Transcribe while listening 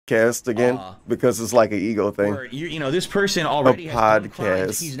podcast again because it's like an ego thing. Or you know, this person already a has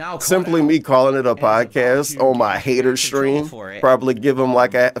podcast. He's now Simply me calling it a podcast on my hater stream. Probably give him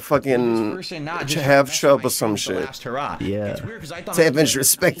like a fucking half chub or some shit. Yeah. Tevin's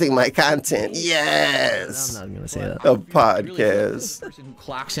respecting my content. Yes. I'm not gonna say that. A podcast. This person who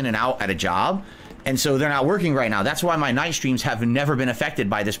clocks in and out at a job. And so they're not working right now. That's why my night streams have never been affected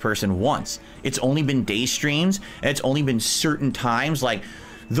by this person once. It's only been day streams, and it's only been certain times, like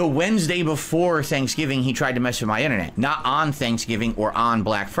the Wednesday before Thanksgiving, he tried to mess with my internet. Not on Thanksgiving or on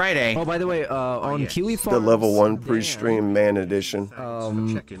Black Friday. Oh, by the way, on Kiwi Farms, the level 1 pre-stream man edition.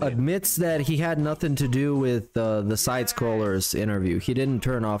 Admits that he had nothing to do with the side scrollers interview. He didn't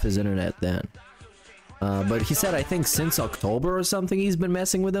turn off his internet then. But he said, I think since October or something, he's been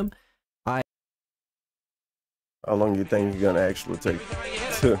messing with them. How long do you think you're gonna actually take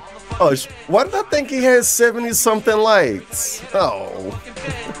to... Oh, why did I think he had 70-something likes? Oh.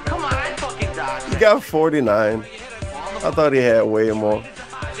 Come on, fucking dog. He got 49. I thought he had way more.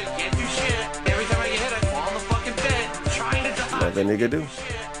 Nothing he could do.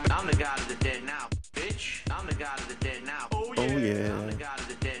 I'm the god of the dead now, bitch. I'm the god of the dead now. Oh yeah. I'm the god of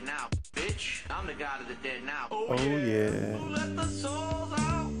the dead now, bitch. I'm the god of the dead now. Oh yeah.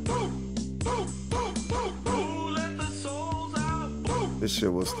 This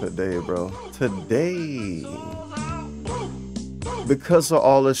shit was today, bro. Today. Because of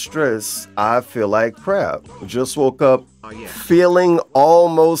all the stress, I feel like crap. Just woke up feeling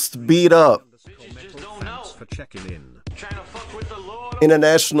almost beat up.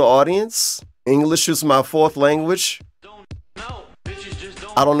 International audience. English is my 4th language.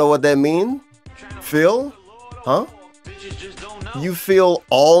 I don't know what that means. Feel? Huh? You feel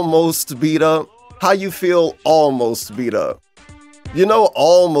almost beat up? How you feel almost beat up? You know,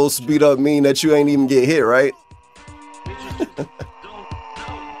 almost beat up mean that you ain't even get hit, right?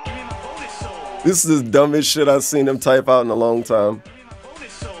 This is the dumbest shit I've seen him type out in a long time.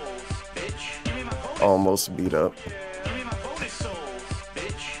 Almost beat up.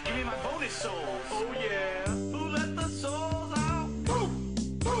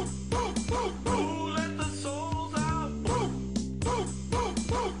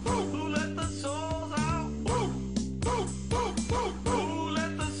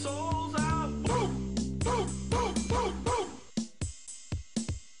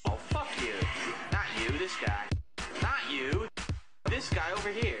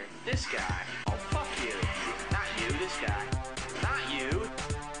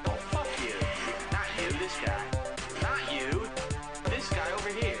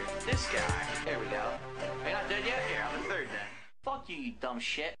 You dumb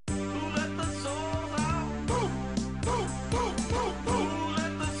shit.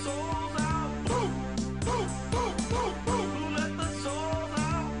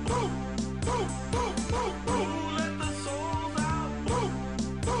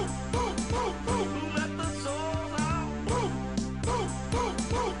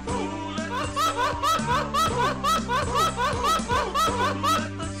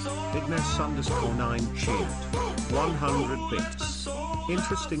 Ignis_9 cheered. 100 bits.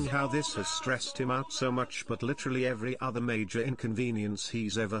 Interesting how this has stressed him out so much, but literally every other major inconvenience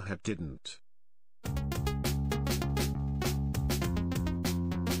he's ever had didn't. You're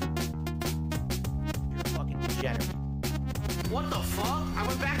fucking degenerate. What the fuck? I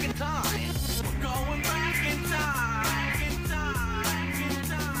went back in time. We're going back in time. Back in time. Back in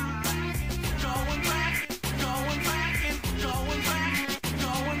time. Going back. Going back in. Going back.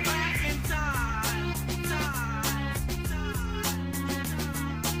 Going back in time.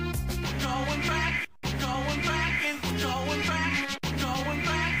 Going back. Going back in. Going back. Going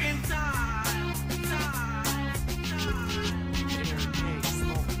back in time.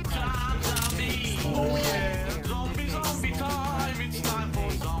 Time zombie. Oh yeah. Zombie, zombie time. It's time for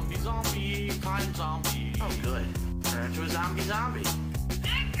zombie, zombie. Time zombie. Oh good. Turn to a zombie, zombie.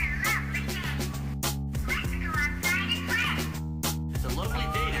 It's a lovely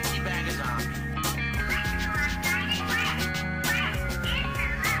day to teabag a zombie.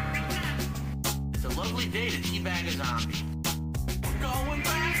 It's a lovely day to teabag a zombie. Going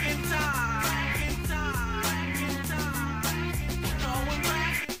back in time. Back in time. Back in time. Going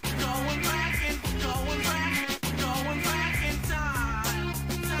back. Going back in. Going back. Going back in time.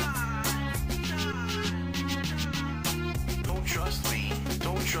 Don't trust me.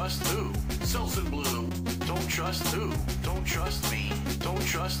 Don't trust who? Selson Blue. Don't trust who? Don't trust me. Don't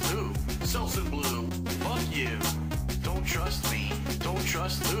trust who? Selson Blue. Fuck you. Don't trust me. Don't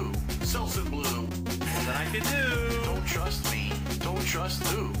trust who? Selson Blue. All that I can do. Don't trust me. Don't trust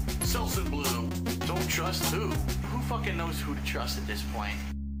who? Selson Blue. Don't trust who? Who fucking knows who to trust at this point?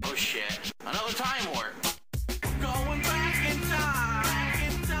 Oh shit. Another time warp. Going back in time.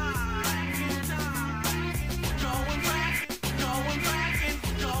 Going back in time.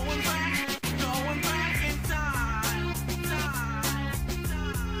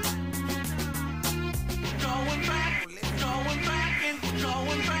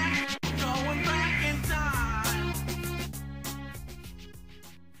 Going back in time.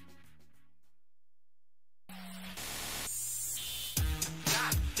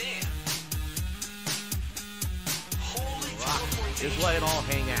 God damn. Just let it all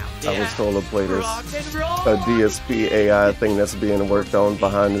hang out. I was told to play this a DSP AI thing that's being worked on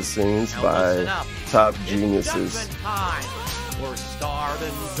behind the scenes by top geniuses.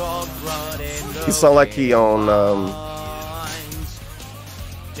 He sound like he on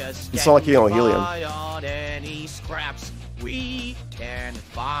Helium.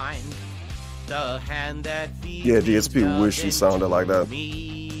 Yeah, DSP wish he sounded like that.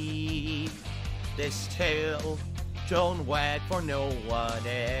 This tale don't wait for no one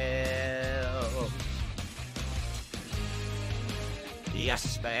else.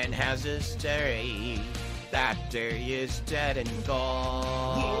 Yes, man has a story. That day is dead and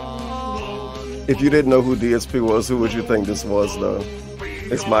gone. If you didn't know who DSP was, who would you think this was, though?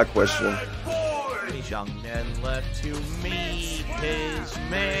 It's my question. He's young and left to meet his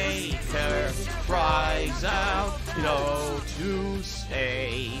maker. Cries out, no to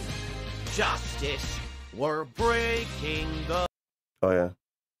say justice. We're breaking the. Oh yeah,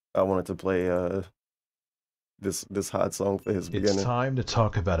 I wanted to play this hot song for his beginning. It's time to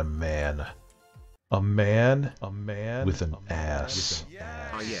talk about a man. A man with an ass.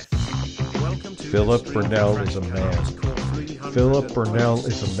 Oh yes. Philip Burnell is a man. Philip Burnell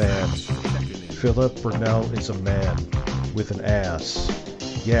is a man. Philip Burnell is a man with an ass.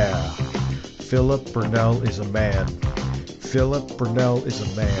 Yeah. Philip Burnell is a man. Philip Burnell is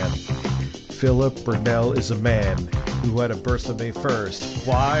a man. Philip Burnell is a man who had a burst on May 1st.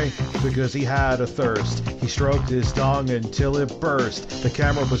 Why? Because he had a thirst. He stroked his dong until it burst. The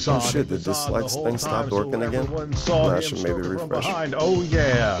camera was on. Oh shit, did this lights thing stop working again? Saw I him should maybe from refresh. behind. Oh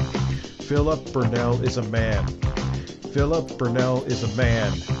yeah. Philip Burnell is a man. Philip Burnell is a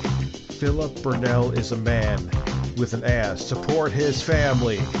man. Philip Burnell is a man with an ass. Support his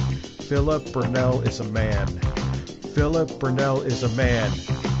family. Philip Burnell is a man. Philip Burnell is a man.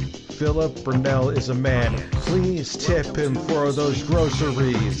 Philip Burnell is a man. Please tip him for those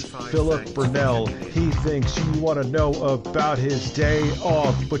groceries. Philip Burnell, he thinks you want to know about his day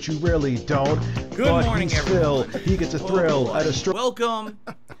off, but you really don't. Good morning, he's everyone. Phil. He gets a thrill at a Welcome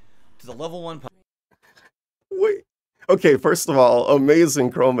to the Level 1 Wait. Okay, first of all, amazing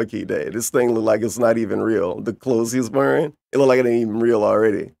chroma key day. This thing look like it's not even real. The clothes he's wearing, it look like it ain't even real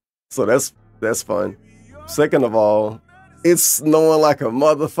already. So that's fun. Second of all, it's snowing like a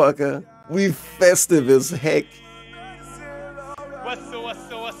motherfucker. We festive as heck.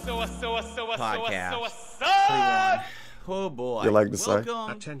 podcast. Oh boy. You like to say?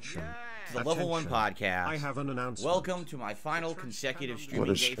 Welcome Attention. to the Level 1 podcast. I have an announcement. Welcome to my final consecutive What streaming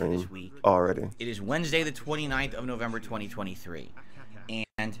a day for this stream week. already. It is Wednesday, the 29th of November, 2023.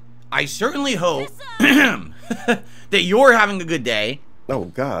 And I certainly hope that you're having a good day Oh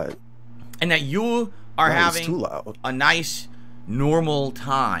God, and that you are that was too having loud. a nice, normal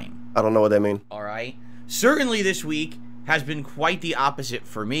time. I don't know what that means. All right. Certainly this week has been quite the opposite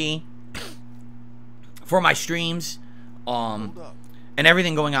for me, for my streams, and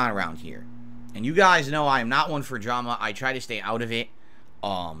everything going on around here. And you guys know I am not one for drama. I try to stay out of it.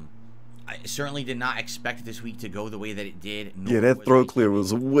 I certainly did not expect this week to go the way that it did. Yeah, that throat clear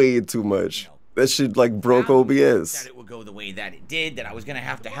was way too much. That shit like broke OBS. That it would go the way that it did. That I was gonna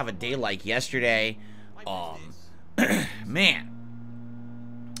have to have a day like yesterday. Man.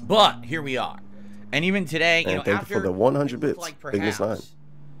 But here we are. And even today, And thank you for the 100 bits. Biggest line.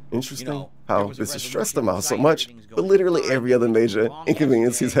 Interesting how this has stressed him out so much, but literally every other major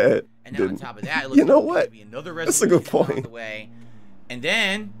inconvenience he's had didn't. You know what? That's a good point. And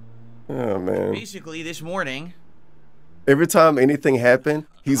then, Oh man. basically this morning, Every time anything happened,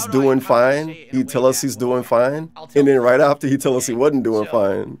 he's doing fine. He'd tell us he's doing fine. And then right after, he'd tell us he wasn't doing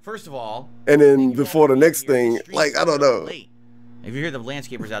fine. first of all, And then before the next thing, like, I don't know. If you hear the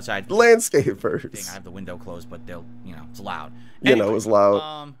landscapers outside, thing, Landscapers. I have the window closed, but they'll, it's loud. You know, it's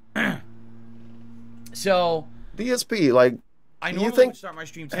loud. So DSP, like, I you normally think- would start my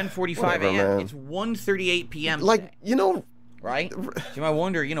stream 10:45 Whatever, a.m. man. It's 1:38 p.m. like, today, you know, right? So you might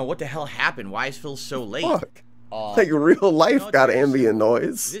wonder, what the hell happened? Why is Phil so late? fuck. Like, real life it's got very ambient simple.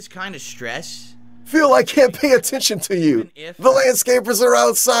 noise. This kind of stress, Feel I can't pay attention to you. even if The landscapers are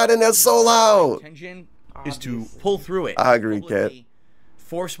outside and they're so loud. intention is to pull through it. I agree, Kat. publicly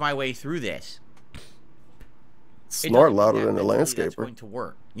force my way through this. Snort louder than the That's landscaper. going to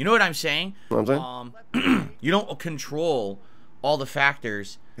work. You know what I'm saying? You know what I'm saying? You don't control all the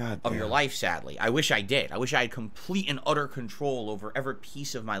factors of your damn. life, sadly. I wish I did. I wish I had complete and utter control over every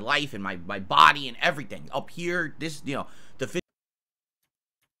piece of my life and my body and everything. Up here, this, you know,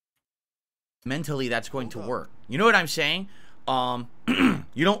 mentally that's going to work. You know what I'm saying?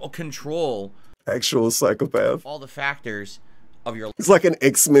 You don't control Actual psychopath. all the factors of your He's like an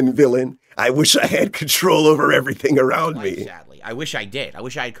X-Men villain. I wish I had control over everything around life, me. sadly. I wish I did. I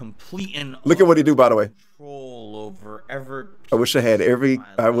wish I had complete and Look at what he do, by the way. control over every I wish I had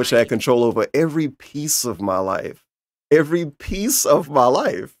I had control over every piece of my life. Every piece of my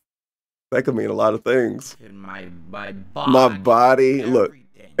life. That could mean a lot of things. in my My body, look,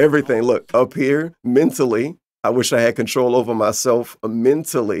 everything. Look, up here, mentally, I wish I had control over myself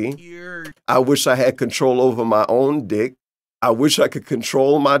mentally. Here, I wish I had control over my own dick. I wish I could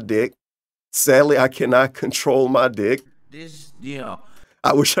control my dick. Sadly, I cannot control my dick. this, you know,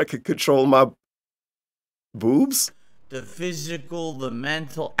 I wish I could control my boobs. the physical, the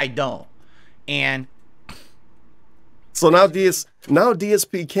mental. I don't. And So now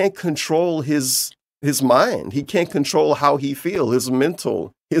DSP can't control his mind. He can't control how he feels, his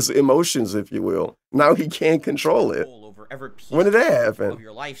mental, his emotions, if you will. Now he can't control it. over every piece When did that of happen?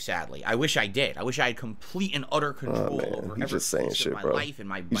 your life, sadly. I wish I did. I wish I had complete and utter control man, over he's every just saying piece shit, of my bro. life and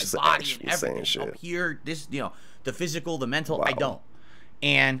my He's just body and actually saying everything. shit. Up here, this, you know, the physical, the mental. I Wow. don't.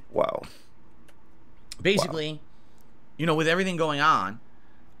 And Wow. basically, you know, with everything going on,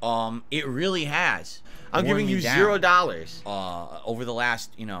 it really has. I'm giving you $0 over the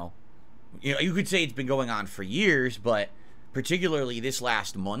last, you know, you could say it's been going on for years, but particularly this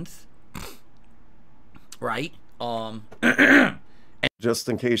last month, right? Just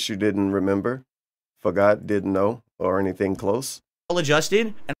in case you didn't remember, forgot, didn't know, or anything close. Well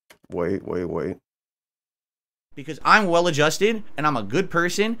adjusted, and Wait. because I'm well adjusted and I'm a good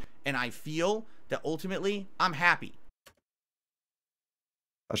person, and I feel that ultimately I'm happy.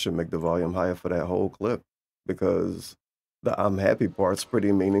 I should make the volume higher for that whole clip because the I'm happy part's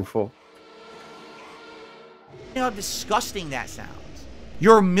pretty meaningful. You know how disgusting that sounds.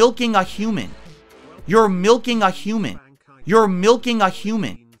 You're milking a human. You're milking a human. You're milking a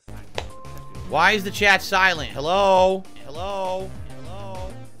human. Why is the chat silent? Hello? Hello?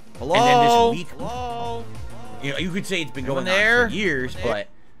 Hello? Hello? And then this week, hello? You know, you could say it's been going on for years, but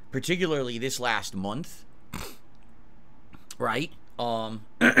particularly this last month, right? And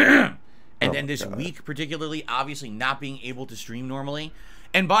then this week, particularly, obviously not being able to stream normally.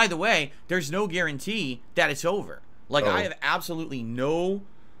 And by the way, there's no guarantee that it's over. Like, I have absolutely no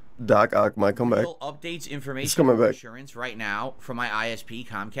Doc Ock might come back. real updates, information, He's coming or back. assurance right now from my ISP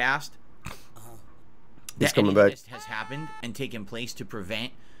Comcast He's that coming any of back. this has happened and taken place to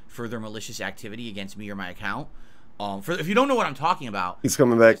prevent further malicious activity against me or my account. If you don't know what I'm talking about, He's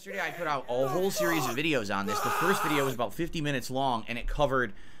coming back. yesterday I put out a whole series of videos on this. The first video was about 50 minutes long, and it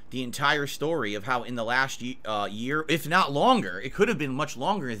covered the entire story of how in the last year, if not longer, it could have been much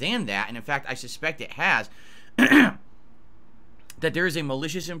longer than that, and in fact, I suspect it has, that there is a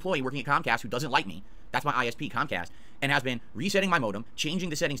malicious employee working at Comcast who doesn't like me. That's my ISP, Comcast, and has been resetting my modem, changing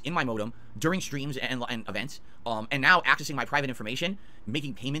the settings in my modem during streams and events, and now accessing my private information,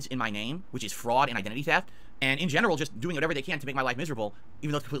 making payments in my name, which is fraud and identity theft, and in general, just doing whatever they can to make my life miserable,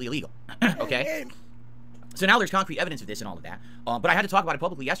 even though it's completely illegal. Okay? So now there's concrete evidence of this and all of that. But I had to talk about it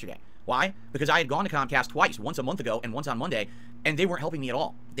publicly yesterday. Why? Because I had gone to Comcast twice, once a month ago and once on Monday, and they weren't helping me at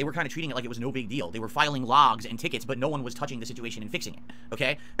all. They were kind of treating it like it was no big deal. They were filing logs and tickets, but no one was touching the situation and fixing it.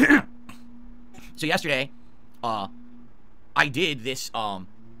 Okay? So yesterday, I did this,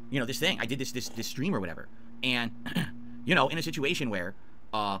 you know, this thing. I did this stream or whatever. And, you know, in a situation where,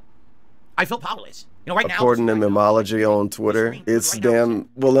 I felt powerless. You know, right now, According to Memology on Twitter, it's damn,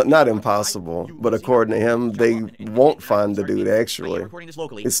 well, not impossible, but according to him, they won't find the dude, actually.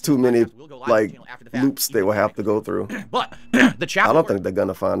 It's too many, like, loops they will have to go through. But the chat, I don't think they're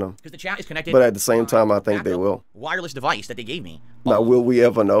gonna find him. because the chat is connected. But at the same time, I think they will. Wireless device that they gave me. Now, will we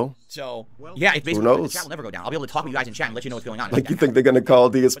ever know? So yeah, it's basically knows? the chat will never go down. I'll be able to talk with you guys in chat and let you know what's going on. Like, you think they're gonna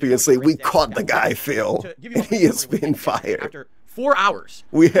call DSP and say, we caught the guy, Phil, and he has been fired. After 4 hours,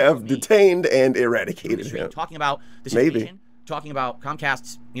 We have detained and eradicated him. talking about the Maybe. situation, talking about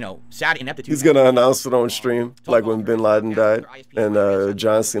Comcast's, you know, sad ineptitude. He's gonna announce it on stream, like when Bin Laden died, and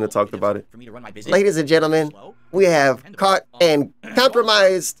John Cena talked about it. For me to run my business. Ladies and gentlemen, we have caught and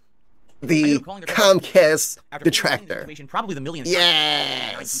compromised the Comcast After detractor. information, probably the millions.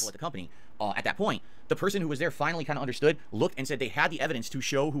 Yes. People at the company. at that point, the person who was there finally kind of understood, looked and said they had the evidence to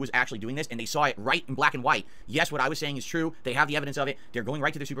show who was actually doing this, and they saw it right in black and white. Yes, what I was saying is true. They have the evidence of it. They're going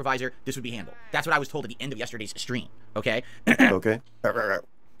right to their supervisor. This would be handled. That's what I was told at the end of yesterday's stream. Okay? Okay.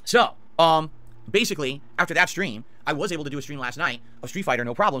 So, basically, after that stream, I was able to do a stream last night of Street Fighter,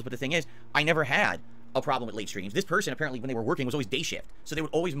 no problems, but the thing is, I never had a problem with late streams. This person, apparently, when they were working, was always day shift. So they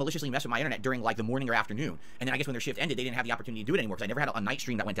would always maliciously mess with my internet during, like, the morning or afternoon. And then I guess when their shift ended, they didn't have the opportunity to do it anymore, because I never had a night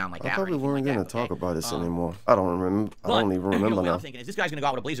stream that went down like that. I thought we weren't going to talk about this anymore. I don't remember. I don't even remember what now. I'm thinking is this guy's going to go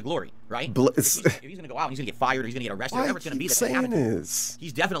out with a blaze of glory, right? If he's going to go out and he's going to get fired or he's going to get arrested, whatever it's going to be that's going to happen,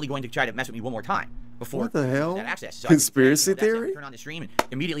 he's definitely going to try to mess with me one more time before what the hell? That access. So Conspiracy theory? Turn on the stream and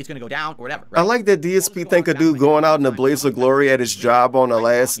immediately it's going to go down or whatever. Right? I like that DSP think a dude going out in a blaze of glory at his job on the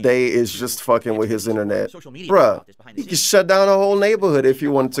last day is just fucking with his internet. Bruh, he could shut down a whole neighborhood if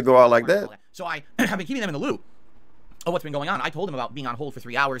you wanted to go out like that. So I have been keeping them in the loop of what's been going on. I told them about being on hold for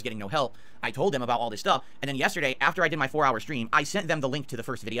 3 hours, getting no help. I told them about all this stuff. And then yesterday, after I did my 4-hour stream, I sent them the link to the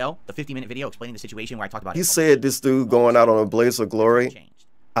first video, the 50-minute video explaining the situation where I talked about it. You said this dude going out on a blaze of glory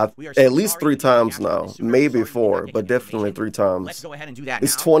at least 3 times now, maybe 4, but definitely 3 times. Let's go ahead and do that.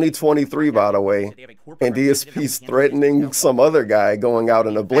 It's 2023, by the way, and DSP's threatening some other guy going out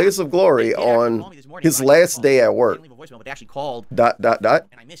in a blaze of glory on his last day at work. And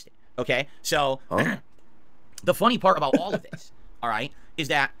I missed it. Okay, so the funny part about all of this, all right, is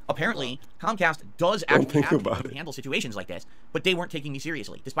that apparently Comcast does actually have people who handle situations like this, but they weren't taking me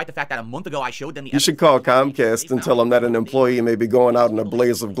seriously, despite the fact that a month ago I showed them the. You should call Comcast and tell them that an employee may be going out in a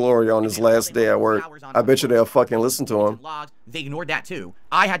blaze of glory on his last day at work. I bet you they'll fucking listen to him. They ignored that too.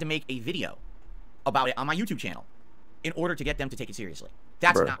 I had to make a video about it on my YouTube channel in order to get them to take it seriously.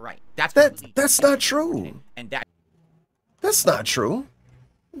 That's not right. That's not true. And that's not true.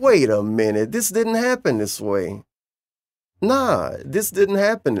 Wait a minute. This didn't happen this way. Nah, this didn't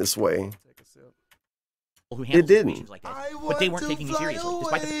hapen this way. It didn't. Like this, but they weren't taking me seriously.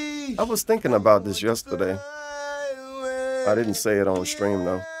 Despite I was thinking about this yesterday. I didn't say it on stream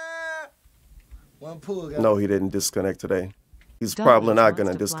though. No, he didn't disconnect today. He's probably not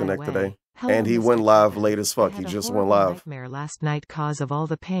gonna disconnect today. And he went live late as fuck. He just went live. Nightmare last night cause of all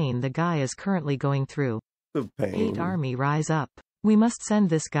the pain the guy is currently going through. The pain. Hate army rise up. We must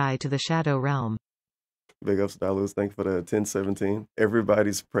send this guy to the shadow realm. Big ups, Dallas. Thank you for the 1017.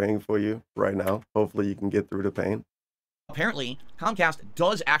 Everybody's praying for you right now. Hopefully you can get through the pain. Apparently, Comcast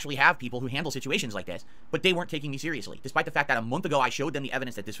does actually have people who handle situations like this, but they weren't taking me seriously, despite the fact that a month ago I showed them the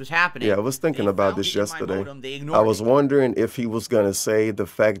evidence that this was happening. Yeah, I was thinking about this yesterday. I was wondering if he was going to say the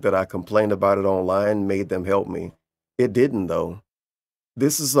fact that I complained about it online made them help me. It didn't, though.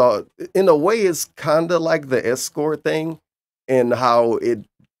 This is, in a way, it's kind of like the escort thing and how it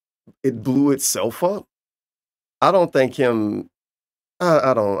blew itself up. I don't think him.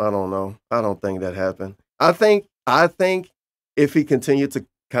 I don't know. I don't think that happened. I think if he continued to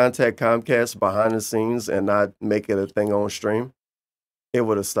contact Comcast behind the scenes and not make it a thing on stream, it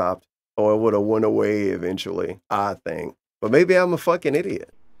would have stopped or it would have went away eventually. I think, but maybe I'm a fucking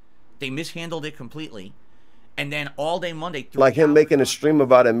idiot. They mishandled it completely, and then all day Monday, like him making a stream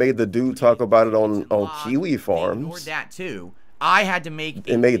about it, made the dude talk about it on Kiwi Farms. They ignored that too. I had to make.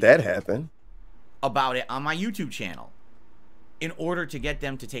 It made that happen. About it on my YouTube channel in order to get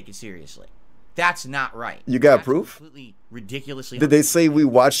them to take it seriously. That's not right. You got proof? Completely ridiculously. Did they say we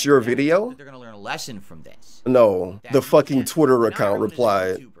watched your video? They're going to learn a lesson from this. No, the fucking Twitter account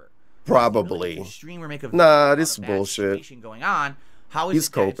replied. Probably. Nah, this is bullshit. Going on. How is he's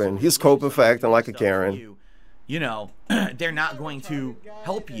coping. He's coping for acting like a Karen. You know, they're not going to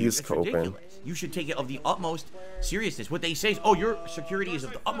help you. He's coping. Ridiculous. You should take it of the utmost seriousness. What they say is, oh, your security is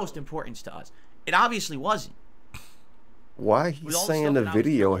of the utmost importance to us. It obviously wasn't. Why he's saying the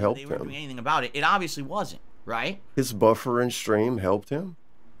video helped him? They weren't doing anything about it. It obviously wasn't, right? His buffer and stream helped him.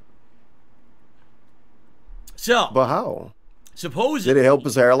 So, but how? Supposedly, did it help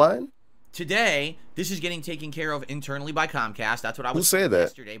his hairline? Today, this is getting taken care of internally by Comcast. That's what I was saying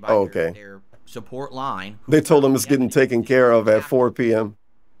yesterday by their support line. They told him it's getting taken care of at 4 p.m.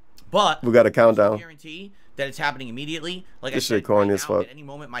 But we got a countdown. Guarantee that it's happening immediately. Like this I said, shit corny as fuck. At any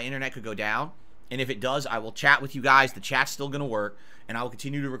moment, my internet could go down, and if it does, I will chat with you guys. The chat's still gonna work, and I will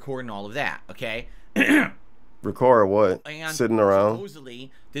continue to record and all of that. Okay. Record what? And sitting around.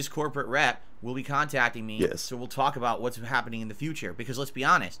 Supposedly, this corporate rep will be contacting me. Yes. So we'll talk about what's happening in the future. Because let's be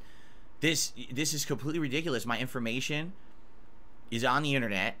honest, this is completely ridiculous. My information is on the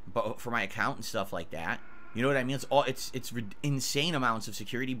internet, but for my account and stuff like that. You know what I mean? It's insane amounts of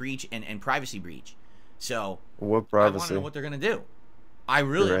security breach and privacy breach. So what privacy? I want to know what they're gonna do. I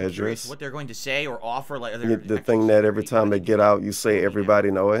really am curious what they're going to say or offer. Like the thing that every time they get out, you say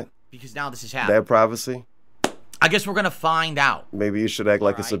everybody know it. because now this is happening. That privacy? I guess we're going to find out. Maybe you should act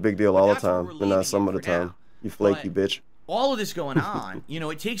like it's a big deal all the time and not some of the time. Now. You flaky bitch. All of this going on, you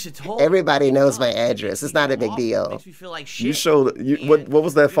know, it takes a toll. Everybody knows my address. It's not a big deal. Makes me feel like shit. You showed what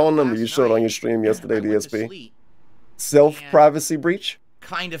was that phone number you showed on your stream yesterday, DSP? Self-privacy breach?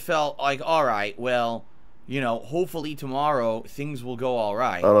 Kind of felt like, all right, well, you know, hopefully tomorrow things will go all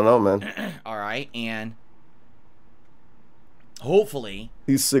right. I don't know, man. All right, and hopefully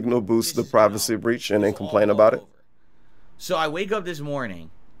he signal boosts the privacy breach and then complain about it. So I wake up this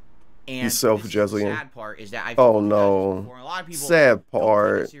morning and he's self-juggling. The sad part is that I've oh no. a lot of people sad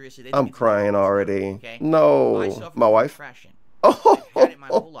part. I'm crying already. Okay? No. My wife? Depression. Oh. I've had it my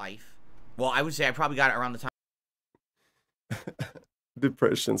whole life. Well, I would say I probably got it around the time.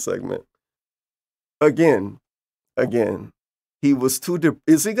 Depression segment. Again. He was too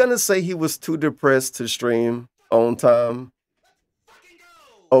is he gonna say he was too depressed to stream on time?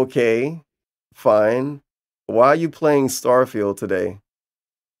 Okay, fine. Why are you playing Starfield today?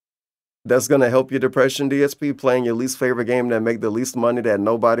 That's gonna help your depression, DSP? Playing your least favorite game that make the least money, that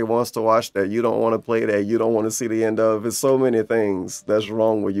nobody wants to watch, that you don't want to play, that you don't want to see the end of. There's so many things that's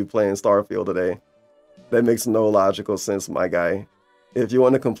wrong with you playing Starfield today. That makes no logical sense, my guy. If you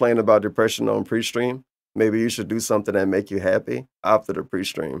want to complain about depression on pre-stream, maybe you should do something that make you happy after the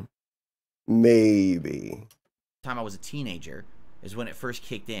pre-stream. Maybe. Time I was a teenager is when it first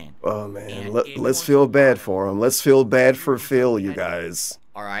kicked in. Oh man, let's feel bad for him. Let's feel bad for Phil, you guys.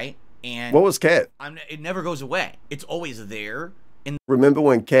 All right. And what was Cat? It never goes away. It's always there. Remember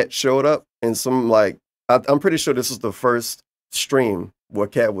when Cat showed up and some I'm pretty sure this was the first stream where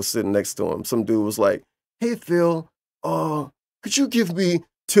Cat was sitting next to him. Some dude was like, "Hey Phil, could you give me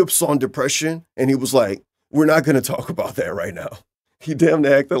tips on depression?" And he was like, "We're not gonna talk about that right now." He damn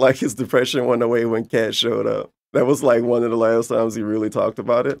near acted like his depression went away when Cat showed up. That was like one of the last times he really talked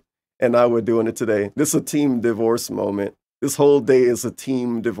about it. And now we're doing it today. This is a team divorce moment. This whole day is a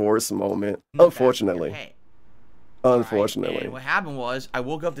team divorce moment, unfortunately. Unfortunately. Right. And what happened was, I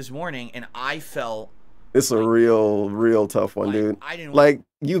woke up this morning and I felt... It's a real tough one, dude.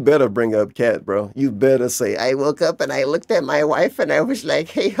 You better bring up Cat, bro. You better say, "I woke up and I looked at my wife and I was like,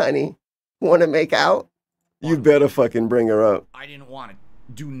 hey, honey, want to make out?" You better fucking bring her up. I didn't want to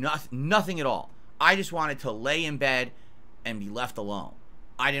do nothing at all. I just wanted to lay in bed and be left alone.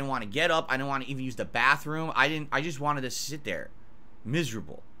 I didn't want to get up. I didn't want to even use the bathroom. I just wanted to sit there,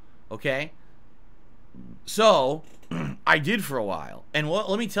 miserable. Okay? So, I did for a while. And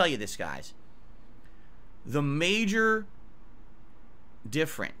let me tell you this, guys. The major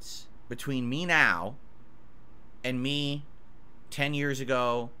difference between me now and me 10 years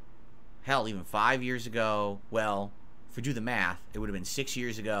ago, hell, even 5 years ago, well, if we do the math, it would have been 6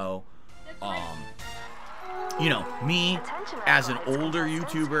 years ago. You know, me as an older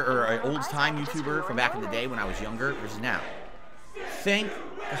YouTuber, or an old-time YouTuber from back in the day when I was younger versus now. Thank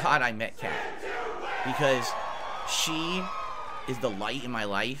God I met Kat, because she is the light in my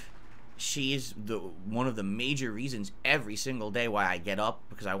life. She is one of the major reasons every single day why I get up,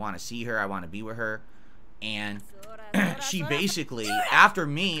 because I want to see her, I want to be with her. And she basically, after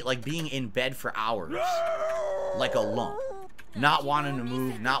me, like, being in bed for hours, like a lump, not wanting to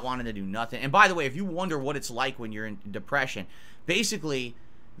move, not wanting to do nothing. And by the way, if you wonder what it's like when you're in depression, basically,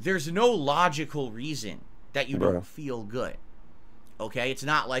 there's no logical reason that you don't feel good. Okay, it's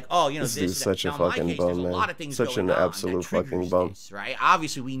not like, oh, you know, this is such a fucking bum, man. Such an absolute fucking bum. Right?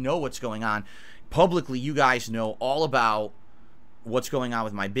 Obviously, we know what's going on. Publicly, you guys know all about what's going on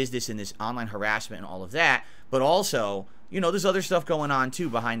with my business and this online harassment and all of that. But also, you know, there's other stuff going on too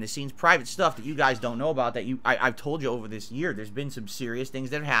behind the scenes, private stuff that you guys don't know about, that I've told you over this year. There's been some serious things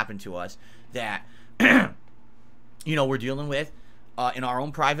that have happened to us that, you know, we're dealing with in our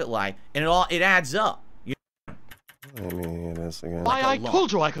own private life, and it adds up. Let me hear this again. Why, I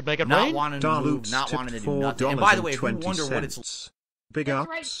told you I could make it rain. Not wanting to move, not wanting to do nothing. And by the way, if you wonder what it's... Big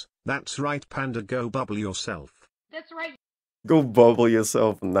ups. That's right, Panda. Go bubble yourself. That's right. Go bubble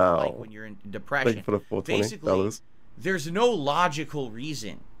yourself now. Like when you're in depression. Thank you for the $420. Basically, there's no logical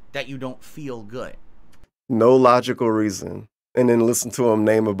reason that you don't feel good. No logical reason. And then listen to him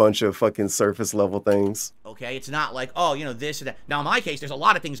name a bunch of fucking surface level things. Okay, it's not like, oh, you know, this or that. Now, in my case, there's a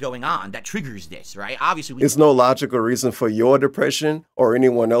lot of things going on that triggers this, right? Obviously, it's no logical reason for your depression or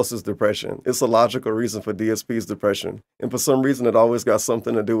anyone else's depression. It's a logical reason for DSP's depression. And for some reason, it always got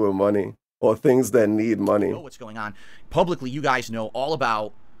something to do with money or things that need money. You know what's going on. Publicly, you guys know all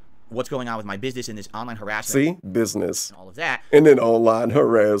about what's going on with my business and this online harassment. See? Business. And all of that. And then online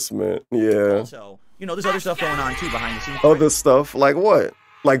harassment. Yeah. Also, you know, there's other stuff going on too behind the scenes. Other stuff? Like what?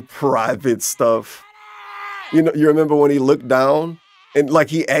 Like private stuff. You know, you remember when he looked down And like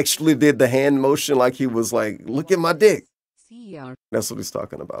he actually did the hand motion like he was like, look at my dick. That's what he's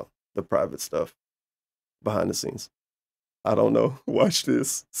talking about. The private stuff behind the scenes. I don't know. Watch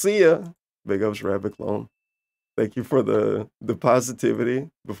this. See ya. Big ups, Rabbit Clone. Thank you for the positivity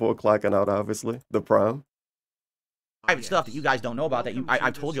before clocking out, obviously. The prime. Private stuff that you guys don't know about that I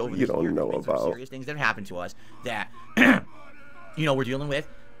told you over You the don't years, know things are about. serious things that happen to us that you know we're dealing with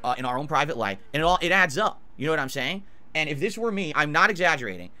in our own private life, and it adds up. You know what I'm saying? And if this were me, I'm not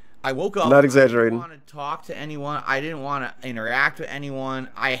exaggerating. I woke up. Not exaggerating. I didn't want to talk to anyone. I didn't want to interact with anyone.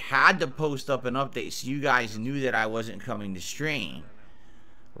 I had to post up an update so you guys knew that I wasn't coming to stream,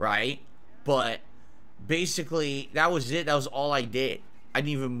 right? But basically, that was it. That was all I did. I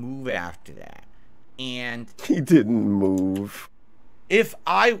didn't even move after that. And he didn't move. If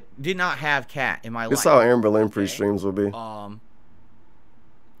I did not have Cat in my life, this is how Aaron Berlin pre-streams will be.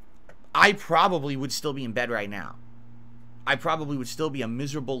 I probably would still be in bed right now. I probably would still be a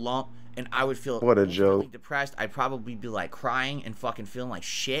miserable lump, and I would feel what a joke. Depressed. I'd probably be like crying and fucking feeling like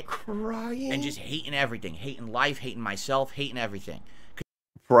shit, crying, and just hating everything, hating life, hating myself, hating everything.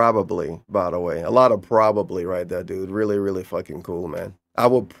 Probably, by the way, a lot of probably right there, dude. Really, really fucking cool, man. I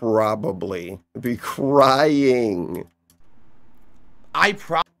would probably be crying.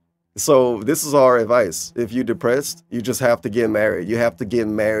 So this is our advice. If you're depressed, you just have to get married. You have to get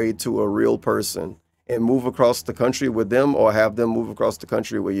married to a real person and move across the country with them, or have them move across the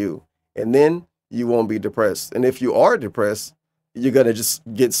country with you. And then you won't be depressed. And if you are depressed, you're going to just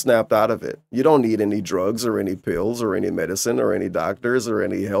get snapped out of it. You don't need any drugs or any pills or any medicine or any doctors or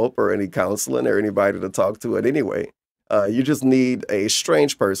any help or any counseling or anybody to talk to it anyway. You just need a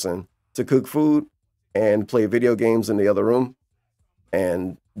strange person to cook food and play video games in the other room.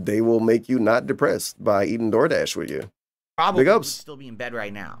 And they will make you not depressed by eating DoorDash with you. Probably Big ups. would still be in bed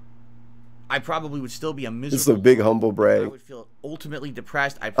right now. I probably would still be a miserable. This is a big humble brag. I would feel ultimately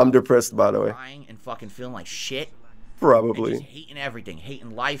depressed. I'm depressed, by the way. Crying and fucking feeling like shit. Probably. And just hating everything,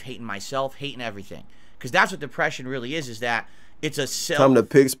 hating life, hating myself, hating everything. Because that's what depression really is that it's a self. Time to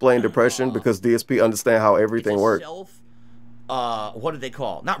pig-explain depression because DSP understand how everything works. What do they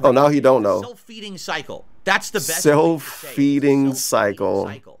call? Not now he don't know. Self-feeding cycle. That's the best. Self-feeding cycle.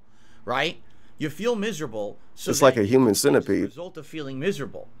 Right? You feel miserable. So it's like a human centipede. The result of feeling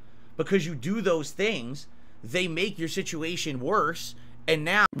miserable. Because you do those things, they make your situation worse. And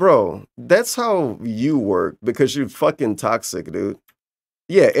now, bro, that's how you work because you're fucking toxic, dude.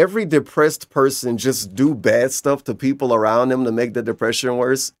 Yeah, every depressed person just do bad stuff to people around them to make the depression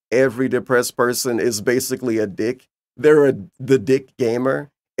worse. Every depressed person is basically a dick. They're the dick gamer.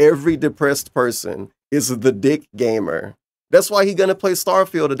 Every depressed person is the dick gamer. That's why he's gonna play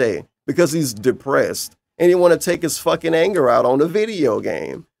Starfield today, because he's depressed and he want to take his fucking anger out on a video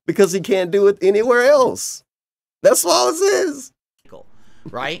game because he can't do it anywhere else. That's all this is.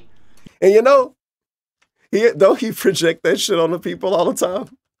 Right? And you know, don't he project that shit on the people all the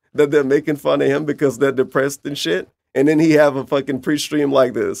time? That they're making fun of him because they're depressed and shit? And then he have a fucking pre-stream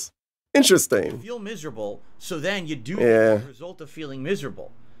like this. Interesting. You feel miserable, so then you do the result of feeling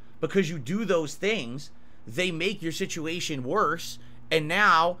miserable. Because you do those things, they make your situation worse, and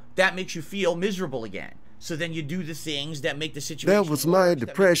now that makes you feel miserable again. So then you do the things that make the situation that was my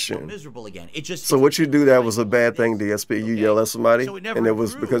depression. Miserable again. It just so what you do that was a bad thing, DSP. You yell at somebody, and it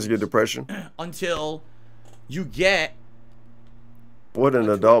was because of your depression? Until you get... What an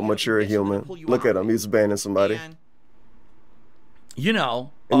adult, mature human. Look at him. He's banning somebody. And, you know...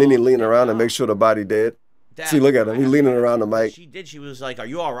 And then he lean around and make sure the body dead. See, look at him. He's leaning around the mic. She was like, are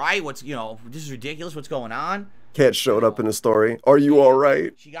you all right? What's, this is ridiculous. What's going on? Cat showed up in the story. Are you all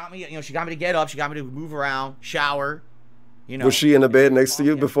right? She got me, she got me to get up. She got me to move around, shower, Was she in the bed next to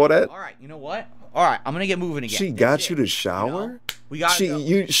you before that? All right, you know what? All right, I'm going to get moving again. She got you to shower? We got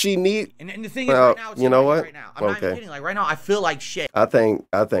she need and the thing is right now, you know what? Right now. I'm not even kidding. Like right now I feel like shit. I think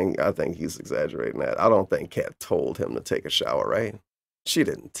he's exaggerating that. I don't think Cat told him to take a shower, right? She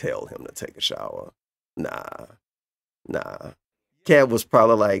didn't tell him to take a shower. Nah. Cat was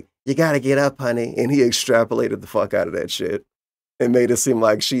probably like, you gotta get up, honey. And he extrapolated the fuck out of that shit and made it seem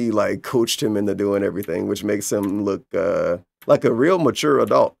like she like coached him into doing everything, which makes him look like a real mature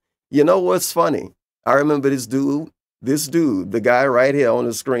adult. You know what's funny? I remember this dude, the guy right here on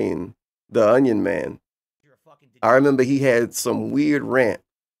the screen, the Onion Man. I remember he had some weird rant.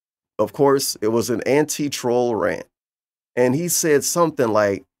 Of course, it was an anti-troll rant. And he said something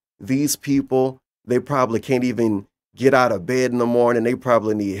like, these people, they probably can't even get out of bed in the morning. They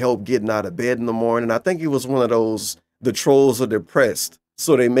probably need help getting out of bed in the morning. I think he was one of those, the trolls are depressed,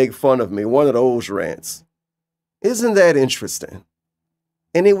 so they make fun of me. One of those rants. Isn't that interesting?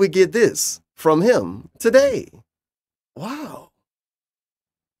 And then we get this from him today. Wow.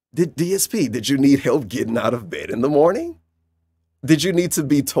 Did you need help getting out of bed in the morning? Did you need to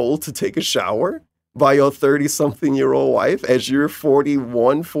be told to take a shower by your 30-something-year-old wife as you're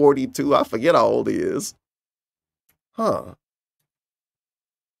 41, 42? I forget how old he is. Huh.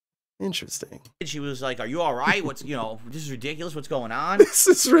 Interesting. She was like, "Are you all right? What's, this is ridiculous. What's going on?" This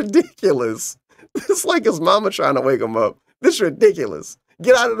is ridiculous. It's like his mama trying to wake him up. This is ridiculous.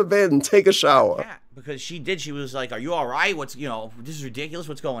 Get out of the bed and take a shower. Yeah, because she did. She was like, "Are you all right? What's, this is ridiculous.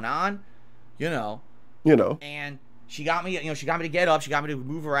 What's going on?" And she got me, she got me to get up. She got me to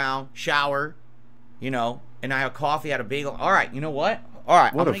move around, shower, and I had coffee, had a bagel. All right, you know what? All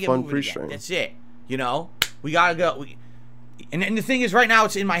right, what I'm a gonna fun get moving pre-stream. again. That's it. We gotta go. And the thing is, right now,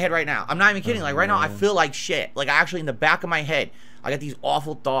 it's in my head right now. I'm not even kidding. Like, right now, I feel like shit. Like, actually, in the back of my head, I got these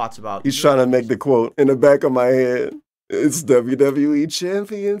awful thoughts about... He's trying to make the quote in the back of my head. It's WWE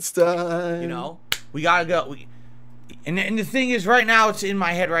Champions time. We gotta go. And the thing is, right now, it's in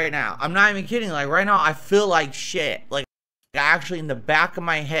my head right now. I'm not even kidding. Like, right now, I feel like shit. Like, actually, in the back of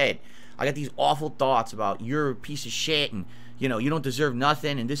my head, I got these awful thoughts about you're a piece of shit and... you don't deserve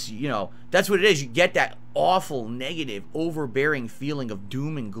nothing, and this, that's what it is. You get that awful, negative, overbearing feeling of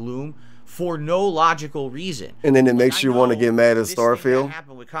doom and gloom for no logical reason. And then it makes you want to get mad at Starfield. What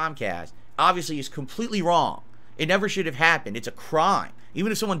happened with Comcast, obviously, is completely wrong. It never should have happened. It's a crime.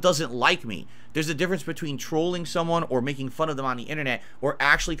 Even if someone doesn't like me, there's a difference between trolling someone or making fun of them on the internet or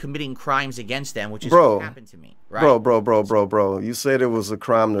actually committing crimes against them, which is what happened to me. Right? Bro. You said it was a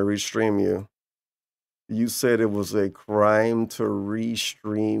crime to restream you. You said it was a crime to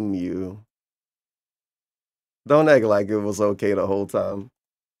restream you. Don't act like it was okay the whole time.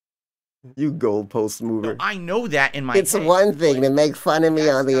 You goalpost mover. No, I know that in my It's head. one thing to make fun of me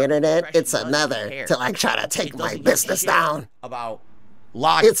That's on the not internet. depression. It's Doesn't another care. to like try to take It my doesn't give a business shit down. About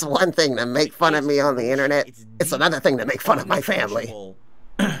logic. It's one thing to make fun of me on the internet. It's another thing to make fun of my family.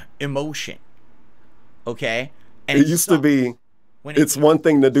 Emotion. Okay? And It used to be, it's one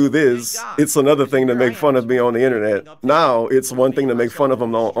thing to do this. It's another thing to make fun of me on the internet. Now, it's one thing to make fun of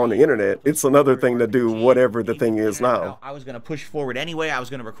them on the internet. It's another thing to do whatever the thing is now. I was going to push forward anyway. I was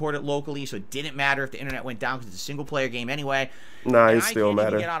going to record it locally, so it didn't matter if the internet went down because it's a single-player game anyway. Nah, And it still I can't matter.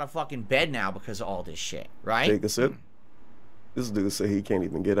 even get out of fucking bed now because of all this shit, right? Take a sip. This dude said he can't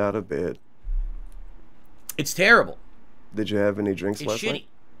even get out of bed. It's terrible. Did you have any drinks It's last shitty. night?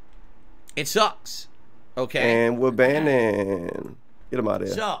 It sucks. Okay? And we're banning. Get him out of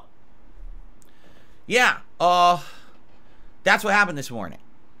here. So, yeah, that's what happened this morning.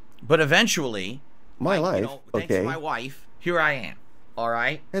 But eventually, My life, thanks to okay. my wife, here I am. All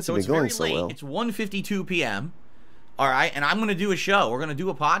right. Hasn't So been it's going very so late. well. It's 1:52 p.m. All right, and I'm gonna do a show. We're gonna do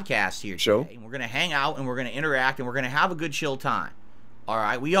a podcast here today. And we're gonna hang out and we're gonna interact and we're gonna have a good chill time. All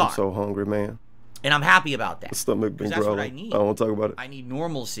right, we are. I'm so hungry, man. And I'm happy about that. The stomach been 'Cause that's what I growling. need. I don't want to talk about it. I need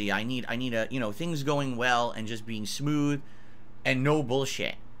normalcy. I need a things going well and just being smooth and no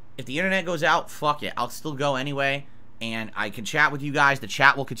bullshit. If the internet goes out, fuck it. I'll still go anyway, and I can chat with you guys. The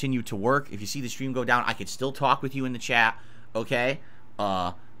chat will continue to work. If you see the stream go down, I could still talk with you in the chat. Okay?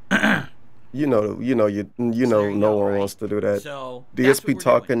 You know, no one wants to do that. So that's what DSP we're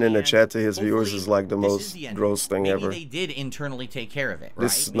talking doing, in the and chat to his viewers hopefully is like the this is most the end. gross thing Maybe ever. they did internally take care of it.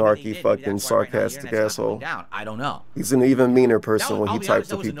 This right? Maybe snarky, they did. Maybe fucking that's why right now the sarcastic internet's not going asshole. down. I don't know. He's an even meaner person when I'll he be types honest,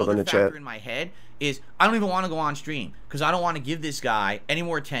 to that was people in the another factor chat. in my head is I don't even want to go on stream because I don't want to give this guy any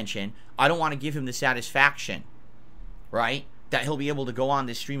more attention. I don't want to give him the satisfaction, right? That he'll be able to go on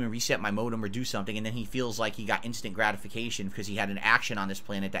this stream and reset my modem or do something, and then he feels like he got instant gratification because he had an action on this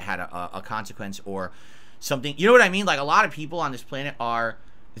planet that had a consequence or something. You know what I mean? Like, a lot of people on this planet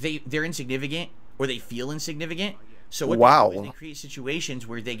they're insignificant or they feel insignificant. So what they do is they create situations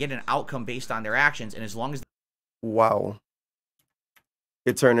where they get an outcome based on their actions, and as long as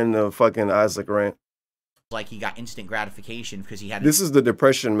It turned into a fucking Isaac rant. like he got instant gratification because he had This is the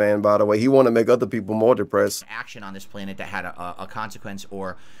depression man, by the way. He want to make other people more depressed. action on this planet that had a consequence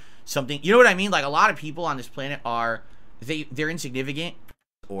or something. You know what I mean? Like, a lot of people on this planet they're insignificant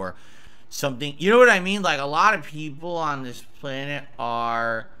or something. You know what I mean? Like, a lot of people on this planet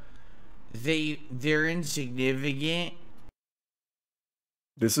they're insignificant.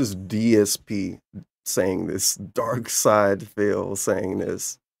 This is DSP saying this. Dark Side Phil saying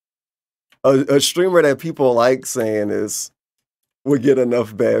this. A streamer that people like saying this would get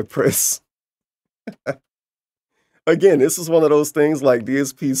enough bad press. Again, this is one of those things like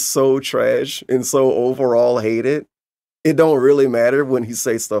DSP's so trash and so overall hated. It don't really matter when he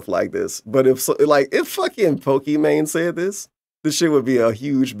say stuff like this. But if fucking Pokimane said this shit would be a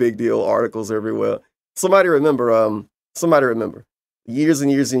huge big deal. Articles everywhere. Somebody remember. Years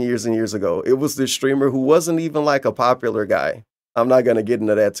and years and years and years ago, it was this streamer who wasn't even like a popular guy. I'm not gonna get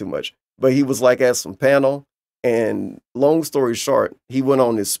into that too much. But he was like at some panel, and long story short, he went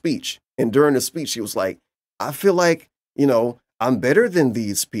on his speech. And during the speech, he was like, I feel like, you know, I'm better than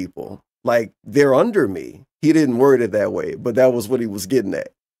these people. Like, they're under me. He didn't word it that way, but that was what he was getting at.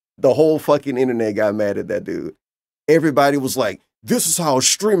 The whole fucking internet got mad at that dude. Everybody was like, this is how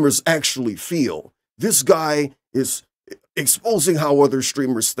streamers actually feel. This guy is exposing how other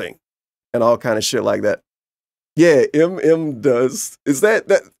streamers think. And all kind of shit like that. Yeah, MM does. Is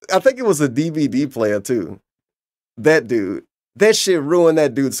that I think it was a DVD player too. That dude. That shit ruined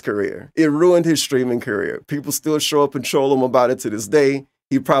that dude's career. It ruined his streaming career. People still show up and troll him about it to this day.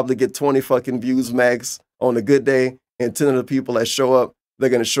 He probably get 20 fucking views max on a good day, and 10 of the people that show up, they're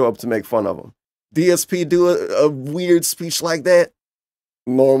gonna show up to make fun of him. DSP do a weird speech like that,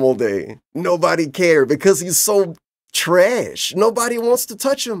 normal day. Nobody cared because he's so trash. Nobody wants to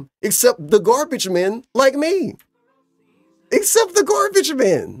touch him except the garbage men like me. Except the garbage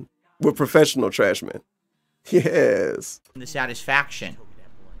men. We're professional trash men. Yes. The satisfaction,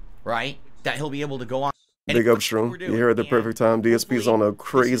 right? That he'll be able to go on. Big up, Shroom. You hear at the perfect time. DSP's on a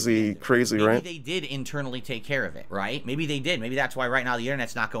crazy rant. Maybe they did internally take care of it, right? Maybe they did. Maybe that's why right now the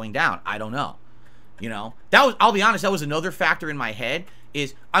internet's not going down. I don't know. You know, that was, I'll be honest, that was another factor in my head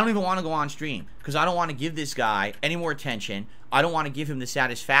is I don't even want to go on stream because I don't want to give this guy any more attention. I don't want to give him the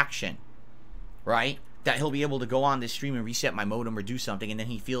satisfaction, right? That he'll be able to go on this stream and reset my modem or do something, and then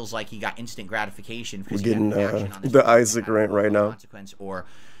he feels like he got instant gratification. We're getting the Isaac rant right now. Or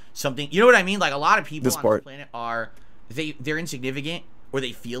something, you know what I mean? Like a lot of people on this planet are, they're insignificant or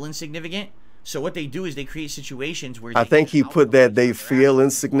they feel insignificant. So what they do is they create situations where I think he put that they feel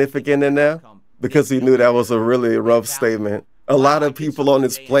insignificant in there because he knew that was a really rough statement. A lot of people on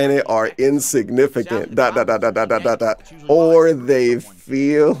this planet are insignificant, ... or they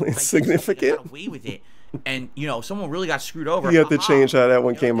feel insignificant. And you know, someone really got screwed over. You have to change how that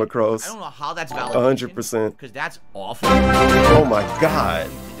one came across. I don't know how that's valid. 100%. Because that's awful. Oh my God.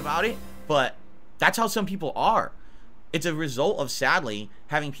 Think about it, but that's how some people are. It's a result of sadly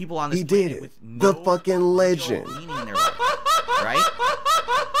having people on this planet with no the fucking legend meaning in their life, right?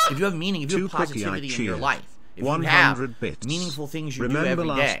 If you have meaning, if you have positivity in your life, if you have meaningful things you do every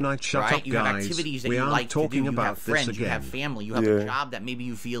day, right? You have activities that you like to do, you have friends, you have family, you have a job that maybe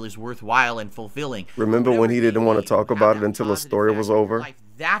you feel is worthwhile and fulfilling. Remember when he didn't want to talk about it until the story was over?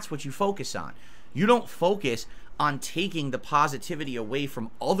 That's what you focus on. You don't focus on taking the positivity away from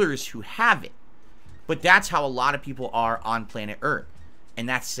others who have it. But that's how a lot of people are on planet Earth. And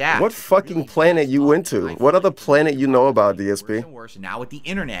that's sad. What fucking planet you went to? What other planet you know about, DSP? Worse. Now with the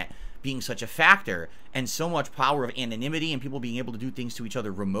internet being such a factor and so much power of anonymity and people being able to do things to each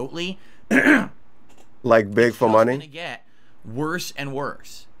other remotely, like beg for money, it's gonna get worse and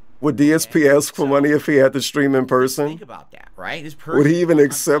worse. Would DSP ask for money if he had to stream in person? Think about that, right? This person, would he even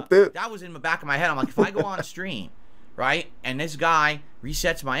accept it? That was in the back of my head. I'm like, if I go on a stream, right, and this guy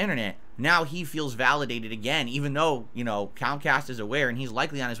resets my internet, now he feels validated again, even though, you know, Comcast is aware and he's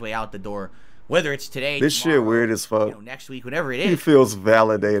likely on his way out the door. Whether it's today, this tomorrow, shit weird as fuck. You know, next week, whatever it is. He feels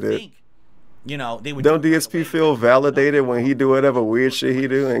validated. You know, they would. Don't DSP feel validated when he do whatever weird shit he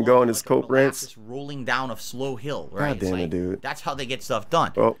do and go on his coke rants? Rolling down a slow hill, right? God damn it, dude. That's how they get stuff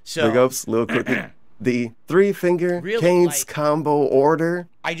done. Oh, so, big ups, Lil Cookie. The 3-finger Kane's combo order.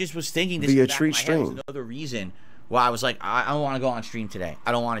 I just was thinking this via Tree Stream. Was another reason why I was like, I don't want to go on stream today.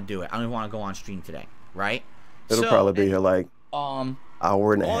 I don't want to do it. I don't want to go on stream today, right? It'll probably be here like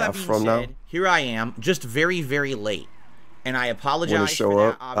hour and a half from now. Here I am, just very, very late. And I apologize. When I show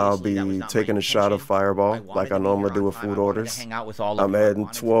up, I'll be taking a shot of Fireball like I normally do with food orders. I'm adding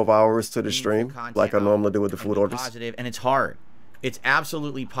 12 hours to the stream like I normally do with the food orders. And it's hard. It's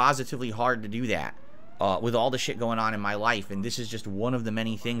absolutely positively hard to do that with all the shit going on in my life. And this is just one of the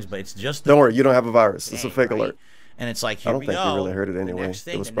many things, but it's just... Don't worry, you don't have a virus. It's a fake alert. And it's like, I don't think you really heard it anyway.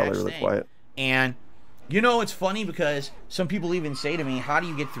 It was probably really quiet. And... you know, it's funny because some people even say to me, how do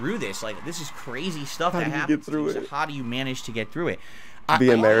you get through this? Like, this is crazy stuff that happens. So how do you manage to get through it?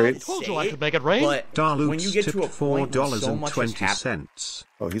 Being married. I told you I could make it rain. But when you get to a point when so much has happened...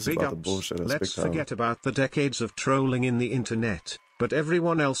 Oh, he's about to bullshit us. Let's forget about the decades of trolling in the internet, but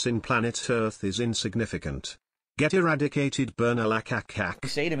everyone else in planet Earth is insignificant. Get eradicated, Bernalakakak.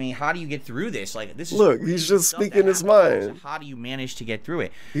 Say to me, how do you get through this? Like, this is... look, he's just speaking his mind. How do you manage to get through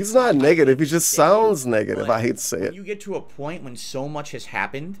it? He's not negative. He just sounds negative. I hate to say it. You get to a point when so much has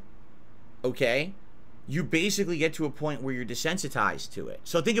happened, okay? You basically get to a point where you're desensitized to it.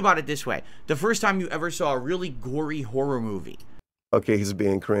 So think about it this way. The first time you ever saw a really gory horror movie. Okay, he's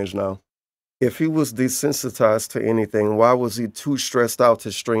being cringe now. If he was desensitized to anything, why was he too stressed out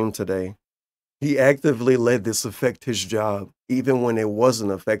to stream today? He actively let this affect his job. even when it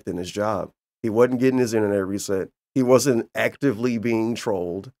wasn't affecting his job. He wasn't getting his internet reset. He wasn't actively being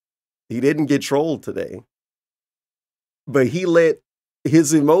trolled. He didn't get trolled today. But he let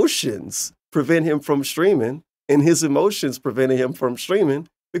his emotions prevent him from streaming, and his emotions prevented him from streaming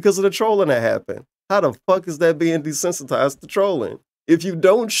because of the trolling that happened. How the fuck is that being desensitized to trolling? If you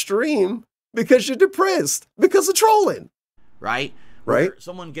don't stream because you're depressed because of trolling. Right? Right? Where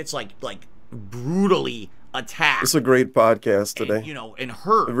someone gets like brutally attacked. It's a great podcast today. And, you know, and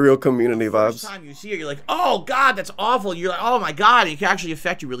hurt. Real community the vibes. First time you see it, you're like, oh God, that's awful. You're like, oh my God, it can actually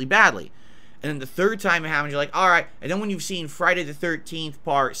affect you really badly. And then the third time it happens, you're like, all right. And then when you've seen Friday the 13th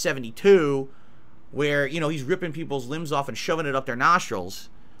part 72, where, you know, he's ripping people's limbs off and shoving it up their nostrils,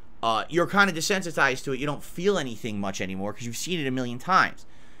 you're kind of desensitized to it. You don't feel anything much anymore because you've seen it a million times.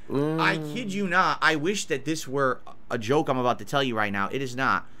 I kid you not. I wish that this were a joke I'm about to tell you right now. It is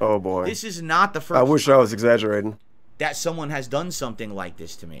not. Oh boy. This is not the first I wish I was exaggerating. that someone has done something like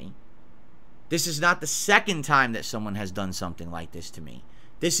this to me. This is not the second time that someone has done something like this to me.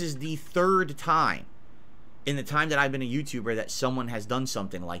 This is the third time in the time that I've been a YouTuber that someone has done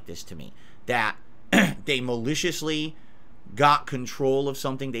something like this to me. That they maliciously got control of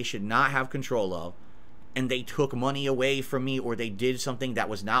something they should not have control of, and they took money away from me, or they did something that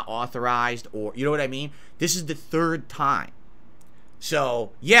was not authorized, or, you know what I mean? This is the third time. So,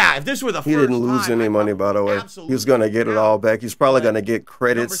 yeah, if this were the first time... He didn't lose any money, by the way. He was going to get it all back. He's probably going to get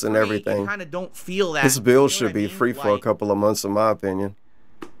credits and everything. I kind of don't feel that. His bill should be free for a couple of months, in my opinion,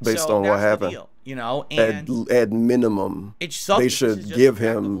 based on what happened. You know, and at minimum, they should give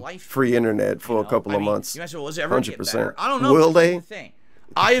him free internet for a couple of months. 100%. I don't know. Will they?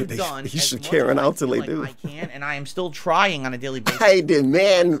 I have done. He should carry out till they do. I can, and I am still trying on a daily basis. I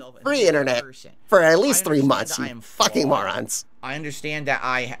demand free internet for at least 3 months, you fucking morons. I understand that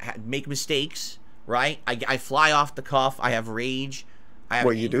I make mistakes, right? I fly off the cuff. I have rage. I have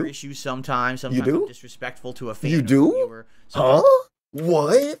anger issues sometimes. Sometimes I'm disrespectful to a fan. You do? Huh?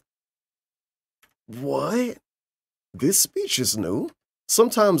 What? What? This speech is new.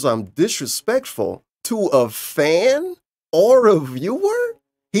 Sometimes I'm disrespectful to a fan or a viewer?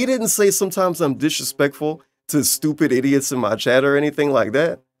 He didn't say sometimes I'm disrespectful to stupid idiots in my chat or anything like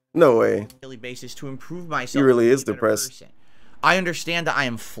that. No way. Daily basis to improve myself. He really is depressed. I understand that I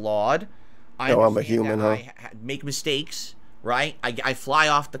am flawed. I'm a human, huh? I make mistakes, right? I fly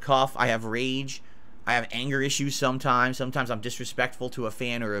off the cuff. I have rage. I have anger issues sometimes. Sometimes I'm disrespectful to a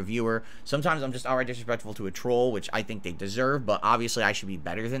fan or a viewer. Sometimes I'm just outright disrespectful to a troll, which I think they deserve, but obviously I should be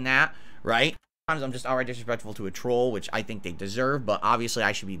better than that, right? Sometimes I'm just outright disrespectful to a troll, which I think they deserve, but obviously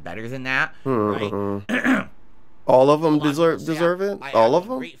I should be better than that, right? All of them deserve it? All of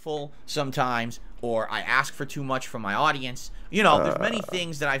them? I'm grateful sometimes, or I ask for too much from my audience. You know, there's many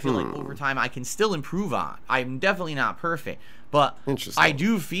things that I feel like over time I can still improve on. I'm definitely not perfect, but I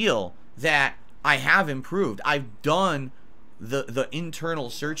do feel that I have improved. I've done the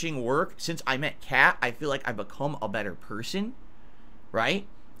internal searching work since I met Kat. I feel like I've become a better person, right?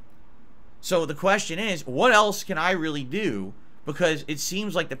 So the question is, what else can I really do? Because it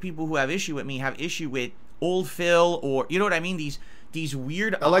seems like the people who have issue with me have issue with old Phil, or, you know what I mean? These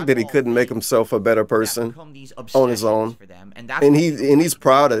weird. I like that he couldn't make himself a better person on his own, for them. and he's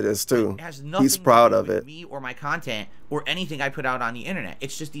proud of this too. He's proud of it. Me or my content or anything I put out on the internet.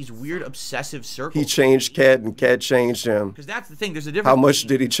 It's just these weird obsessive circles. He changed Kat, and Kat changed him. Because that's the thing. There's a difference. How much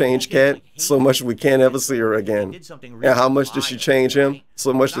did he change Kat? So much we can't ever see her again. And how much did she change him?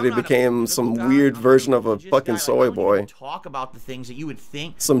 So much that he became some weird version of a fucking soy boy. Talk about the things that you would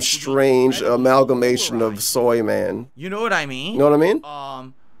think. Some strange amalgamation of soy man. You know what I mean? You know what I mean?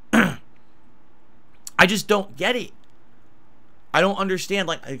 I just don't get it. I don't understand,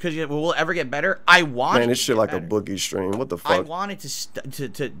 like, because will it ever get better? I want. Man, this shit like a boogie stream. What the fuck? I want it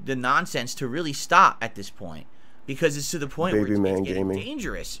to the nonsense to really stop at this point, because it's to the point where it's getting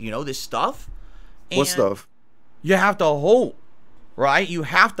dangerous. You know, this stuff. What stuff? You have to hope, right? You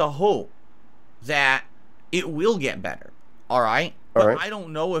have to hope that it will get better. All right. But I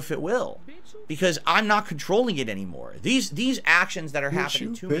don't know if it will, because I'm not controlling it anymore. These actions that are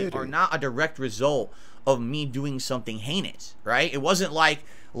happening to me are not a direct result of me doing something heinous, right? It wasn't like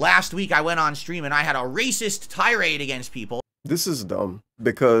last week I went on stream and I had a racist tirade against people. This is dumb,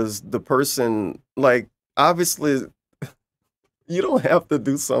 because the person, like, obviously, you don't have to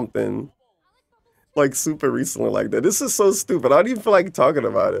do something like super recently like that. This is so stupid. I don't even feel like talking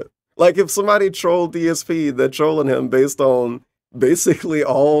about it. Like, if somebody trolled DSP, they're trolling him based on basically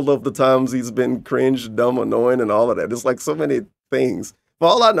all of the times he's been cringe, dumb, annoying, and all of that. It's like so many things. For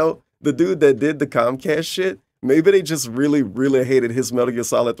all I know, the dude that did the Comcast shit, maybe they just really, really hated his Metal Gear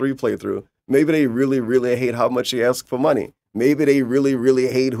Solid 3 playthrough. Maybe they really, really hate how much he asked for money. Maybe they really, really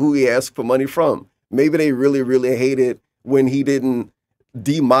hate who he asked for money from. Maybe they really, really hated when he didn't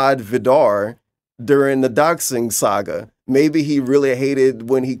demod Vidar during the doxing saga. Maybe he really hated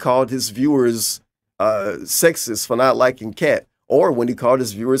when he called his viewers sexist for not liking Cat, or when he called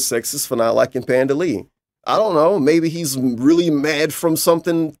his viewers sexist for not liking Panda Lee. I don't know. Maybe he's really mad from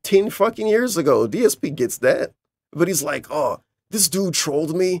something 10 fucking years ago. DSP gets that. But he's like, oh, this dude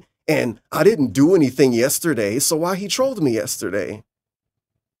trolled me and I didn't do anything yesterday, so why he trolled me yesterday?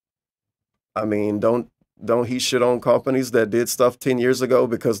 I mean, don't he shit on companies that did stuff 10 years ago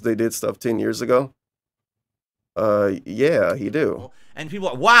because they did stuff 10 years ago? Yeah, he do. And people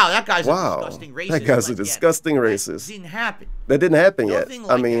are, wow, that guy's a disgusting racist. That guy's a disgusting racist. That didn't happen. That didn't happen yet. Nothing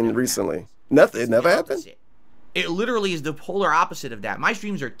like I mean, that recently. happened. Nothing. It never happened. It literally is the polar opposite of that. My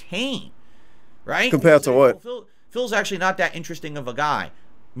streams are tame, right? Compared to what? Phil's actually not that interesting of a guy.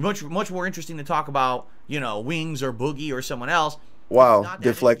 Much more interesting to talk about, you know, Wings or Boogie or someone else. Wow,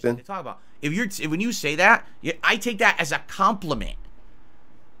 deflecting. To talk about. When you say that, I take that as a compliment,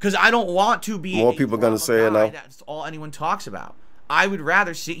 because I don't want to be more people gonna say it now. That's all anyone talks about. I would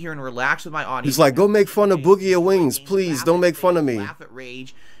rather sit here and relax with my audience. He's like, go make fun of Boogie or Wings, please. Don't make fun of me. Laugh at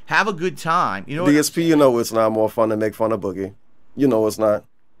rage, have a good time. You know, DSP, you know it's not more fun to make fun of Boogie. You know it's not.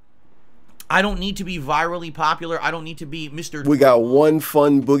 I don't need to be virally popular. I don't need to be Mr. We got one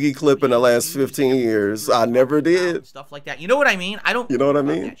fun Boogie clip in the last 15 years. I never did. Stuff like that. You know what I mean? I don't. You know what I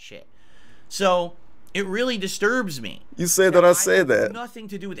mean? That shit. So it really disturbs me. You said that I said that. Nothing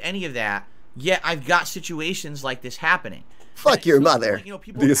to do with any of that. Yet I've got situations like this happening. Fuck your mother. You know,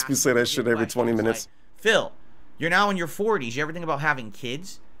 people DSP say that shit every 20 minutes. Like, Phil, you're now in your 40s. You ever think about having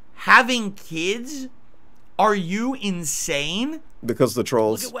kids? Having kids? Are you insane? Because the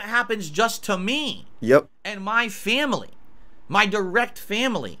trolls. Look at what happens just to me. Yep. And my family. My direct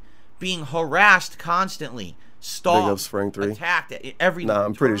family being harassed constantly. Stalked. Big up Spring 3. Attacked at every Nah,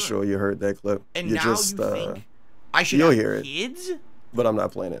 I'm pretty sure you heard that clip. And you now just, you think I should have kids? It. But I'm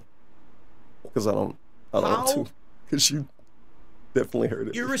not playing it. Because I don't want to. Because you definitely heard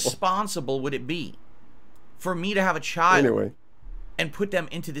it. Irresponsible would it be for me to have a child and put them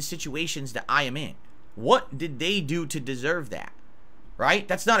into the situations that I am in? What did they do to deserve that? Right?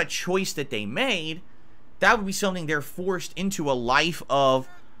 That's not a choice that they made. That would be something they're forced into, a life of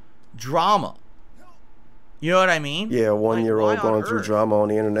drama. You know what I mean? Yeah, a one-year-old going through drama on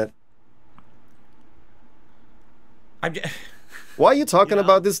the internet. Why are you talking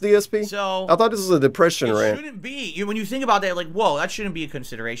about this, DSP? So I thought this was a depression rant. It shouldn't be. When you think about that, like, whoa, that shouldn't be a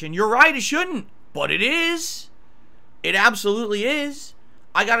consideration. You're right, it shouldn't. But it is. It absolutely is.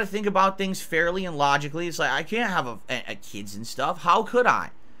 I got to think about things fairly and logically. It's like, I can't have a kids and stuff. How could I?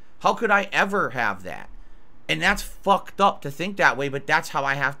 How could I ever have that? And that's fucked up to think that way, but that's how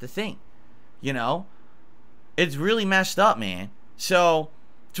I have to think. You know? It's really messed up, man. So,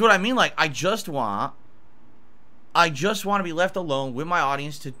 that's what I mean. Like, I just want to be left alone with my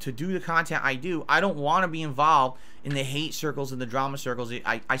audience to do the content I do. I don't want to be involved in the hate circles and the drama circles.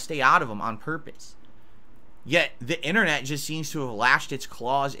 I stay out of them on purpose. Yet the internet just seems to have lashed its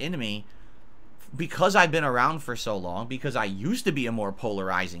claws into me because I've been around for so long, because I used to be a more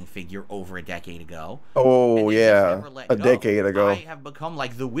polarizing figure over a decade ago. Oh, yeah. A decade ago. I have become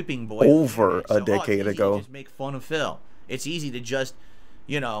like the whipping boy. Over a decade ago. Just make fun of Phil. It's easy to just,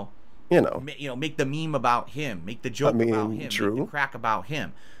 make the meme about him, make the joke about him, true. Make the crack about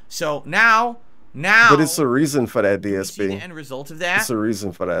him. So now, but it's a reason for that, DSP. See the end result of that? It's a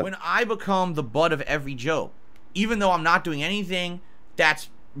reason for that. When I become the butt of every joke, even though I'm not doing anything that's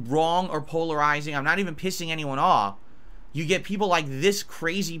wrong or polarizing, I'm not even pissing anyone off, you get people like this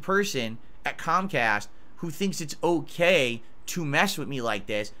crazy person at Comcast who thinks it's okay to mess with me like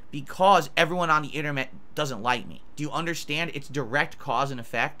this because everyone on the internet doesn't like me. Do you understand? It's direct cause and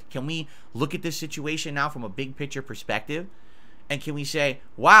effect. Can we look at this situation now from a big picture perspective? And can we say,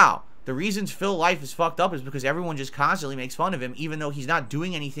 wow, the reasons Phil's life is fucked up is because everyone just constantly makes fun of him even though he's not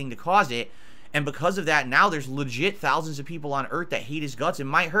doing anything to cause it. And because of that, now there's legit thousands of people on Earth that hate his guts and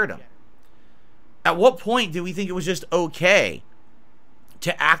might hurt him. At what point do we think it was just okay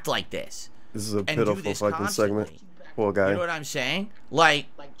to act like this? This is a pitiful fucking segment. Poor guy. You know what I'm saying? Like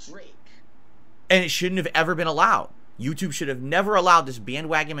Drake. And it shouldn't have ever been allowed. YouTube should have never allowed this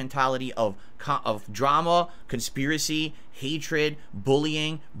bandwagon mentality of drama, conspiracy, hatred,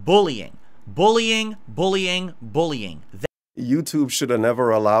 bullying. YouTube should have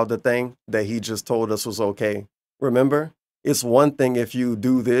never allowed the thing that he just told us was okay. Remember? It's one thing if you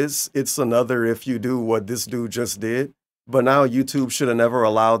do this, it's another if you do what this dude just did. But now YouTube should have never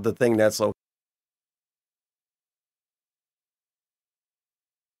allowed the thing that's okay.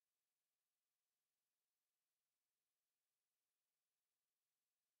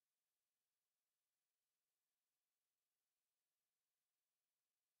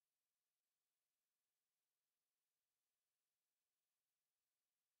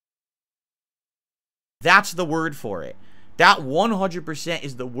 That's the word for it. That 100%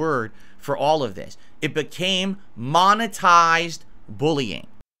 is the word for all of this. It became monetized bullying.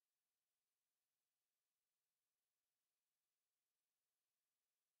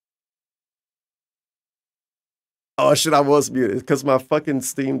 Oh shit, I was muted because my fucking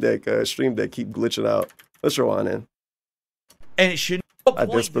Stream Deck keep glitching out. Let's rewind in. And it shouldn't. I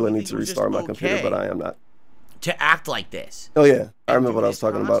desperately need to restart my computer, but I am not. To act like this. Oh yeah, I remember what I was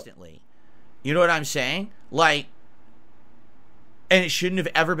talking about. You know what I'm saying? Like, and it shouldn't have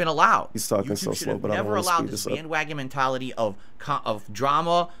ever been allowed. He's talking so slow, but I don't want to speed this up. Bandwagon mentality of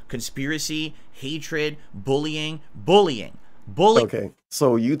drama, conspiracy, hatred, bullying. Okay,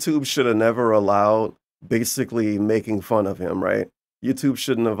 so YouTube should have never allowed basically making fun of him, right? YouTube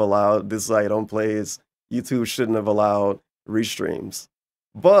shouldn't have allowed this site on plays. YouTube shouldn't have allowed restreams.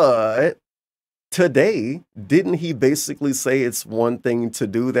 But today, didn't he basically say it's one thing to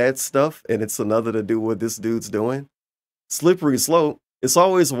do that stuff and it's another to do what this dude's doing? Slippery slope. It's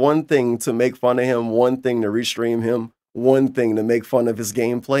always one thing to make fun of him, one thing to restream him, one thing to make fun of his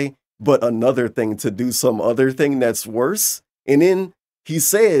gameplay, but another thing to do some other thing that's worse. And then he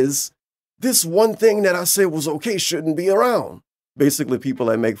says, this one thing that I said was okay shouldn't be around. Basically, people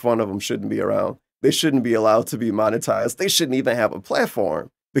that make fun of him shouldn't be around. They shouldn't be allowed to be monetized. They shouldn't even have a platform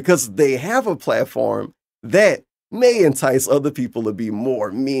because they have a platform that may entice other people to be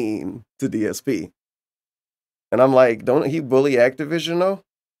more mean to DSP. And I'm like, don't he bully Activision though?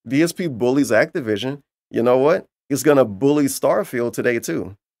 DSP bullies Activision. You know what? He's going to bully Starfield today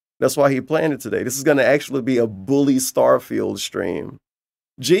too. That's why he planned it today. This is going to actually be a bully Starfield stream.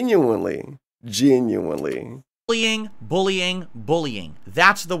 Genuinely. Bullying.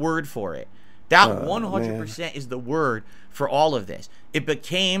 That's the word for it. That 100% is the word for all of this. It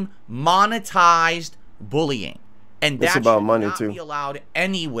became monetized bullying. And that should not be allowed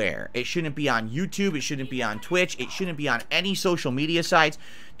anywhere. It shouldn't be on YouTube. It shouldn't be on Twitch. It shouldn't be on any social media sites.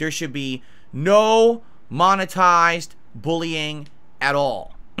 There should be no monetized bullying at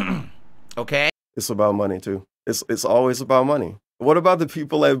all. Okay? It's about money too. It's always about money. What about the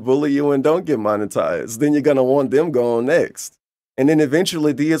people that bully you and don't get monetized? Then you're going to want them gone next. And then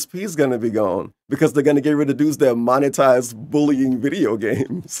eventually DSP is going to be gone because they're going to get rid of dudes that monetize bullying video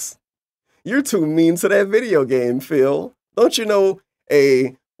games. You're too mean to that video game, Phil. Don't you know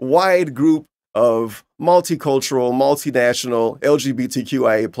a wide group of multicultural, multinational,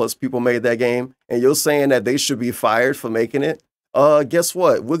 LGBTQIA plus people made that game, and you're saying that they should be fired for making it? Guess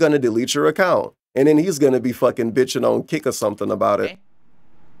what? We're going to delete your account. And then he's going to be fucking bitching on Kick or something about it.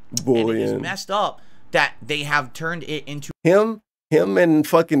 Bullying. And it is messed up that they have turned it into him and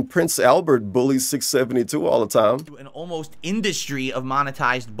fucking Prince Albert bullies 672 all the time. An almost industry of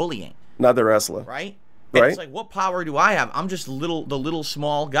monetized bullying. Not the wrestler. Right? And it's like, what power do I have? I'm just the little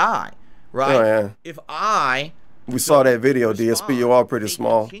small guy. Right? Oh, yeah. If I We saw that video, DSP, you are pretty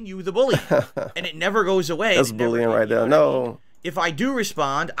small. Continue the bullying. And it never goes away. That's bullying right there. No. I mean? If I do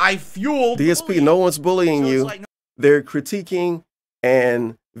respond, I fuel DSP, bullying. no one's bullying you. Like, no They're critiquing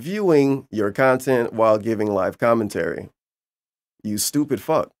and viewing your content while giving live commentary. You stupid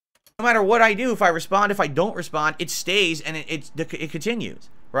fuck. No matter what I do, if I respond, if I don't respond, it stays and it continues,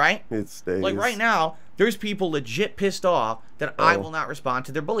 right? It stays. Like right now, there's people legit pissed off that I will not respond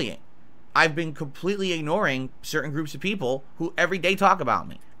to their bullying. I've been completely ignoring certain groups of people who every day talk about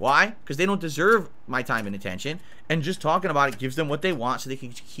me. Why? Because they don't deserve my time and attention, and just talking about it gives them what they want so they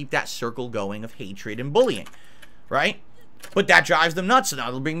can keep that circle going of hatred and bullying, right? But that drives them nuts, so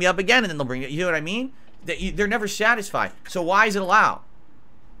now they'll bring me up again, and then they'll bring it. You know what I mean? They're never satisfied. So why is it allowed?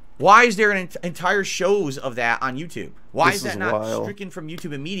 Why is there an entire shows of that on YouTube? Why is that not stricken from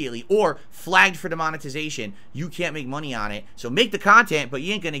YouTube immediately or flagged for demonetization? You can't make money on it, so make the content, but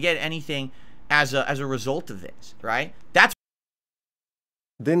you ain't gonna get anything as a result of this, right? That's.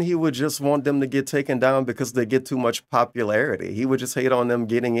 Then he would just want them to get taken down because they get too much popularity. He would just hate on them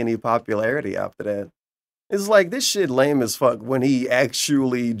getting any popularity after that. It's like, this shit lame as fuck when he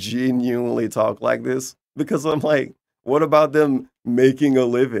actually genuinely talk like this. Because I'm like, what about them making a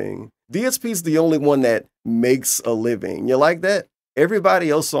living? DSP's the only one that makes a living. You like that?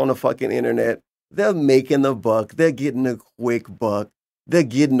 Everybody else on the fucking internet, they're making a buck. They're getting a quick buck. They're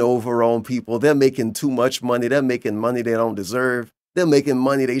getting over on people. They're making too much money. They're making money they don't deserve. They're making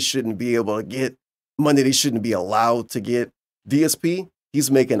money they shouldn't be able to get. Money they shouldn't be allowed to get. DSP,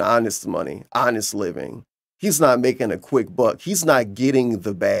 he's making honest money, honest living. He's not making a quick buck. He's not getting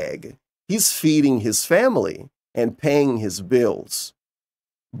the bag. He's feeding his family and paying his bills.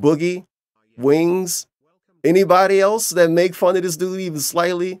 Boogie, Wings, anybody else that make fun of this dude even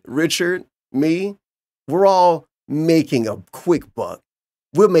slightly, Richard, me, we're all making a quick buck.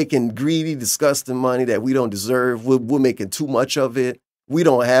 We're making greedy, disgusting money that we don't deserve. We're making too much of it. We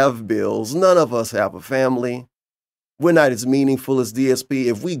don't have bills. None of us have a family. We're not as meaningful as DSP.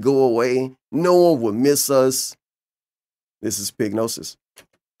 If we go away, no one will miss us. This is pignosis.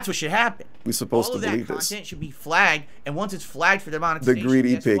 That's what should happen. We're supposed all to of that believe content this. should be flagged, and once it's flagged for their The monetization,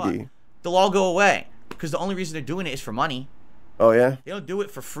 greedy guess what? piggy. They'll all go away because the only reason they're doing it is for money. Oh, yeah? They don't do it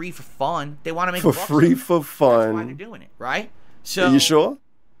for free for fun. They want to make For bucks free, off it. for That's why they're fun. doing it, right? So Are you sure?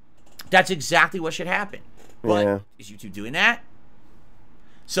 that's exactly what should happen. But Yeah. is YouTube doing that?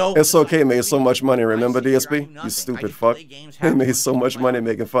 So It's okay, made so much money. I Remember sit here, I do DSP? nothing. You I stupid just fuck. play games, He have made fun, so keep much my money life.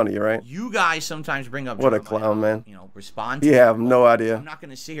 making fun of you, right? You guys sometimes bring up What a drama, clown, man. you know, respond to You it. have no idea. I'm not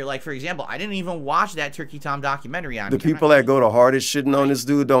going to sit here, like, for example, I didn't even watch that Turkey Tom documentary on The him. I'm people not that go the hardest shitting on this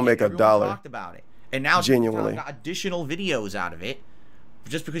dude don't make a Everyone dollar. talked about it. And now Genuinely. got additional videos out of it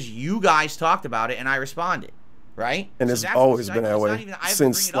just because you guys talked about it and I responded, right? And So it's that's always what's been exciting. that It's way not even- I have to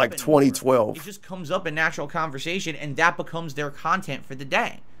since bring it up like anymore. 2012. It just comes up in natural conversation and that becomes their content for the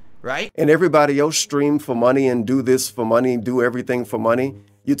day, right? And everybody else stream for money and do this for money, do everything for money.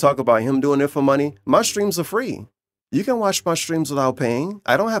 You talk about him doing it for money. My streams are free. You can watch my streams without paying.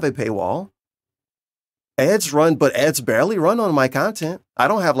 I don't have a paywall. Ads run, but ads barely run on my content. I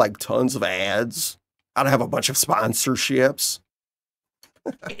don't have like tons of ads. I don't have a bunch of sponsorships.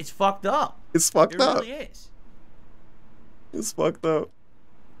 It's fucked up. It's fucked It up. really is. It's fucked up.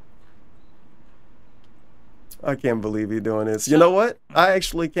 I can't believe you're doing this. You know what? I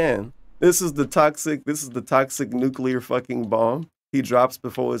actually can. This is the toxic nuclear fucking bomb. He drops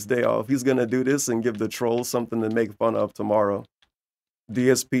before his day off. He's gonna do this and give the trolls something to make fun of tomorrow.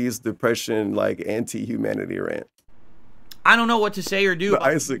 DSP's depression, like anti-humanity rant. I don't know what to say or do. The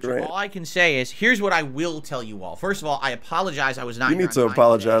about Issac future. rant. All I can say is, here's what I will tell you all. First of all, I apologize. I was not. You here need to on time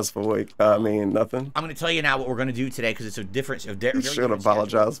apologize today. for nothing. I'm going to tell you now what we're going to do today because it's a different. You should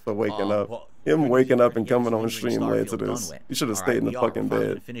apologize for waking up. Well, Him waking up and get coming on this stream Starfield led to done this. with. You should have All stayed in the we are fucking probably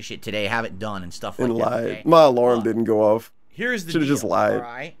bed gonna finish it today, have it done, and stuff and like that. lied. Okay? My alarm But didn't go off. Here's the Should have just deal, lied. All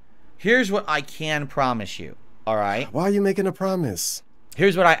right. Here's what I can promise you. All right. Why are you making a promise?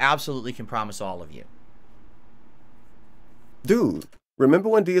 Here's what I absolutely can promise all of you. Dude, remember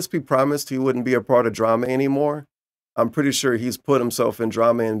when DSP promised he wouldn't be a part of drama anymore? I'm pretty sure he's put himself in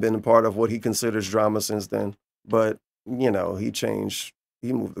drama and been a part of what he considers drama since then. But, you know, he changed.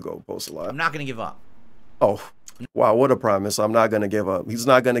 He moved the goalposts a lot. I'm not going to give up. Oh, wow, what a promise. I'm not going to give up. He's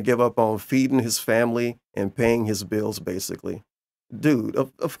not going to give up on feeding his family and paying his bills, basically. Dude,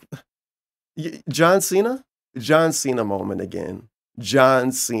 John Cena? John Cena moment again.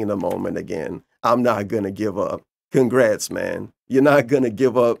 John Cena moment again. I'm not going to give up. Congrats, man. You're not going to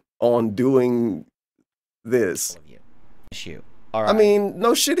give up on doing this. All of you. Issue. All right. I mean,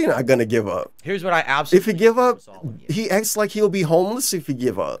 no shit, he's not going to give up. Here's what I absolutely If he give up, promise all of you. he acts like he'll be homeless if he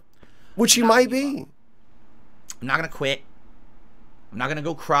give up, which he I'm not might gonna give be. up. I'm not going to quit. I'm not going to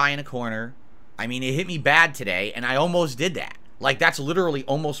go cry in a corner. I mean, it hit me bad today, and I almost did that. Like, that's literally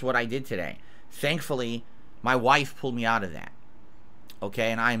almost what I did today. Thankfully, my wife pulled me out of that.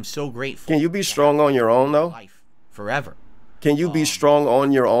 Okay, and I am so grateful. Can you be strong on your own, though? Life forever. Can you be strong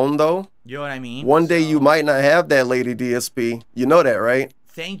on your own, though? You know what I mean? One day you So, might not have that lady DSP. You know that, right?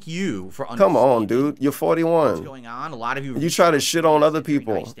 Thank you for Come on, understanding dude. You're what's 41. going on. A lot of you. You try to shit on other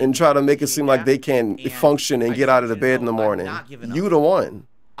people and try to make it seem like they can And function and I get just out of the want you to bed in the know I'm morning. not giving You up. the one.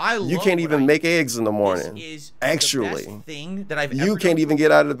 I You love can't what even I make do. eggs in the morning. This is Actually, the best thing that I've you ever can't done even for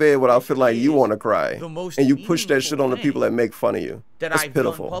get out of the bed without feeling like you is want to cry. the most And you push that shit meaningful on the people that thing make fun of you. that That's I've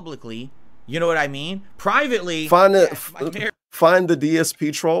pitiful. done publicly. You know what I mean? Privately, Find yes, my the marriage find the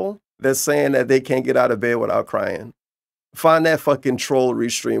DSP troll that's saying that they can't get out of bed without crying. Find that fucking troll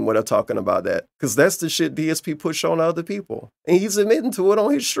restream where they're talking about that. Because that's the shit DSP push on other people. And he's admitting to it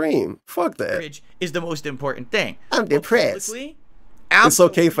on his stream. Fuck that. is the most important thing. I'm But depressed. publicly, It's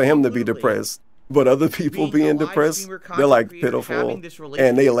okay for him to be absolutely, depressed. But other people being a being live depressed, streamer, they're like content creator, pitiful. having this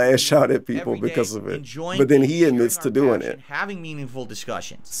And they relationship lash out at every people day, because of it. enjoying But then things, he admits sharing to our doing passion, it. having meaningful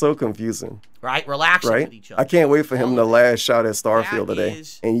discussions, So confusing. right? Relaxing Right? with each other. I can't wait for him All to of that. lash out at Starfield That today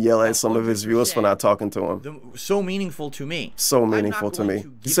is and yell at some of his viewers for 100% not talking to him. So meaningful to me. So I'm not meaningful to going me. to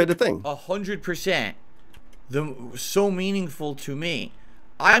You give said the it thing. 100%. So meaningful to me.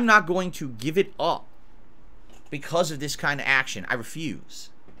 I'm not going to give it up because of this kind of action. I refuse.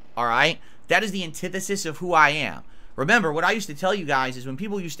 All right? That is the antithesis of who I am. Remember, what I used to tell you guys is when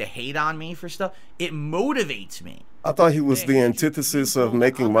people used to hate on me for stuff, it motivates me. I thought he was Hey, the you antithesis people, of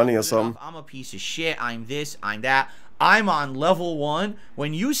making I'm money not or good something. enough, I'm a piece of shit. I'm this, I'm that. I'm on level 1.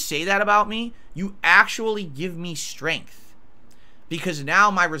 When you say that about me, you actually give me strength. Because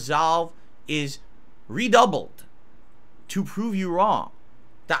now my resolve is redoubled to prove you wrong.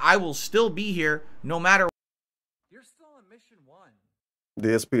 that I will still be here no matter. You're still on mission 1.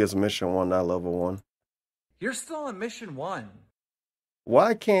 The SP is mission 1, not level 1. You're still on mission 1.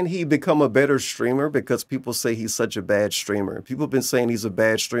 Why can't he become a better streamer? Because people say he's such a bad streamer. People have been saying he's a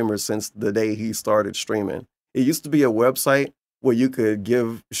bad streamer since the day he started streaming. It used to be a website where you could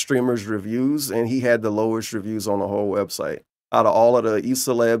give streamers reviews, and he had the lowest reviews on the whole website out of all of the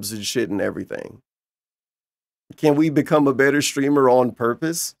e-celebs and shit and everything. Can we become a better streamer on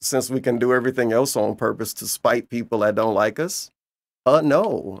purpose, since we can do everything else on purpose to spite people that don't like us?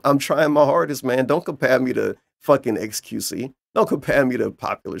 No. I'm trying my hardest, man. Don't compare me to fucking XQC. Don't compare me to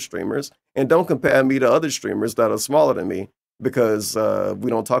popular streamers. And don't compare me to other streamers that are smaller than me, because we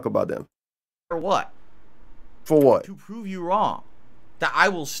don't talk about them. For what? For what? To prove you wrong. That I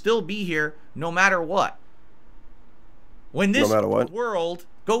will still be here no matter what. When this world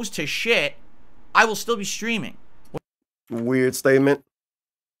goes to shit, I will still be streaming. Weird statement.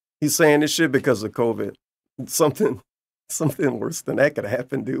 He's saying this shit because of COVID. Something worse than that could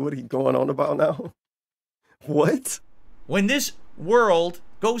happen, dude. What are you going on about now? What? When this world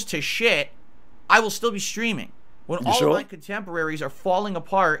goes to shit, I will still be streaming. When all of my contemporaries are falling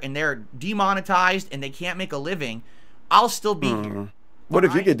apart and they're demonetized and they can't make a living, I'll still be here. What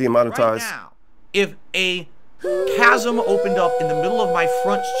if you get demonetized? Right now, if a chasm opened up in the middle of my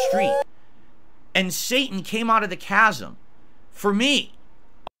front street and Satan came out of the chasm for me.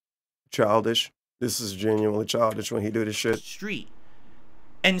 Childish. This is genuinely childish when he do this shit. Street.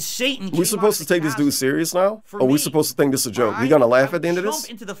 And Satan. We supposed to take this dude serious now? Or we supposed to think this is a joke? We gonna laugh at the end of this?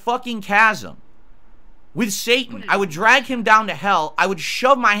 Jump into the fucking chasm with Satan. I would drag him down to hell. I would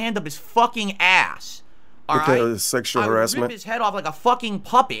shove my hand up his fucking ass. Because sexual harassment. I would rip his head off like a fucking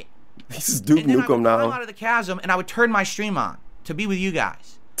puppet. This is Duke Nukem now. I would come out of the chasm and I would turn my stream on to be with you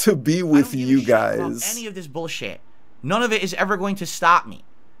guys. To be with you guys. I don't give a shit about any of this bullshit. None of it is ever going to stop me.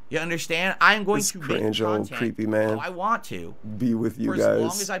 You understand? I am going to make content creepy man. I want to be with you for guys as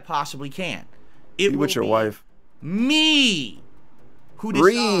long as I possibly can. It be with your wife. Me who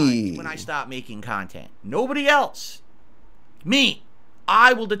decides when I stop making content. Nobody else. Me.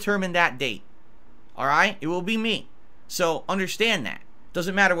 I will determine that date. All right? It will be me. So understand that.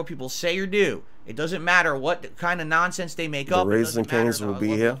 Doesn't matter what people say or do. It doesn't matter what kind of nonsense they make up. The Raising Canes will be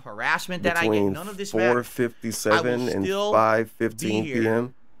here harassment that I get. None of this matters. 4:57 and 5:15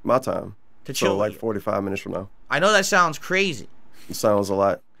 p.m. my time. So like 45 minutes from now. I know that sounds crazy. It sounds a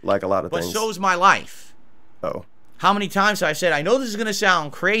lot like a lot of things. But so's my life. Oh. How many times have I said, I know this is going to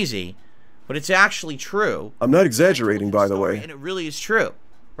sound crazy, but it's actually true. I'm not exaggerating, by the way. And it really is true.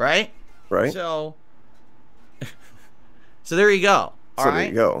 Right? Right. So there you go. All right? There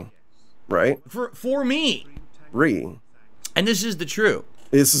you go. Right? For me. And this is the truth.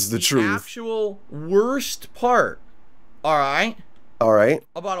 This is the truth. The actual worst part. All right? All right.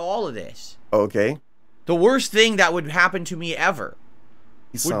 About all of this. Okay. The worst thing that would happen to me ever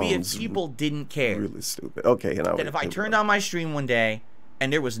would be if people didn't care. Really stupid. Okay. That if I turned on my stream one day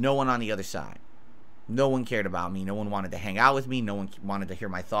and there was no one on the other side. No one cared about me. No one wanted to hang out with me. No one wanted to hear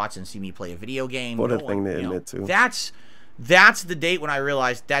my thoughts and see me play a video game. What a thing to admit to. That's the date when I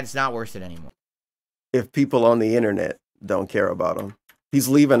realized that's not worth it anymore. If people on the internet don't care about him. He's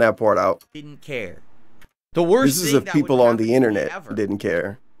leaving that part out. Didn't care. The worst This is if people on the internet didn't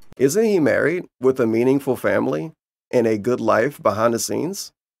care. Isn't he married with a meaningful family and a good life behind the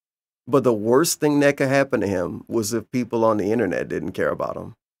scenes? But the worst thing that could happen to him was if people on the internet didn't care about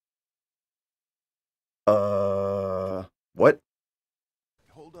him. What?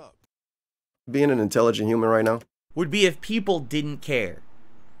 Hold up. Being an intelligent human right now? Would be if people didn't care.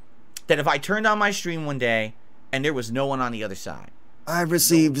 That if I turned on my stream one day and there was no one on the other side. I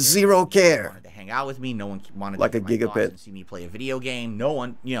received zero care. No one wanted to hang out with me. No one wanted like to a gigabit and see me play a video game. No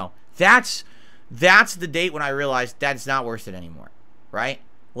one, that's the date when I realized that's not worth it anymore. Right?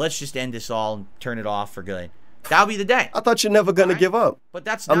 Let's just end this all and turn it off for good. That'll be the day. I thought you're never gonna give up. But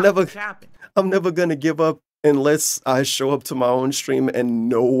that's not what's happened. I'm never gonna give up unless I show up to my own stream and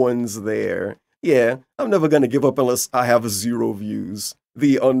no one's there. Yeah, I'm never gonna give up unless I have 0 views.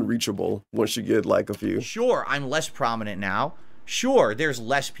 The unreachable once you get like a few. Sure, I'm less prominent now. Sure, there's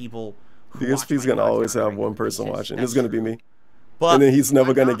less people. The SP's gonna always have one person watching. It's gonna be me. But and then he's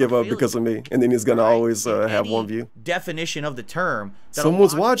never gonna give up because of me. And then he's gonna always have one view. Definition of the term.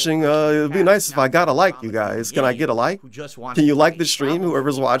 Someone's watching. It'd be nice if I got a like, you guys. Can I get a like? Can you like the stream,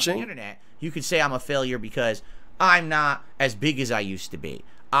 whoever's watching? You could say I'm a failure because I'm not as big as I used to be.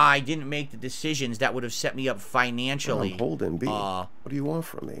 I didn't make the decisions that would have set me up financially. I'm holding B. What do you want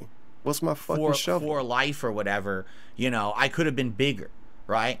from me? What's my fucking shovel? For life or whatever. I could have been bigger,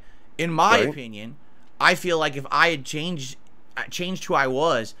 right? In my opinion, I feel like if I had changed, changed who I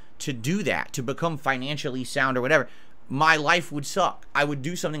was to do that, to become financially sound or whatever, my life would suck. I would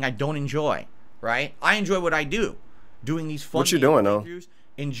do something I don't enjoy, right? I enjoy what I do, doing these fun What you doing though?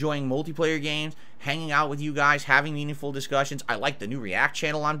 Enjoying multiplayer games, hanging out with you guys, having meaningful discussions. I like the new React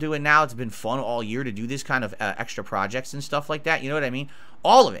channel I'm doing now. It's been fun all year to do this kind of extra projects and stuff like that. You know what I mean?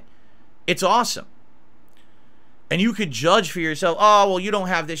 All of it. It's awesome. And you could judge for yourself, oh, well, you don't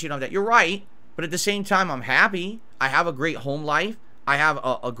have this, you don't have that. You're right. But at the same time, I'm happy. I have a great home life. I have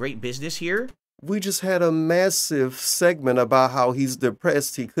a great business here. We just had a massive segment about how he's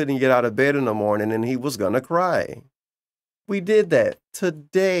depressed. He couldn't get out of bed in the morning and he was going to cry. We did that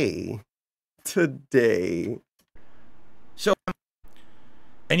today. Today. So,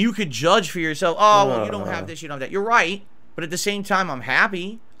 and you could judge for yourself, oh, well, you don't have this, you don't have that. You're right. But at the same time, I'm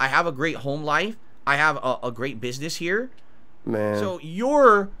happy. I have a great home life. I have a great business here. Man. So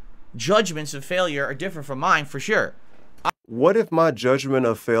your judgments of failure are different from mine for sure. What if my judgment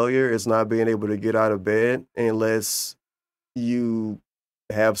of failure is not being able to get out of bed unless you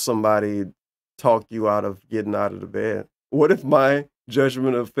have somebody talk you out of getting out of the bed? What if my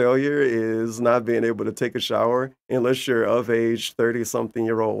judgment of failure is not being able to take a shower unless your of age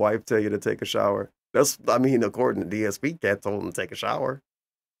 30-something-year-old wife tell you to take a shower? That's, I mean, according to DSP, Cat told him to take a shower.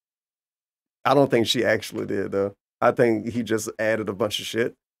 I don't think she actually did, though. I think he just added a bunch of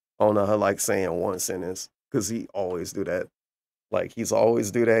shit on her, like saying one sentence, because he always do that. Like, he's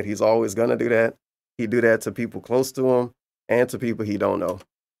always do that. He's always gonna do that. He do that to people close to him and to people he don't know.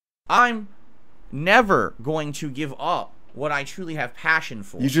 I'm never going to give up what I truly have passion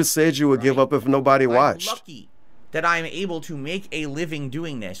for. You just said you would give up if nobody watched. I'm lucky that I'm able to make a living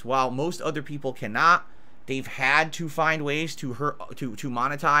doing this, while most other people cannot. They've had to find ways to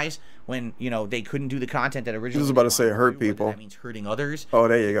monetize when, you know, they couldn't do the content that originally. I was about to say hurt people. That means hurting others. Oh,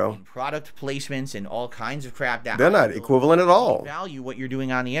 there you go. And product placements and all kinds of crap. That they're not equivalent at all. Value what you're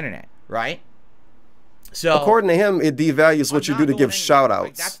doing on the internet, right? So according to him, it devalues what you do to give shout outs.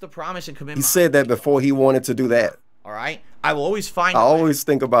 Like, that's the promise and commitment. He said that before he wanted to do that. All right. I will always find. I always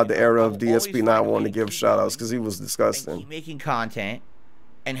think about the era of DSP not wanting to give shout outs because he was disgusting. Keep making content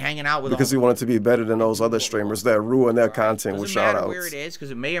and hanging out with because he wanted to be better than those other streamers that ruin their content with shout outs. Where it is, because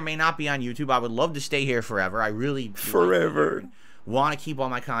it may or may not be on YouTube. I would love to stay here forever. I really forever want to keep all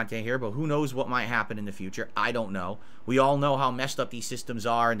my content here, but who knows what might happen in the future. I don't know. We all know how messed up these systems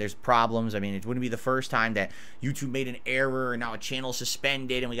are, and there's problems. I mean, it wouldn't be the first time that YouTube made an error and now a channel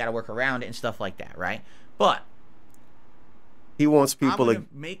suspended and we got to work around it and stuff like that, right? But he wants people to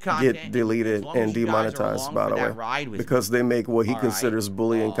get deleted and demonetized, by the way, because they make what he considers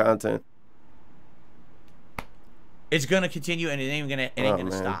bullying content. It's gonna continue, and it ain't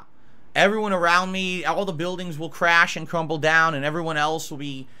gonna stop. Everyone around me, all the buildings will crash and crumble down, and everyone else will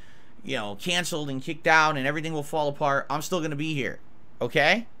be, you know, canceled and kicked out, and everything will fall apart. I'm still gonna be here,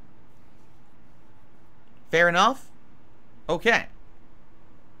 okay? Fair enough? Okay.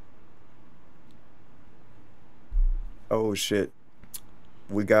 Oh shit,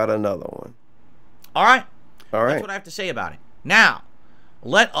 we got another one. All right. All right. That's what I have to say about it. Now,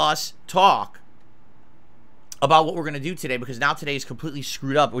 let us talk about what we're going to do today, because now today is completely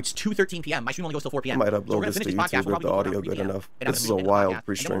screwed up. It's 2:13 p.m. My stream only goes till 4 p.m. I might upload this to YouTube if the audio good enough. This is a wild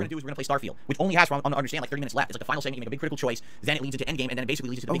pre-stream. What we're going to do is we're going to play Starfield, which only has, from understand, like 30 minutes left. It's like the final segment. You make a big critical choice, then it leads into endgame, and then it basically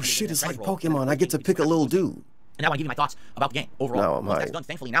leads into the big. Oh shit, it's like Pokemon. I get to pick a little dude. And now I give you my thoughts about the game overall. No, that's done.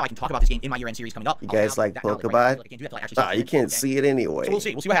 Thankfully, now I can talk about this game in my year-end series coming up. You guys like Pokemon? You can't see it anyway. So we'll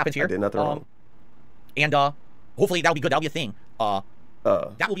see. We'll see what happens here. I did nothing wrong. And hopefully that'll be good. That'll be a thing. That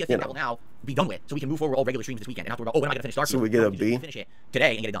will be a thing that will now be done with, so we can move forward all regular streams this weekend. And after, when am I going to finish Starfield? So we get a B. Finish it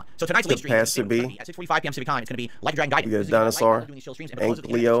today and get it done. So tonight's late stream pass the B. At 6:45 p.m. Pacific time. It's going to be Like a Dragon Gaiden. We get a dinosaur. Ink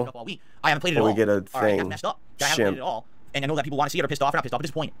Leo. I haven't played it at all. We get a thing. That's messed up. I haven't played it at all. And I know that people want to see it or pissed off. Or not pissed off, but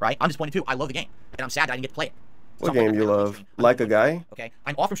disappointed, right? I'm disappointed too. I love the game, and I'm sad that I didn't get to play it. What game you love? Like a guy? Okay,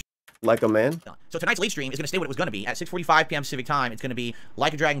 I'm off from. Like a man? So tonight's late stream is going to stay what it was going to be. At 6:45 p.m. Pacific time, it's going to be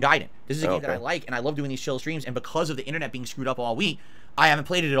Like a Dragon Gaiden. This is a game that I like, and I love doing these chill streams, and because of the internet being screwed up all week, I haven't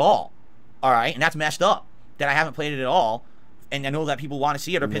played it at all. All right, and that's messed up that I haven't played it at all, and I know that people want to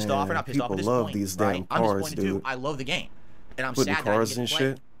see it or pissed off or not pissed off. People love these damn cars, I'm disappointed dude. too. I love the game, and I'm putting sad cars that I didn't and get to play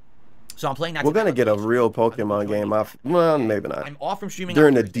shit. It. So I'm playing that. We're gonna get a real Pokemon game. Well, maybe not. I'm off from streaming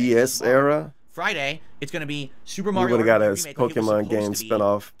during the DS era. Friday, it's going to be Super We Mario. would have got a Pokemon game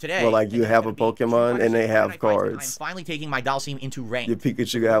spinoff where like you have a Pokemon and they have cards. I'm finally taking my Dalsim into ranked. Your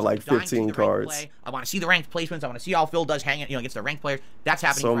Pikachu have like 15 cards. I want to see the ranked placements. I want to see how Phil does hang it, against the ranked players. That's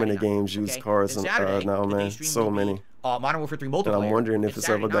happening. So many games use cards now, man. So many. Modern Warfare 3 multiplayer. And I'm wondering if it's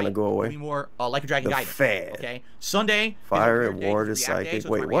ever going to go away. Be more Like a Dragon Gaiden. Fad. Okay. Sunday. Fire, Water, Psychic.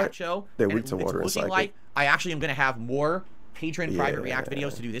 Wait, what? They're weak to Water and Psychic. I actually am going to have more patron private react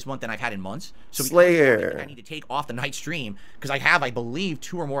videos to do this month than I've had in months. So Slayer. I need to take off the night stream because I have, I believe,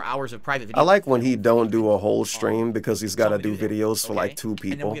 2 or more hours of private videos. I like when he don't do a whole stream because he's got to do videos for like 2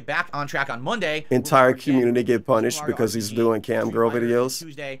 people. And then we'll get back on track on Monday. Entire community get punished because he's doing cam girl videos.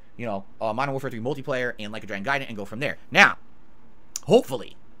 Tuesday, you know, Modern Warfare 3 multiplayer and Like a Dragon Gaiden and go from there. Now,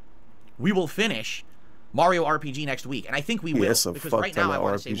 hopefully, we will finish Mario RPG next week, and I think we will, because right now I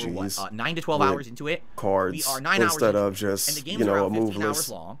want to say we're what, 9 to 12 hours into it. Cards we are 9 instead hours of just, and the game's you know, around a 15 move hours list.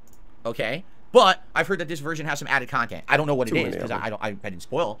 long. Okay, but I've heard that this version has some added content. I don't know what it is because I didn't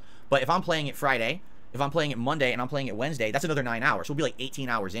spoil. But if I'm playing it Friday, if I'm playing it Monday, and I'm playing it Wednesday, that's another 9 hours. So we'll be like 18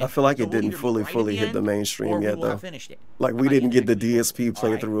 hours in. I feel like it didn't fully hit the mainstream yet, though. Finished it. Like we didn't get the DSP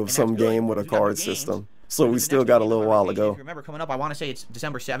playthrough of some game with a card system. So we still got a little while to go. If you remember coming up, I want to say it's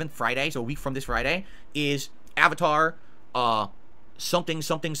December 7th, Friday, so a week from this Friday, is Avatar, something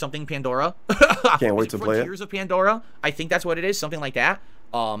Pandora. Can't wait to play it. Frontiers of Pandora. I think that's what it is, something like that.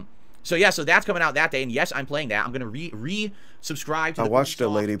 So yeah, so that's coming out that day, and yes, I'm playing that. I'm gonna re-subscribe to the I watched a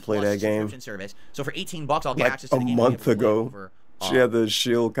lady play that game service. So for $18, I'll get like access to the game a month ago. She had the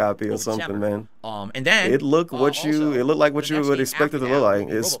shield copy or something, man. And then it looked what it looked like what you would expect it to look like.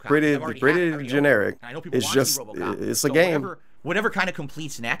 It's pretty generic. It's just it's a game. Whatever kind of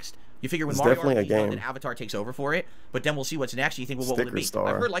completes next. You figure when it's Mario definitely a game. Then Avatar takes over for it, but then we'll see what's next. You think, well, what will it be? Star.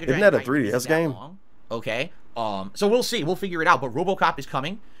 I've heard like Isn't that a 3DS game? Okay. So we'll see. We'll figure it out. But RoboCop is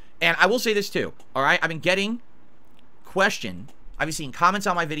coming, and I will say this too. All right, I've been getting questioned. I've been seeing comments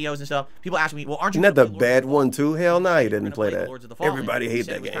on my videos and stuff. People ask me, well, aren't you? Isn't that the bad one too? Hell no, you didn't play that. Everybody hates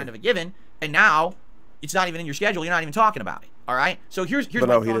that game. Kind of a given, and now it's not even in your schedule. You're not even talking about it. All right. So here's but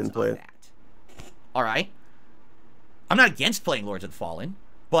no, he didn't play it. All right. I'm not against playing Lords of the Fallen,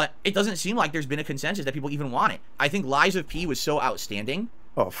 but it doesn't seem like there's been a consensus that people even want it. I think Lies of P was so outstanding.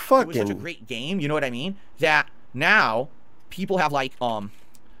 Oh, fucking. It was such a great game, you know what I mean? That now people have like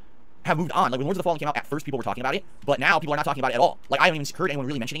have moved on. Like when Lords of the Fallen came out, at first people were talking about it, but now people are not talking about it at all. Like I haven't even heard anyone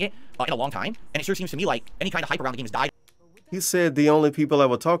really mentioning it in a long time, and it sure seems to me like any kind of hype around the game has died. He said the only people that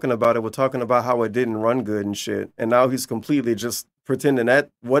were talking about it were talking about how it didn't run good and shit, and now he's completely just pretending that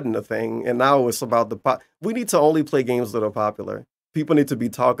wasn't a thing, and now it's about the We need to only play games that are popular. People need to be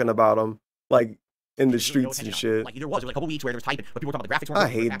talking about them, like in the streets and shit. Like there was like a couple weeks where there was typing, but people were talking about the graphics. I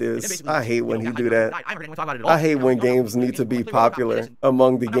hate this. I hate when he do that. I hate when games need to be popular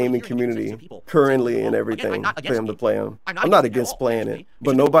among the gaming community currently and everything for them to play them. I'm not against playing it,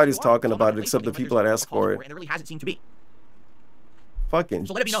 but nobody's talking about it except the people that ask for it. And there really hasn't seemed to be. Fucking.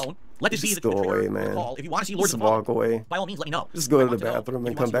 So let it be known. Let this be the go away, man. If you want to see Lords of the walk away. By all means, let me know. Just go to the bathroom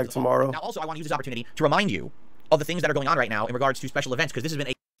and come back tomorrow. Now, also, I want to use this opportunity to remind you of the things that are going on right now in regards to special events, because this has been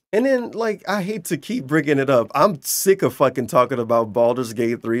a. And then, like, I hate to keep bringing it up. I'm sick of fucking talking about Baldur's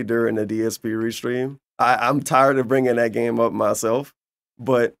Gate 3 during the DSP restream. I'm tired of bringing that game up myself,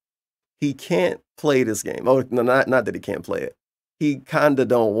 but he can't play this game. Oh, no, not that he can't play it. He kind of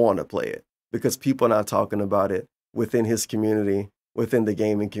don't want to play it because people are not talking about it within his community, within the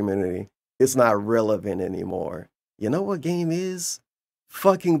gaming community. It's not relevant anymore. You know what game is?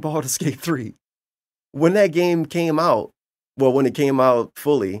 Fucking Baldur's Gate 3. When that game came out, well, when it came out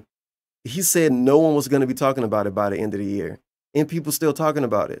fully, he said no one was going to be talking about it by the end of the year. And people still talking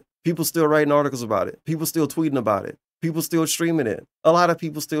about it. People still writing articles about it. People still tweeting about it. People still streaming it. A lot of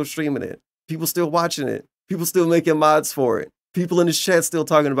people still streaming it. People still watching it. People still making mods for it. People in the chat still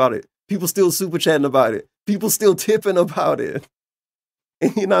talking about it. People still super chatting about it. People still tipping about it.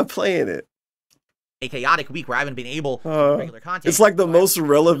 And you're not playing it. A chaotic week where I haven't been able to do regular content. It's like the most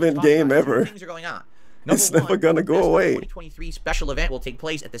relevant game ever. Things are going on. It's never gonna go away. 2023 special event will take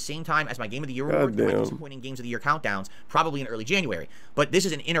place at the same time as my Game of the Year awards and my disappointing Games of the Year countdowns, probably in early January. But this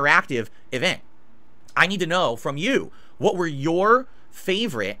is an interactive event. I need to know from you, what were your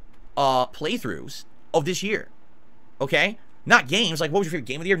favorite playthroughs of this year? Okay? Not games, like what was your favorite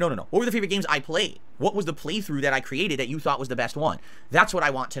game of the year? No. What were the favorite games I played? What was the playthrough that I created that you thought was the best one? That's what I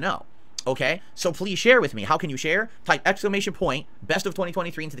want to know. Okay, so please share with me. How can you share? Type exclamation point best of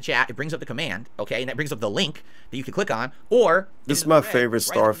 2023 into the chat. It brings up the command, okay, and that brings up the link that you can click on. Or this is my favorite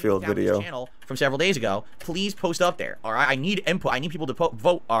Starfield video channel from several days ago. Please post up there. All right, I need input. I need people to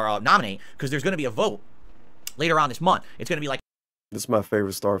vote or nominate, because there's going to be a vote later on this month. It's going to be like. This is my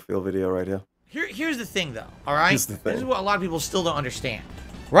favorite Starfield video right here. Here's the thing, though. All right, this is what a lot of people still don't understand.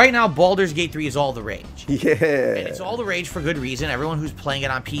 Right now, Baldur's Gate 3 is all the rage. Yeah. And it's all the rage for good reason. Everyone who's playing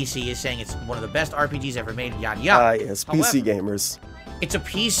it on PC is saying it's one of the best RPGs ever made, yada yada. Yes, PC gamers. It's a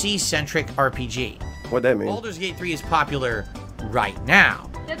PC-centric RPG. What'd that mean? Baldur's Gate 3 is popular right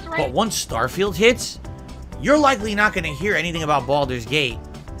now. That's right. But once Starfield hits, you're likely not going to hear anything about Baldur's Gate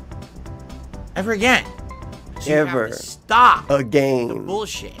ever again. So you have ever to stop a the game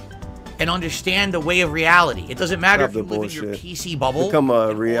bullshit and understand the way of reality. It doesn't matter if you live in your bullshit. PC bubble. Become a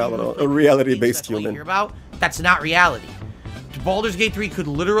and all you look like reality-based that's all you human. hear about. That's not reality. Baldur's Gate 3 could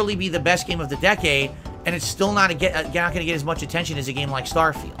literally be the best game of the decade, and it's still not going to get as much attention as a game like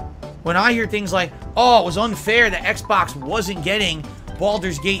Starfield. When I hear things like, oh, it was unfair that Xbox wasn't getting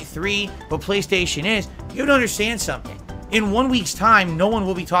Baldur's Gate 3, but PlayStation is, you have to understand something. In 1 week's time, no one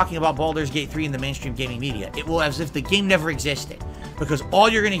will be talking about Baldur's Gate 3 in the mainstream gaming media. It will as if the game never existed. Because all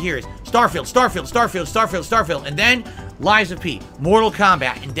you're going to hear is Starfield, Starfield, Starfield, Starfield, Starfield, and then Lies of P, Mortal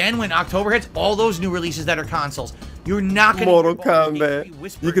Kombat, and then when October hits, all those new releases that are consoles. You're not going to Mortal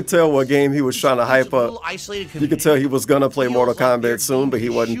Kombat. You could tell what game he was trying to hype up. You could tell he was going to play Mortal Kombat soon, but he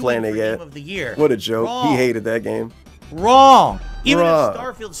wasn't playing it yet. What a joke. He hated that game. Wrong. Even if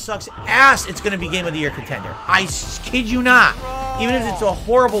Starfield sucks ass, it's going to be Game of the Year contender. I kid you not. Even if it's a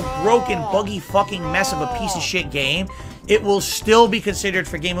horrible, broken, buggy fucking mess of a piece of shit game, it will still be considered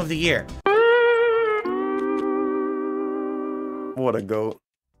for Game of the Year. What a goat.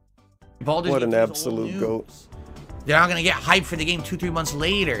 What an absolute goat. They're not going to get hyped for the game 2-3 months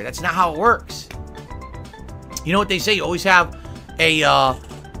later. That's not how it works. You know what they say? You always have a,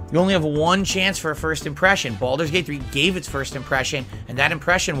 you only have one chance for a first impression. Baldur's Gate 3 gave its first impression, and that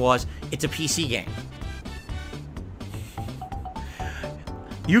impression was, it's a PC game.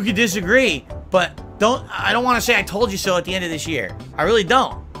 You could disagree, but I don't want to say I told you so at the end of this year. I really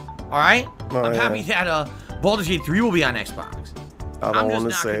don't. Alright? I'm happy that Baldur's Gate 3 will be on Xbox. I'm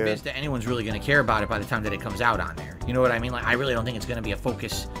just not convinced that anyone's really going to care about it by the time that it comes out on there. You know what I mean? Like, I really don't think it's going to be a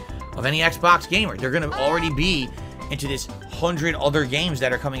focus of any Xbox gamer. They're going to already be into this 100 other games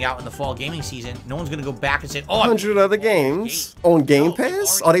that are coming out in the fall gaming season. No one's going to go back and say, oh, 100 other games on Game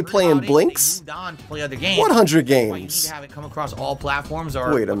Pass? Are they playing Blinks? Moved on to play other games. What 100 Why you need games? to have it come across all platforms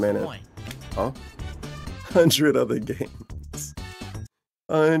or Wait a minute. Huh? 100 other games.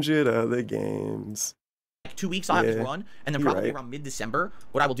 100 other games. 2 weeks I'll have this run, and then probably around mid-December,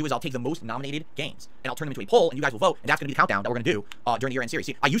 what I will do is I'll take the most nominated games, and I'll turn them into a poll, and you guys will vote, and that's going to be the countdown that we're going to do during the year-end series.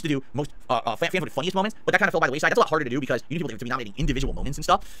 See, I used to do most fan-voted funniest moments, but that kind of fell by the wayside. That's a lot harder to do because you need people to be nominating individual moments and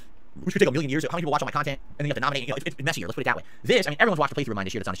stuff, which could take a million years. How many people watch all my content, and then you have to nominate, you know, it's messier, let's put it that way. This, I mean, everyone's watched a playthrough of mine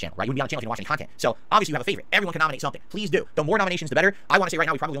this year that's on this channel, right? You wouldn't be on the channel if you didn't watch any content. So, obviously you have a favorite. Everyone can nominate something. Please do. The more nominations, the better. I want to say right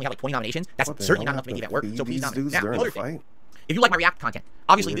now we probably only have like 20 nominations. That's certainly not enough to make the event work, so please nominate. Now, another thing. If you like my React content,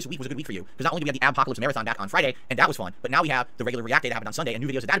 obviously this week was a good week for you, because not only do we have the Apocalypse Marathon back on Friday, and that was fun, but now we have the regular React Day that happened on Sunday, and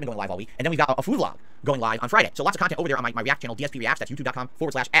new videos that have been going live all week, and then we've got a food vlog going live on Friday. So lots of content over there on my React channel, DSP Reacts. That's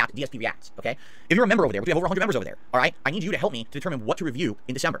youtube.com/@DSP Reacts, okay? If you're a member over there, we have over 100 members over there, all right? I need you to help me to determine what to review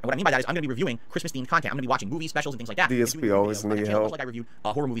in December. And what I mean by that is I'm going to be reviewing Christmas-themed content. I'm going to be watching movies, specials, and things like that. DSP always need help. Like I reviewed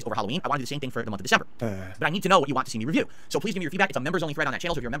horror movies over Halloween, I want to do the same thing for the month of December. But I need to know what you want to see me review. So please give me your feedback. It's a members-only thread on that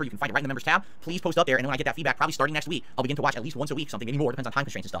channel, so if you're a member, you can find it right in the members tab. Please post up there, and then when I get that feedback, probably starting next week, I'll begin to watch at least once a week, something, maybe more, depends on time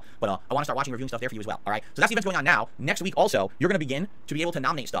constraints and stuff. But I want to start watching, reviewing stuff there for you as well, all right? So that's the event's going on now. Next week also, you're going to begin to be able to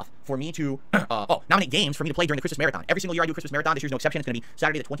nominate stuff for me to, nominate games for me to play during the Christmas Marathon. Every single year I do a Christmas Marathon. This year's no exception. It's going to be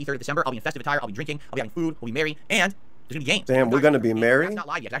Saturday the 23rd of December. I'll be in festive attire. I'll be drinking. I'll be having food. We'll be merry. And there's going to be games. Damn, we're going to be merry? That's not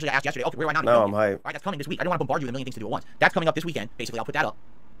live yet. Actually, I asked yesterday, okay, where do I nominate? No, I'm hyped. All right, that's coming this week. I don't want to bombard you with a million things to do at once. That's coming up this weekend. Basically, I'll put that up.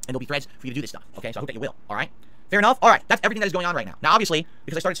 And there'll be threads for you to do this stuff. Okay, so I hope that you will. All right? Fair enough? All right, that's everything that is going on right now. Now, obviously,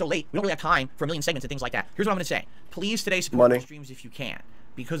 because I started so late, we don't really have time for a million segments and things like that. Here's what I'm going to say. Please today support my streams if you can.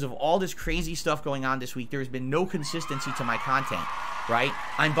 Because of all this crazy stuff going on this week, there's been no consistency to my content, right?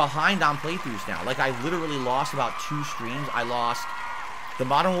 I'm behind on playthroughs now. Like, I literally lost about 2 streams. I lost the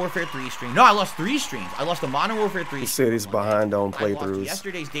Modern Warfare 3 stream. No, I lost 3 streams. I lost the Modern Warfare 3 stream. He said he's behind on playthroughs.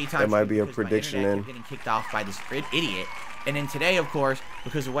 Yesterday's daytime that might be a prediction in. Getting kicked off by this idiot. And then today, of course,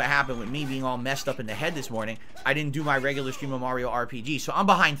 because of what happened with me being all messed up in the head this morning, I didn't do my regular stream of Mario RPG. So I'm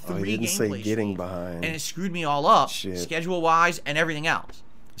behind 3 gameplay getting behind. And it screwed me all up, schedule-wise and everything else.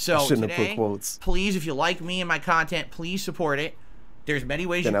 So today, please, if you like me and my content, please support it. There's many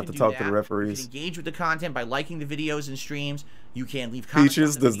ways you can do talk to the referees. You can engage with the content by liking the videos and streams. You can leave comments.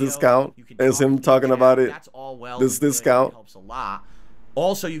 Peaches, does this count? As him talking about it? That's all well. Does this count? It helps a lot.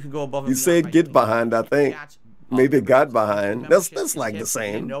 Also, you can go above and You said get behind, I think. Maybe it got behind. That's like the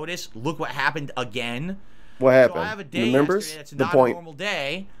same. Notice, look what happened again. What happened? So I have a day members? That's the not point. A normal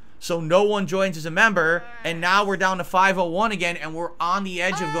day. So no one joins as a member, and now we're down to 501 again, and we're on the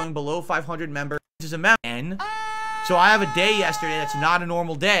edge of going below 500 members as a member. So I have a day yesterday that's not a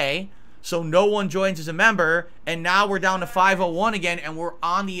normal day, so no one joins as a member, and now we're down to 501 again, and we're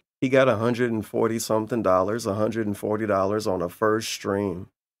on the He got $140-something, $140 on a first stream.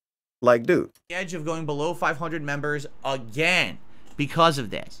 Like, dude. Edge of going below 500 members again because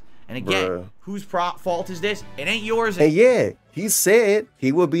of this. And again, Bruh. whose fault is this? It ain't yours. And yeah, he said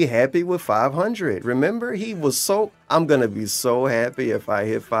he would be happy with 500. Remember, he was so, I'm going to be so happy if I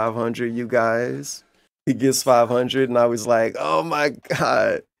hit 500, you guys. He gets 500 and I was like, oh my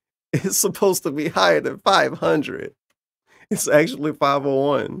God, it's supposed to be higher than 500. It's actually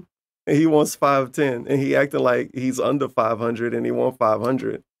 501. And he wants 510. And he acting like he's under 500 and he wants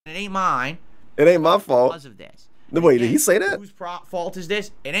 500. It ain't mine. It ain't my fault. Because of this. Wait, did he say that? Whose fault is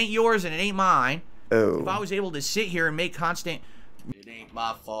this? It ain't yours and it ain't mine. Oh. If I was able to sit here and make constant, It ain't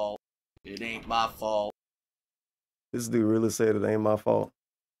my fault. It ain't my fault. This dude really said it ain't my fault.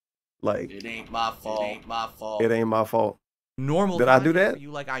 Like, It ain't my fault. It ain't my fault. it ain't my fault. normal. Did I do that? For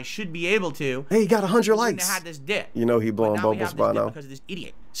you, like I should be able to. Hey, he got 100 wouldn't likes. have had this dip. You know he blowing But now we bubbles have by this dip now. because of this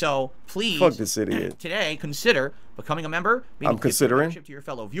idiot. So please, Fuck this idiot. Today, consider becoming a member. I'm considering. To your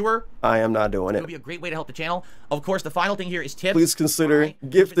fellow viewer. I am not doing It'll it. be a great way to help the channel. Of course, the final thing here is tips. Please consider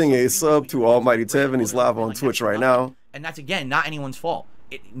gifting a sub to Almighty Tevin. He's live on Twitch right now. And that's again not anyone's fault.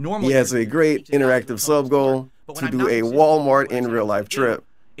 Normally He has a great interactive sub goal to do a Walmart in real life trip.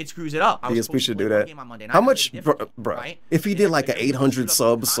 It screws it up. DSP should do that. How much, bro? If he did like an 800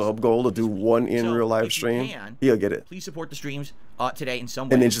 sub goal to do one in real life stream, he'll get it. Please support the streams today in some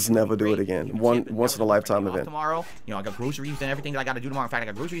way. And then just never do it again. Once in a lifetime event. Tomorrow, you know, I got groceries and everything that I got to do tomorrow. In fact, I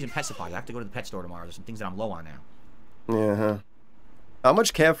got groceries and pet supplies. I have to go to the pet store tomorrow. There's some things that I'm low on now. Yeah. Huh. How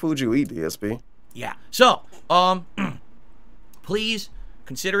much cat food you eat, DSP? Yeah. So, please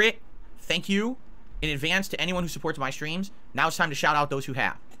consider it. Thank you in advance to anyone who supports my streams. Now it's time to shout out those who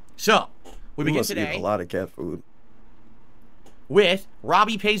have. So, we begin today eat a lot of cat food with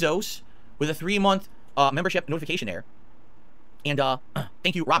Robbie Pezos with a 3-month membership notification there. And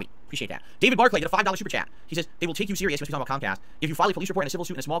thank you, Robbie. Appreciate that. David Barclay did a $5 super chat. He says, they will take you serious when we talk about Comcast. If you file a police report in a civil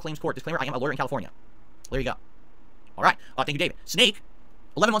suit in a small claims court, disclaimer, I am a lawyer in California. There you go. All right. Thank you, David. Snake,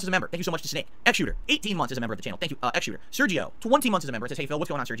 11 months as a member. Thank you so much to Snake. X-Shooter, 18 months as a member of the channel. Thank you, X-Shooter. Sergio, 20 months as a member. It says, hey, Phil, what's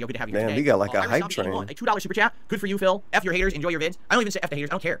going on, Sergio? Good to have you. Man, today. we got like a hype Iris train. a $2 super chat. Good for you, Phil. F your haters. Enjoy your vids. I don't even say F the haters.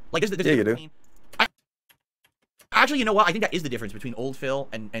 I don't care. Like, this is Yeah, you do. Actually, you know what? I think that is the difference between old Phil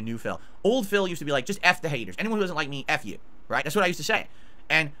and new Phil. Old Phil used to be like, just F the haters. Anyone who doesn't like me, F you. Right? That's what I used to say.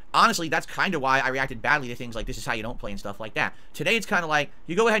 And honestly, that's kind of why I reacted badly to things like this is how you don't play and stuff like that. Today, it's kind of like,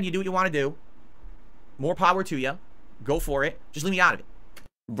 you go ahead and you do what you want to do. More power to you. Go for it. Just leave me out of it.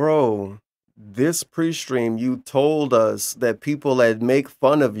 Bro, this pre-stream, you told us that people that make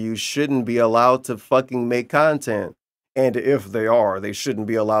fun of you shouldn't be allowed to fucking make content. And if they are, they shouldn't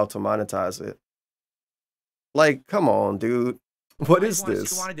be allowed to monetize it. Like, come on, dude. What is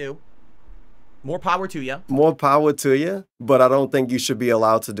this? What you want to do. More power to you. More power to you, but I don't think you should be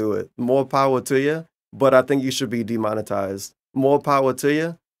allowed to do it. More power to you, but I think you should be demonetized. More power to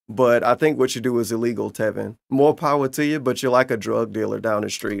you, but I think what you do is illegal, Tevin. More power to you, but you're like a drug dealer down the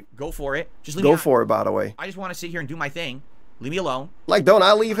street. Go for it. Just leave me Go out. for it, by the way. I just want to sit here and do my thing. Leave me alone. Like, don't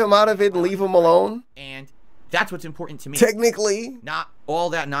I leave him out of it and leave him alone? And that's what's important to me. Technically. Not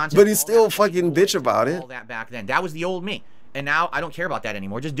all that nonsense. But he's still fucking bitch about it. All that back then. That was the old me. And now I don't care about that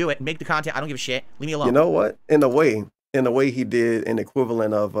anymore. Just do it. Make the content. I don't give a shit. Leave me alone. You know what? In a way he did an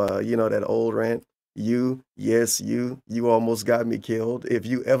equivalent of, you know, that old rant. You almost got me killed. If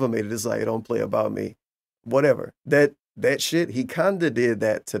you ever made it this like, don't play about me. Whatever. That shit, he kind of did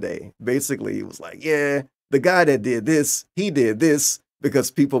that today. Basically, he was like, yeah, the guy that did this, he did this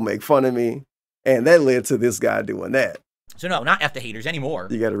because people make fun of me. And that led to this guy doing that. So no, not F the haters anymore.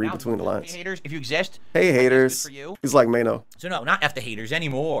 You got to read now, between the lines. Hey haters, if you exist. Hey haters. For you. He's like Mano. So no, not F the haters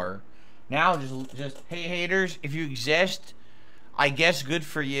anymore. Now just hey haters, if you exist, I guess good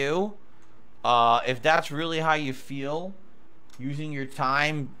for you. If that's really how you feel, using your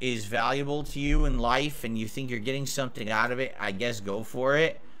time is valuable to you in life and you think you're getting something out of it, I guess go for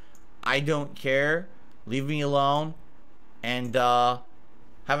it. I don't care. Leave me alone. And have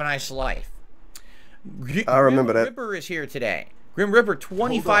a nice life. I remember that. Grim Ripper is here today. Grim Ripper,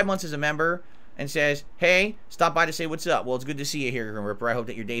 25 months as a member, and says, hey, stop by to say what's up. Well, it's good to see you here, Grim Ripper. I hope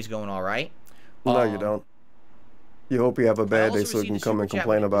that your day's going all right. No, you don't. You hope you have a bad day so you can come and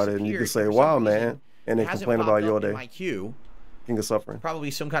complain about it, and you can say, wow, man, and then complain about your day. My queue. King of Suffering. Probably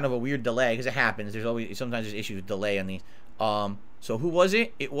some kind of a weird delay, because it happens. Sometimes there's issues with delay on these. So who was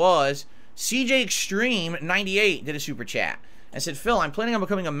it? It was CJ Extreme 98 did a super chat. I said, Phil, I'm planning on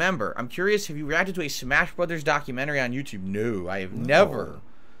becoming a member. I'm curious, have you reacted to a Smash Brothers documentary on YouTube? No, I have never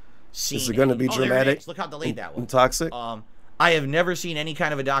seen. Is it going to be dramatic? Look how delayed that was. And toxic? I have never seen any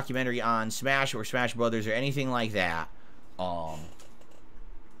kind of a documentary on Smash or Smash Brothers or anything like that.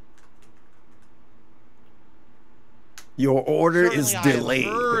 Your order is Certainly delayed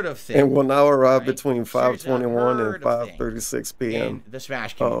I've heard of things, and will now arrive right? between Seriously, I've 5:21 and heard of things 5:36 p.m. in the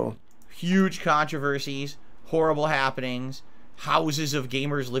Smash community. Huge controversies, horrible happenings, houses of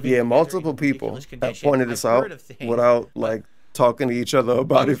gamers living. Yeah, multiple people have pointed this out without like talking to each other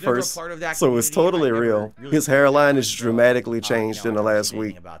about it first. So it's totally real. His hairline is dramatically changed in the last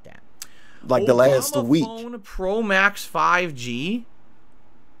week. Like the last week. Phone Pro Max 5G.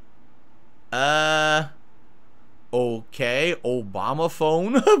 Okay, Obama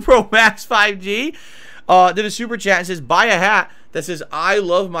phone Pro Max 5G. Did a super chat and says buy a hat that says I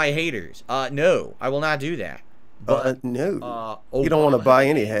love my haters. No, I will not do that. But no, you don't want to buy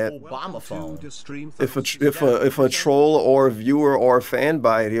any hat. Obama phone. If a troll or a viewer or a fan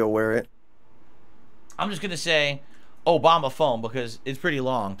buy it, he'll wear it. I'm just gonna say Obama phone because it's pretty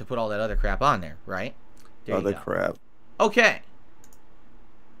long to put all that other crap on there, right? There other crap. Okay.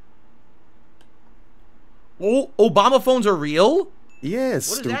 Oh, Obama phones are real? Yeah,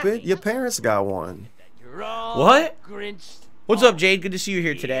 stupid. Your parents got one. What? What's up, Jade? Good to see you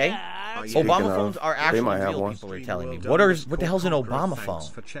here today. Obama of, phones are actually they might have real, one. people are telling me. What the hell's an Obama phone?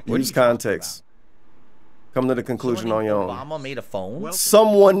 Use context. Come to the conclusion on your own. Obama made a phone?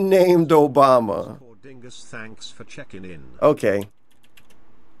 Someone named Obama. Thanks for checking in. Okay.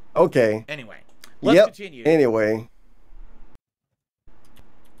 Okay. Anyway, let's continue. Anyway.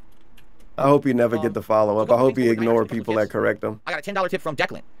 I hope you never get the follow-up. I hope you ignore people that correct them. I got a $10 tip from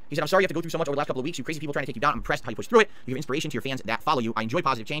Declan. He said, I'm sorry you have to go through so much over the last couple of weeks. You crazy people trying to take you down. I'm impressed how you push through it. You give inspiration to your fans that follow you. I enjoy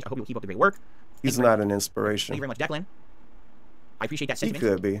positive change. I hope you will keep up the great work. He's not an inspiration. Thank you very much, Declan. I appreciate that sentiment. He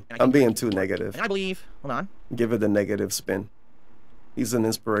could be. I'm being too negative. And I believe, hold on. Give it the negative spin. He's an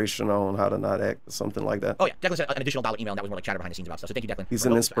inspiration on how to not act or something like that. Oh yeah, Declan sent an additional $1 email, and that was more like chatter behind the scenes about stuff. So thank you, Declan. He's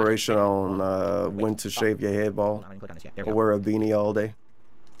an inspiration on when to shave your head ball or wear a beanie all day.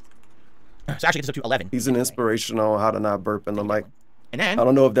 So actually, it's up to 11. He's an inspiration on how to not burp in the mic. And then I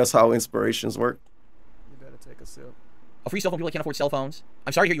don't know if that's how inspirations work. You better take a sip. A free cell phone people that can't afford cell phones.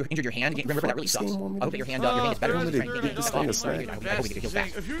 I'm sorry you injured your hand. Remember that really sucks. I hope that your hand is better. I hope you get your heels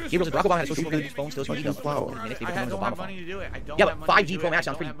back. Gabriel said Barack Obama had a social media phones still illegal. Yeah, but 5G Pro Max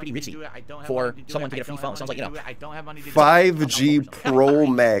sounds pretty ritzy for someone to get a free phone. Sounds like 5G Pro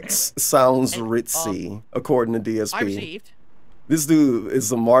Max sounds ritzy, according to DSP. This dude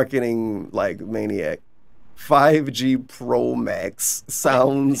is a marketing like maniac. 5G Pro Max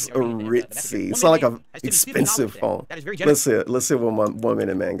sounds ritzy. Sounds like an expensive phone. Let's hear what 1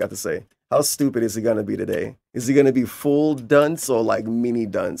 Minute Man got to say. How stupid is he gonna be today? Is he gonna be full dunce or like mini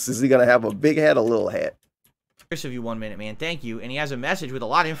dunce? Is he gonna have a big hat or a little hat? Of you 1 Minute Man, thank you. And he has a message with a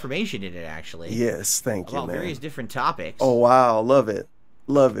lot of information in it, actually. Yes, thank you, man. About various different topics. Oh wow, love it,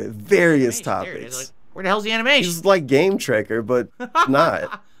 love it. Various topics. There it is. Like, where the hell's the animation? He's like Game Tracker, but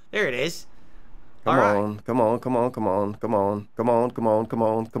not. There it is. Come on, come on, come on, come on, come on, come on, come on, come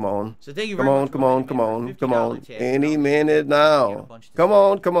on, come on. So thank you very much. Come on, come on, come on. Any minute now. Come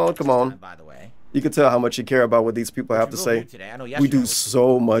on, come on, come on. By the way. You can tell how much you care about what these people have to say. We do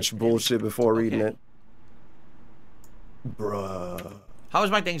so much bullshit before reading it. Bruh. How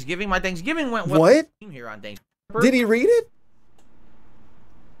was my Thanksgiving? My Thanksgiving went well. What? Here on Thanksgiving. Did he read it?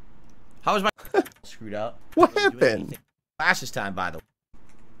 How was my screwed up? What happened? Glasses time, by the way.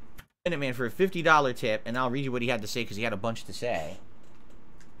 Minute Man for a $50 tip, and I'll read you what he had to say because he had a bunch to say.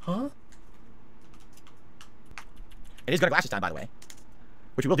 Huh? It is good glasses time, by the way.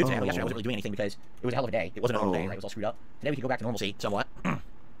 Which we will do today. Yesterday I wasn't really doing anything because it was a hell of a day. It wasn't a normal day, right? It was all screwed up. Today we can go back to normalcy somewhat.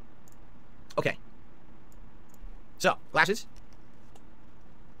 Okay. So, glasses.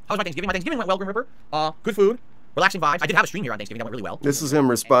 How was my Thanksgiving? My Thanksgiving went well, Grim Ripper. Good food. Relaxing vibes. I did have a stream here on Thanksgiving that went really well. This is him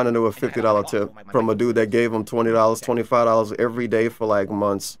responding to a $50 tip from a dude that gave him $20, $25 every day for like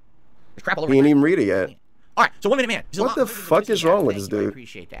months. Crap all over he ain't even read it yet. All right, so 1 Minute Man. What the fuck is wrong with this dude? I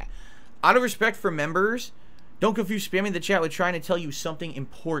appreciate that. Out of respect for members, don't confuse spamming the chat with trying to tell you something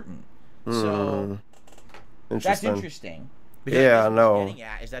important. So that's interesting. Yeah, I know. What I'm getting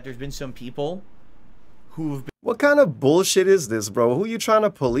at is that there's been some people who've been. What kind of bullshit is this, bro? Who you trying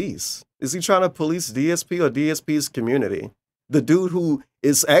to police? Is he trying to police DSP or DSP's community? The dude who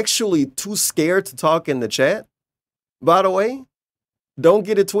is actually too scared to talk in the chat, by the way? Don't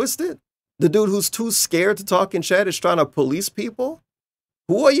get it twisted. The dude who's too scared to talk in chat is trying to police people?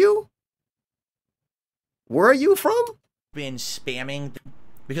 Who are you? Where are you from? Been spamming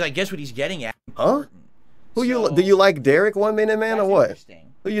because I guess what he's getting at. Huh? Who you do you like Derek 1 Minute Man or what?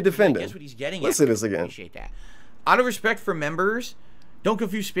 Who you defending? I guess what he's getting Let's see this again. Appreciate that. Out of respect for members, don't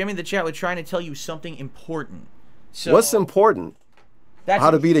confuse spamming the chat with trying to tell you something important. So what's important?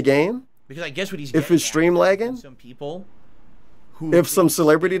 How to beat a game? Because I guess what he's if it's stream lagging? Some people if some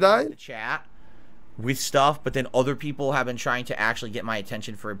celebrity died? The chat with stuff, but then other people have been trying to actually get my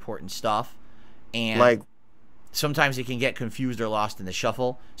attention for important stuff. And Like, sometimes it can get confused or lost in the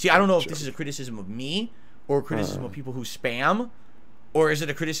shuffle. See, I don't know if this is a criticism of me or a criticism of people who spam, or is it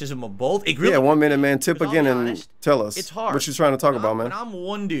a criticism of both? It really, yeah, 1 minute, man. Tip because I'll again be and honest, tell us it's hard. what you trying to talk about, man. When I'm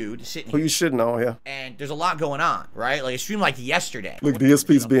one dude sitting Who here, you should know, yeah. and there's a lot going on, right? Like a stream like yesterday. Look,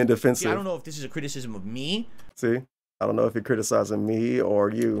 DSP's being defensive. See, I don't know if this is a criticism of me. See, I don't know if you're criticizing me or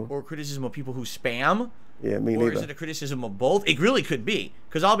you. Or criticism of people who spam. Yeah, me or neither. Is it a criticism of both? It really could be,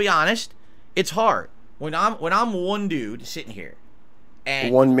 because I'll be honest, it's hard when I'm one dude sitting here,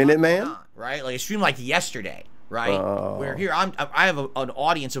 and 1 minute, man. Right, like a stream like yesterday, right? Where here I have an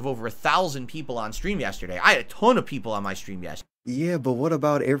audience of over 1,000 people on stream yesterday. I had a ton of people on my stream yesterday. Yeah, but what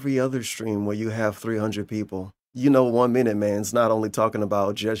about every other stream where you have 300 people? You know, 1 minute, man's not only talking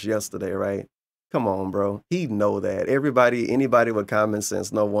about just yesterday, right? Come on, bro. He know that. Anybody with common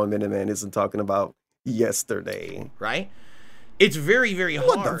sense know 1 minute, man isn't talking about yesterday. Right? It's very, very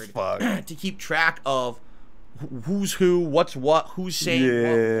hard to keep track of who's who, what's what, who's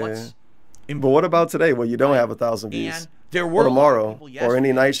saying what's But what about today where you don't have 1,000 views? And there were or tomorrow, people or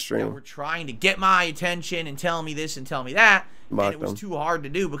any night that stream. were trying to get my attention and tell me this and tell me that, and it was too hard to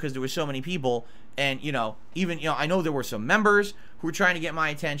do because there were so many people. And even I know there were some members who were trying to get my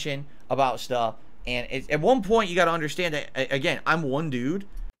attention about stuff. And at one point, you got to understand that again, I'm one dude.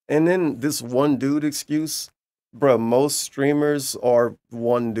 And then this one dude excuse, bro. Most streamers are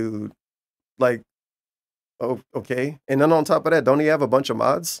one dude. Like, oh, okay. And then on top of that, don't he have a bunch of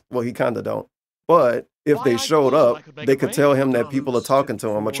mods? Well, he kind of don't. But if they showed up, they could tell him that people are talking to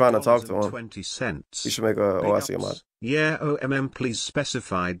him or trying to talk to him. 20 cents. He should make a OIC mod. Yeah, OMM please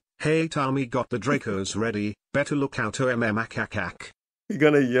specified. Hey Tommy got the Dracos ready. Better look out OMM akakak. He's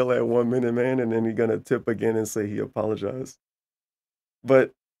gonna yell at 1 minute, man, and then he's gonna tip again and say he apologized.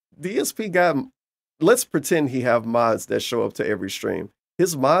 But DSP got, let's pretend he have mods that show up to every stream.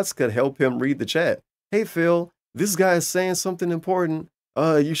 His mods could help him read the chat. Hey Phil, this guy is saying something important.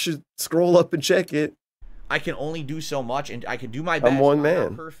 You should scroll up and check it. I can only do so much, and I can do my best. I'm one I'm not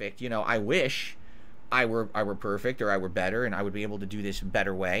man. perfect. I wish I were perfect or I were better, and I would be able to do this a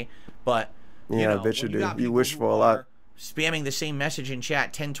better way. But yeah, I bet you do. You wish for a lot. Spamming the same message in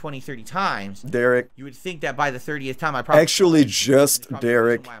chat 10, 20, 30 times. Derek. You would think that by the 30th time I probably actually just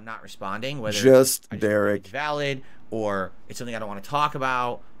Derek. Why I'm not responding? Whether just Derek. It's valid, or it's something I don't want to talk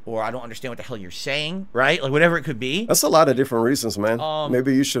about, or I don't understand what the hell you're saying, right? Like whatever it could be. That's a lot of different reasons, man.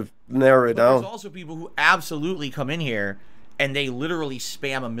 Maybe you should narrow it down. There's also people who absolutely come in here and they literally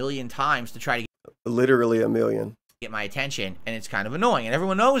spam 1,000,000 times to try to literally 1,000,000 get my attention, and it's kind of annoying, and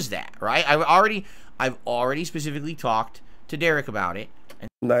everyone knows that, right? I've already specifically talked to Derek about it. And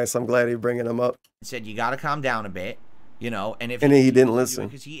nice, I'm glad you're bringing him up. Said you got to calm down a bit. And if he didn't listen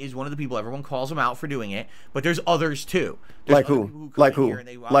because he is one of the people everyone calls him out for doing it, but there's others too. Like who? Like who?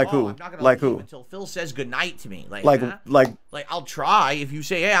 Like who? Like who? Until Phil says goodnight to me. Like I'll try. If you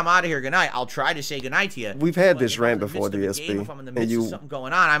say, hey, I'm out of here, goodnight, I'll try to say goodnight to you. We've had this rant before, DSP, if I'm in the midst of something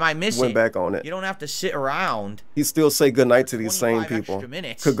going on, I might miss went back on it. You don't have to sit around. He still say goodnight to these same people.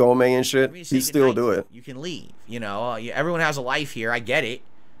 Kagome and shit. He still do it. You can leave. Everyone has a life here. I get it.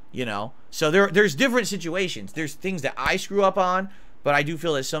 So there's different situations. There's things that I screw up on, but I do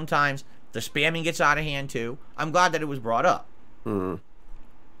feel that sometimes the spamming gets out of hand too. I'm glad that it was brought up. One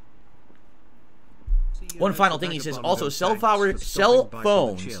final thing he says, also cell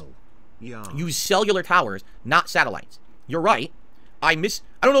phones use cellular towers, not satellites. You're right. I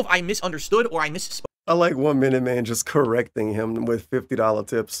don't know if I misunderstood or I misspoke. I like 1 minute, man, just correcting him with $50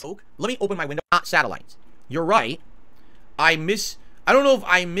 tips. Let me open my window, not satellites. You're right. I don't know if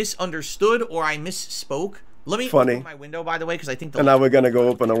I misunderstood or I misspoke. Let me open my window, by the way, because I think. And now we're gonna go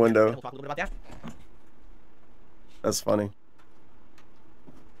open a window. We'll talk a little bit about that. That's funny.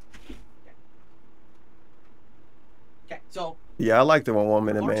 Okay, so. Yeah, I liked it when 1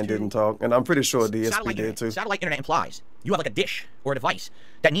 minute man didn't talk, and I'm pretty sure DSP did too. Satellite internet implies you have like a dish or a device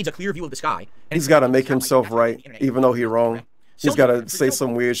that needs a clear view of the sky. And he's got to make himself right, even though he's wrong. He's got to say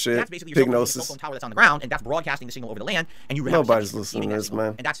some weird shit. Pignosis. Phone tower that's on the ground, and that's broadcasting the signal over the land, and you nobody's listening to this,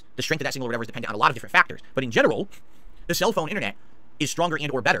 man. And that's the strength of that signal or whatever is dependent on a lot of different factors. But in general, the cell phone internet is stronger and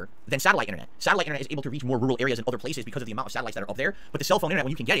or better than satellite internet. Satellite internet is able to reach more rural areas and other places because of the amount of satellites that are up there. But the cell phone internet,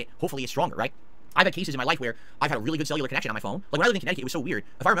 when you can get it, hopefully it's stronger, right? I've had cases in my life where I've had a really good cellular connection on my phone. Like when I lived in Connecticut, it was so weird.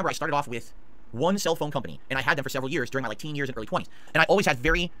 If I remember, I started off with one cell phone company, and I had them for several years during my teen years and early 20s. And I always had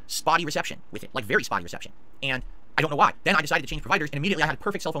very spotty reception with it, like very spotty reception. And I don't know why. Then I decided to change providers, and immediately I had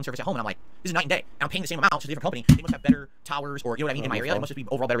perfect cell phone service at home, and I'm like, this is night and day. And I'm paying the same amount to a different company. They must have better towers, or you know what I mean, in my area. It must just be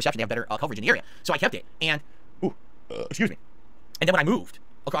overall better reception. They have better coverage in the area. So I kept it. And, excuse me. And then when I moved,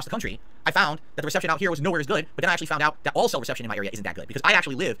 across the country, I found that the reception out here was nowhere as good, but then I actually found out that all cell reception in my area isn't that good because I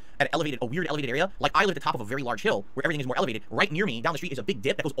actually live at a weird elevated area. Like I live at the top of a very large hill where everything is more elevated. Right near me, down the street, is a big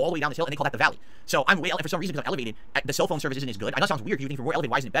dip that goes all the way down this hill, and they call that the valley. So I'm way, for some reason, because I'm elevated, the cell phone service isn't as good. I know it sounds weird because you think if we're more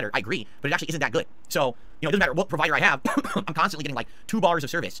elevated, why isn't it better? I agree, but it actually isn't that good. So, it doesn't matter what provider I have, I'm constantly getting like 2 bars of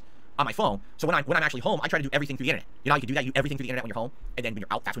service on my phone. So when I'm actually home, I try to do everything through the internet. You know how you can do that? You do everything through the internet when you're home, and then when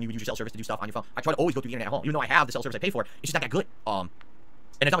you're out, that's when you would use your cell service to do stuff on your phone. I try to always go through the internet at home, even though I have the cell service I pay for. It's just not that good. And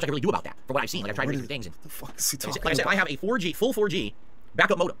there's not much I can really do about that, from what I've seen. Like I've tried to do things. And the fuck is he talking like I said, I have a 4G, full 4G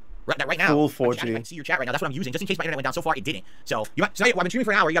backup modem. Right now, full 4G. I can see your chat right now. That's what I'm using, just in case my internet went down. So far, it didn't. So I've been streaming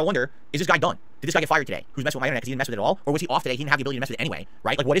for an hour. You gotta wonder, is this guy done? Did this guy get fired today? Who's messing with my internet because he didn't mess with it at all, or was he off today? He didn't have the ability to mess with it anyway,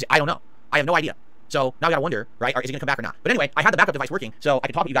 right? Like what is it? I don't know. I have no idea. So now I gotta wonder, right? Or is he gonna come back or not? But anyway, I had the backup device working, so I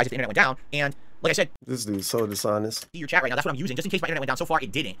could talk to you guys if the internet went down. And like I said, this dude's so dishonest. See your chat right now. That's what I'm using, just in case my internet went down. So far,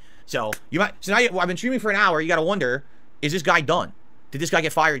 it didn't. So I've been streaming for an hour. You gotta wonder, is this guy done? Did this guy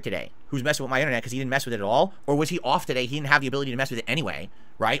get fired today? Who's messing with my internet because he didn't mess with it at all? Or was he off today? He didn't have the ability to mess with it anyway,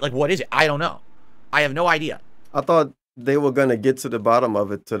 right? Like, what is it? I don't know. I have no idea. I thought they were going to get to the bottom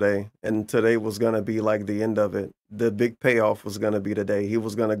of it today, and today was going to be like the end of it. The big payoff was going to be today. He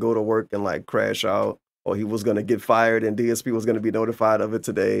was going to go to work and like crash out, or he was going to get fired, and DSP was going to be notified of it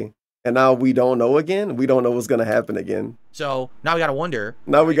today. And now we don't know again. We don't know what's going to happen again. So now we got to wonder.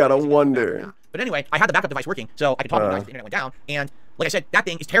 Now we got to wonder. But anyway, I had the backup device working, so I could talk to you guys if the internet went down. And like I said, that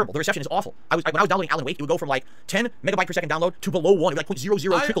thing is terrible. The reception is awful. When I was downloading Alan Wake, it would go from like 10 megabyte per second download to below 1. It would like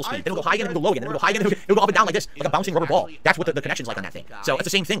 0.00 trickle speed. Then it would go high again, and it would go low again, then it would go high again, it would go up and down like this, like a bouncing rubber ball. That's what the connection's like on that thing. So it's the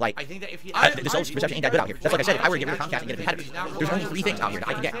same thing. Like, I think that if the cell reception ain't that good out here. That's like I said, if I were to get rid of Comcast and get a competitor, there's only 3 things out here that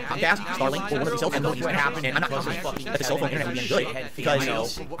I can get: Comcast, Starlink, or one of the cell phone companies. And I'm not confident that the cell phone internet would be any good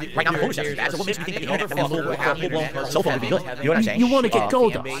because right now the phone reception is bad. So what makes me think that the internet, that full-blown cell phone would be good? You know what I'm saying? You want to get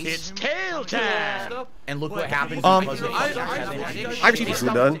gold? it's tail time. And look what happens. I received these. Is he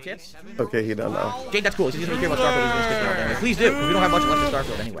done? Okay, he done now. Jake, that's cool. He's going to hear about Starfield. Please do. We don't have much left of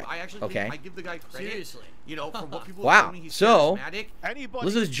Starfield anyway. Okay. I give the guy credit. Seriously. From what people wow. So, listen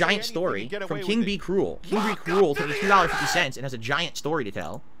to this giant story from King B. Cruel. King B. Cruel took me $2.50 and has a giant story to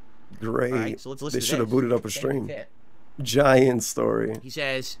tell. Great. Right, so let's listen they to should have this. booted up a stream. Giant story. He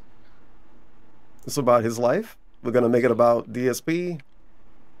says, it's about his life. We're going to make it about DSP.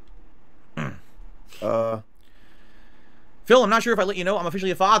 Phil, I'm not sure if I let you know I'm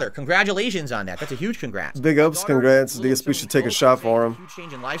officially a father. Congratulations on that. That's a huge congrats. Big ups, congrats. DSP should take a shot for him. Huge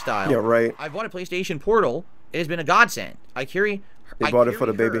change in lifestyle. Yeah, right. I bought a PlayStation Portal. It has been a godsend. I bought it for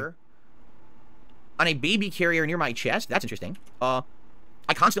the baby. On a baby carrier near my chest. That's interesting.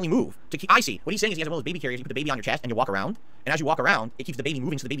 I constantly move to keep. I see. What he's saying is he has one of those baby carriers. You put the baby on your chest and you walk around. And as you walk around, it keeps the baby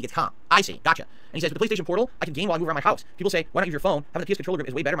moving so the baby gets calm. I see. Gotcha. And he says, with the PlayStation Portal, I can game while I move around my house. People say, why not use your phone? Having the PS controller grip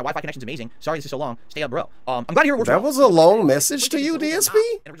is way better. My Wi-Fi connection's amazing. Sorry this is so long. Stay up, bro. I'm glad to hear it works. That was a long message to you, DSP?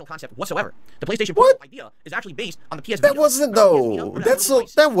 An original concept whatsoever. The PlayStation Portal idea is actually based on the PS Vita. That wasn't though.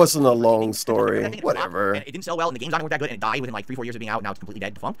 That wasn't a long story. Whatever. And it didn't sell well, and the games on it weren't that good, and it died within like 3-4 years of being out. Now it's completely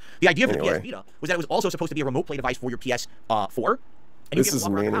dead, defunct. The idea for the PS Vita was that it was also supposed to be a remote play device for your PS4. This is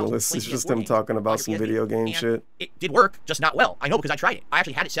meaningless. It's just them talking about some video game shit. It did work, just not well. I know because I tried it. I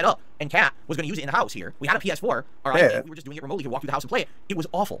actually had it set up, and Kat was going to use it in the house here. We had a PS4. All right, we were just doing it remotely. You could walk through the house and play it. It was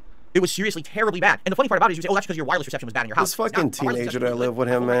awful. It was seriously terribly bad. And the funny part about it is you say, oh, that's because your wireless reception was bad in your house. This fucking teenager that lived with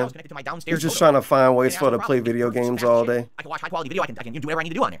him, man. He's just trying to find ways for her to play video games all day. I can watch high quality video. I can do whatever I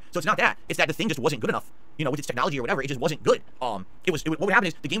need to do on there. So it's not that. It's that the thing just wasn't good enough. With its technology or whatever, it just wasn't good. What would happen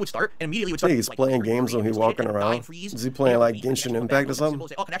is the game would start and immediately it would start. He's playing games when he's walking around. Is he playing like Genshin Impact or something?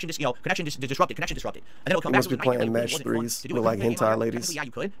 Oh, connection disrupted. And then it'll come he back. must be playing match threes with like hentai ladies. Yeah,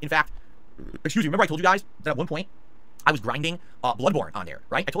 you could. In fact, excuse me. Remember I told you guys that at one point I was grinding Bloodborne on there,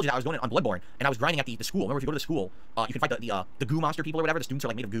 right? I told you that I was going on Bloodborne, and I was grinding at the school. Remember, if you go to the school, you can fight the goo monster people or whatever. The students are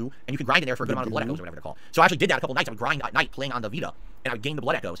like made of goo, and you can grind in there for a good amount of blood echoes or whatever they're called. So I actually did that a couple nights. I would grind at night playing on the Vita, and I would gain the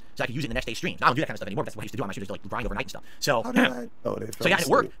blood echoes so I could use it in the next day's stream. Now I don't do that kind of stuff anymore. But that's what I used to do. I should just like grind overnight and stuff. So, so yeah, it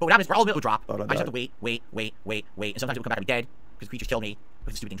worked. But what happened is all of it would drop. I just have to wait, and sometimes it would come back and be dead because creatures killed me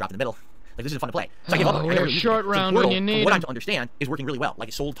because the stupid thing dropped in the middle. Like, this is fun to play. So I gave up. Short round Portal, when you need what I'm to understand is working really well. Like,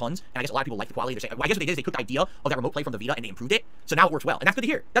 it sold tons, and I guess a lot of people like the quality. I guess what they did is they took the idea of that remote play from the Vita and they improved it. So now it works well, and that's good to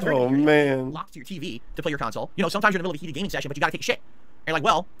hear. That's very good to hear. Man, locked to your TV to play your console. Sometimes you're in the middle of a heated gaming session, but you gotta take a shit. And you're like,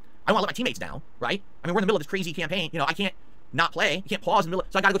 well, I don't want to let my teammates down, right? I mean, we're in the middle of this crazy campaign. I can't not play. You can't pause in the middle,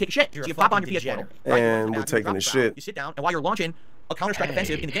 so I gotta go take a shit. So you pop on your PS Portal, and we're taking a shit. You sit down, and while you're launching a Counter-Strike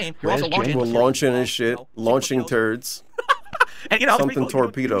offensive in the game, you're also launching. We're launching and shit, launching turds. And something cool.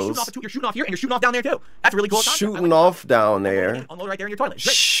 torpedoes. You're shooting off here, and you're shooting off down there too. That's really cool. Shooting off down there. Unload right there in your toilet.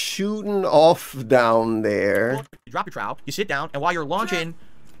 Shooting off down there. You drop your trowel. You sit down, and while you're launching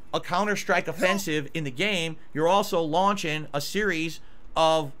a Counter-Strike offensive in the game, you're also launching a series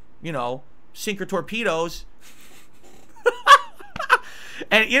of, you know, sinker torpedoes.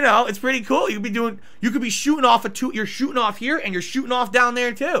 And, you know, it's pretty cool. You could be shooting off you're shooting off here and you're shooting off down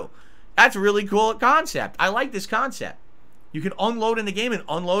there too. That's a really cool concept. I like this concept. You can unload in the game and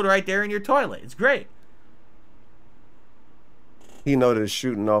unload right there in your toilet. It's great. He noticed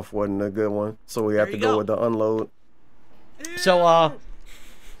shooting off wasn't a good one, so we have to go with the unload. So,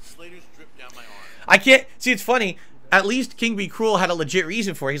 I can't, see, it's funny. At least King Be Cruel had a legit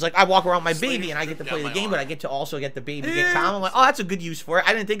reason for it. He's like, I walk around with my baby and I get to play the game, but I get to also get the baby to get calm. I'm like, oh, that's a good use for it.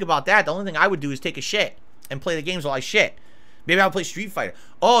 I didn't think about that. The only thing I would do is take a shit and play the games while I shit. Maybe I would play Street Fighter.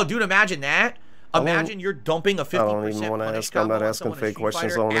 Oh, dude, imagine that. Imagine you're dumping a 50% I don't even want to ask. I'm not asking fake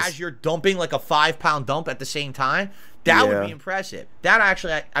questions on this. As you're dumping like a 5-pound dump at the same time. That would be impressive. That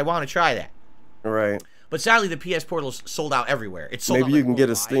actually, I want to try that. Right. But sadly, the PS Portal's sold out everywhere. It's sold Maybe out you can get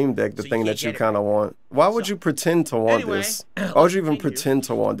a Steam Deck, the thing that you kind of want. Why would you pretend to want this? Why would you even pretend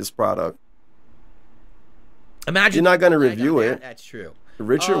to want this product? Imagine you're not going to review it. That's true.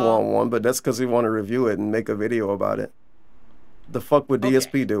 Richard want one, but that's because he want to review it and make a video about it. The fuck would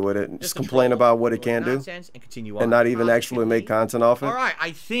DSP do with it? Just complain about what it can do and not even actually make content off it? All right,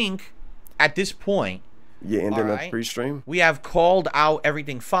 I think at this point, you ending a pre-stream? We have called out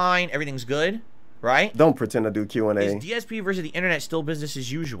everything fine, everything's good. Right? Don't pretend to do Q&A. Is DSP versus the internet still business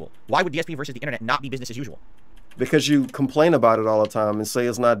as usual? Why would DSP versus the internet not be business as usual? Because you complain about it all the time and say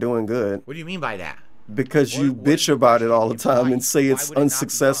it's not doing good. What do you mean by that? Because you bitch about it all the time and say it's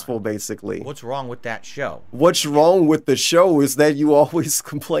unsuccessful, basically. What's wrong with that show? What's wrong with the show is that you always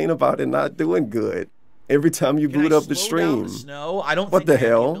complain about it not doing good. Every time you boot up the stream. Snow? I don't what think the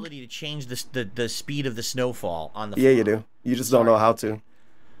hell? The ability to change the speed of the snowfall on the Yeah, you do. You just don't know how to.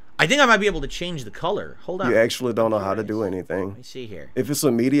 I think I might be able to change the color. Hold on. You actually don't know how to do anything. Let me see here. If it's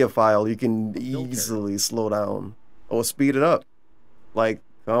a media file, you can easily slow down or speed it up. Like,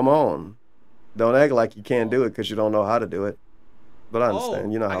 come on. Don't act like you can't do it because you don't know how to do it. But I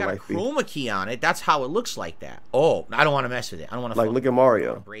understand. You know how life be. I got a chroma key on it. That's how it looks like that. Oh, I don't want to mess with it. I don't want to. Like, look at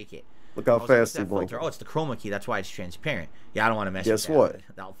Mario. Break it. Look how fast he blinks. Oh, it's the chroma key. That's why it's transparent. Yeah, I don't want to mess with that. Guess what?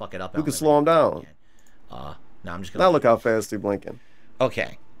 That'll fuck it up. You can slow him down. No, I'm just gonna. Now look how fast he's blinking.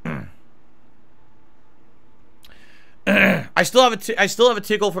 Okay. I still have a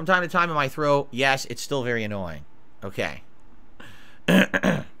tickle from time to time in my throat. Yes, it's still very annoying. Okay.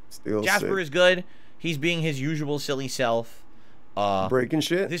 Still Jasper sick. is good. He's being his usual silly self. Breaking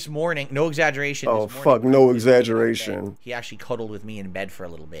shit? This morning, no exaggeration. Oh, fuck, no exaggeration. He actually cuddled with me in bed for a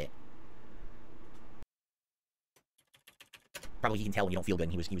little bit. Probably he can tell when you don't feel good,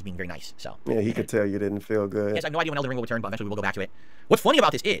 and he was being very nice, so. Yeah, he could tell you didn't feel good. Yes, I have no idea when Elden Ring will return, but eventually we will go back to it. What's funny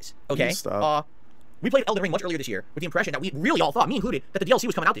about this is, okay, we played Elden Ring much earlier this year with the impression that we really all thought, me included, that the DLC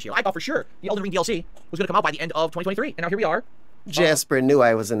was coming out this year. I thought for sure the Elden Ring DLC was going to come out by the end of 2023, and now here we are. Jasper knew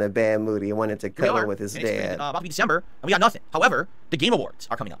I was in a bad mood. He wanted to cuddle with his dad. It's about to be December, and we got nothing. However, the Game Awards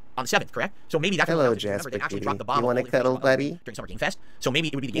are coming up on the 7th, correct? So maybe that's hello, Jasper. They actually dropped the bomb. You want to cuddle, buddy? During Summer Game Fest. So maybe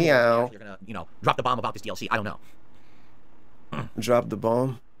it would be the Game Awards. They're gonna, you know, drop the bomb about this DLC. I don't know. Drop the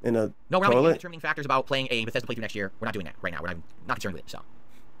bomb in a no, we're toilet? not determining factors about playing a Bethesda playthrough next year. We're not doing that right now. We're not concerned with it. So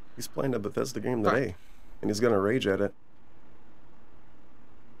he's playing a Bethesda game today, and he's gonna rage at it.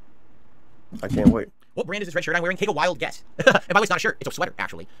 I can't wait. What brand is this red shirt I'm wearing? Take a wild guess. And by the way, it's not a shirt. It's a sweater,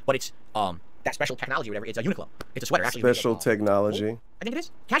 actually. But it's that special technology or whatever. It's a Uniqlo. It's a sweater, actually. Special technology. I think it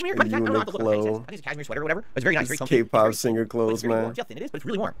is. Cashmere? I don't know how to look at it. I think it's a cashmere sweater or whatever. It's very nice. Very comfy. K-pop singer clothes, man. See how thin it is, but it's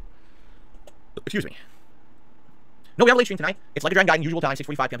really warm. Excuse me. No, we have a late stream tonight. It's like a Dragon Guide in usual time,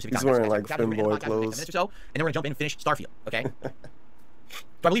 6:45 p.m. Pacific time. He's wearing like femboy clothes. Minutes or so, and then we're gonna jump in and finish Starfield. Okay.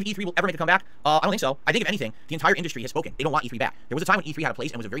 Do I believe E3 will ever make a comeback? I don't think so. I think if anything, the entire industry has spoken. They don't want E3 back. There was a time when E3 had a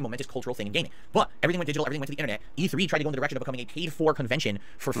place and was a very momentous cultural thing in gaming. But everything went digital, everything went to the internet. E3 tried to go in the direction of becoming a paid-for convention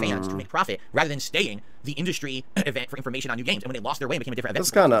for fans to make profit, rather than staying the industry event for information on new games. And when they lost their way, it became a different event.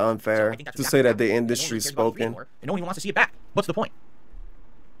 That's kind of unfair to say that the industry's spoken. And no one even wants to see it back. What's the point?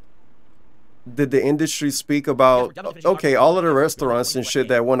 Did the industry speak about, okay, all of the restaurants and shit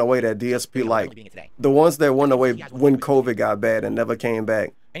that went away that DSP liked, the ones that went away when COVID got bad and never came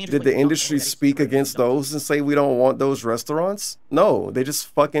back, did the industry speak against those and say we don't want those restaurants? No, they just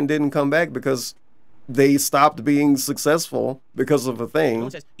fucking didn't come back because they stopped being successful because of a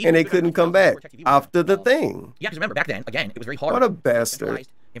thing and they couldn't come back after the thing. Yeah, because remember, back then, again, it was very hard. What a bastard.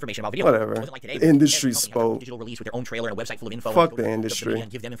 Information about video. Whatever. It wasn't like today, the industry spoke. Digital release with their own trailer and a website full of info. Fuck the industry.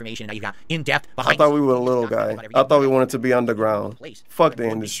 And give them information. And now you've got in-depth. I thought we were a little guy. I thought we wanted to be underground. Fuck the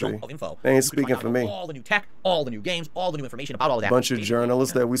industry. They ain't speaking for me. All the new tech, all the new games, all the new information about all of that. Bunch of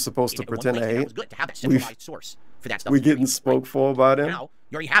journalists that we supposed to pretend to hate. Good to have that centralized source for that stuff. We getting spoke for about him. Now,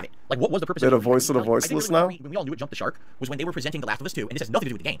 You already have it. Like, what was the purpose They're of the voice of the voiceless now? When we all knew it jumped the shark was when they were presenting The Last of Us 2, and this has nothing to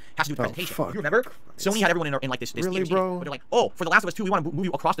do with the game. It has to do with the presentation. Fuck. You remember? Sony had everyone in like this really, DMC, bro? but they're like, oh, for The Last of Us 2, we want to move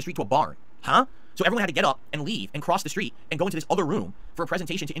you across the street to a barn. Huh? So everyone had to get up and leave and cross the street and go into this other room for a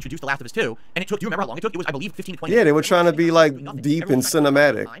presentation to introduce The Last of Us 2. And it took, do you remember how long it took? It was, I believe, 15 to 20 minutes. Yeah, they were trying to be like deep and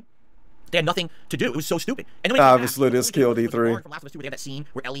cinematic. They had nothing to do. It was so stupid. And then obviously, this killed E3. From Last of Us 2, where they have that scene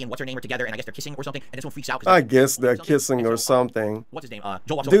where Ellie and what's her name are together, and I guess they're kissing or something, and this one freaks out. I guess they're kissing or something. What's his name?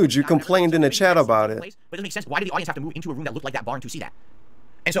 Joel. Dude, you complained in the chat about it. But it doesn't make sense. Why did the audience have to move into a room that looked like that barn to see that?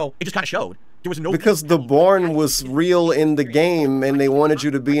 And so it just kind of showed there was no, because the barn was real in the game, and they wanted you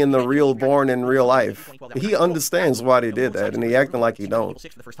to be in the real barn in real life. He understands why they did that, and he acting like he don't.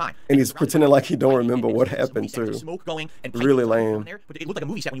 And he's pretending like he don't remember what happened too. Really lame. But it looked like a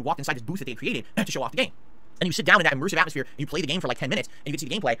movie set when you walked inside this booth that they created to show off the game. And you sit down in that immersive atmosphere, and you play the game for like 10 minutes, and you get to see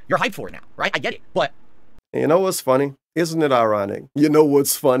the gameplay. You're hyped for it now, right? I get it, but you know what's funny? Isn't it ironic? You know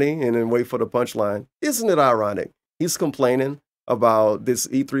what's funny? And then wait for the punchline. Isn't it ironic? He's complaining about this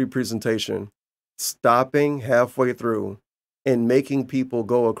E3 presentation stopping halfway through and making people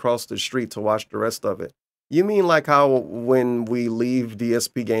go across the street to watch the rest of it. You mean like how when we leave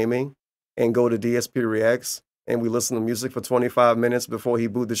DSP Gaming and go to DSP Reacts and we listen to music for 25 minutes before he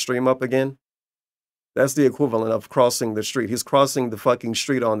boot the stream up again? That's the equivalent of crossing the street. He's crossing the fucking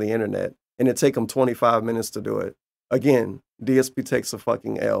street on the internet, and it take him 25 minutes to do it. Again, DSP takes a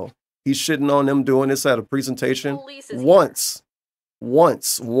fucking L. He's shitting on them doing this at a presentation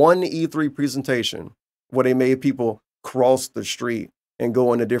once, one E3 presentation where they made people cross the street and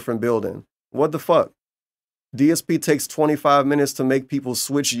go in a different building. What the fuck? DSP takes 25 minutes to make people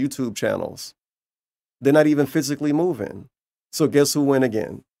switch YouTube channels. They're not even physically moving. So guess who win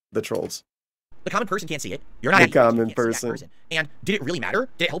again? The trolls. the common person can't see it. You're not the common person. And did it really matter?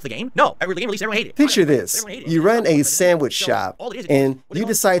 Did it help the game? No. The game released, everyone hated it. Picture this. You run a sandwich shop and you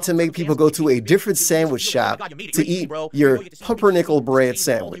decide to make people go to a different sandwich shop to eat your pumpernickel bread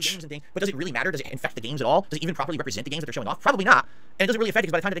sandwich. But does it really matter? Does it infect the games at all? Does it even properly represent the games that they're showing off? Probably not. And it doesn't really affect it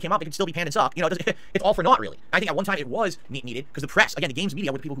because by the time that they came out, they could still be panned and suck. You know, it's all for naught, really. I think at one time it was needed because the press, again, the games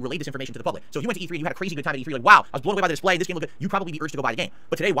media were the people who relayed this information to the public. So if you went to E3 and you had a crazy good time at E3, like, wow, I was blown away by the display, this game looked good, you'd probably be urged to go buy the game.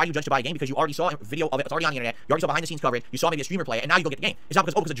 But today, why do you judge to buy a game? Because you already saw a video of it, it's already on the internet, you already saw behind the scenes coverage, you saw maybe a streamer play it, and now you go get the game. It's not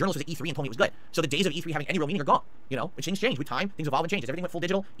because, oh, because a journalist was at E3 and told me it was good. So the days of E3 having any real meaning are gone. You know, things change with time, things evolve and change. As everything went full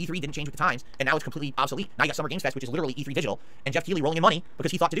digital, E3 didn't change with the times, and now it's completely obsolete. Now you got Summer Games Fest, which is literally E3 digital, and Jeff Keighley rolling in money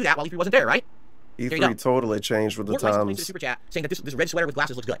because he thought to do that while E3 wasn't there, right? E3 totally changed with the times. Super chat saying that this red sweater with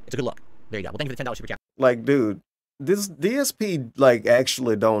glasses looks good. It's a good look. There you go. Well, thank you for the $10 super chat. Like, dude, this DSP like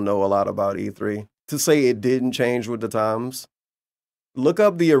actually don't know a lot about E3 to say it didn't change with the times. Look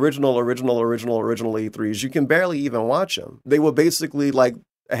up the original E3s. You can barely even watch them. They were basically like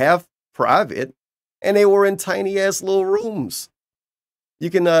half private, and they were in tiny ass little rooms. You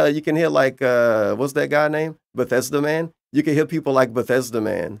can hear like what's that guy name? Bethesda Man. You can hear people like Bethesda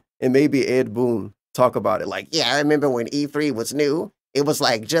Man and maybe Ed Boon talk about it. Like, yeah, I remember when E3 was new, it was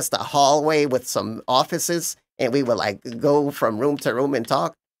like just a hallway with some offices, and we would like go from room to room and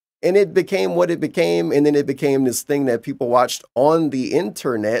talk. And it became what it became, and then it became this thing that people watched on the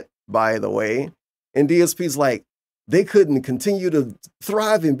internet, by the way. And DSP's like, they couldn't continue to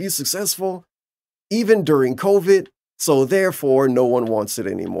thrive and be successful even during COVID, so therefore no one wants it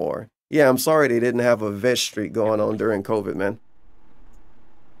anymore. Yeah, I'm sorry they didn't have a vest streak going on during COVID, man.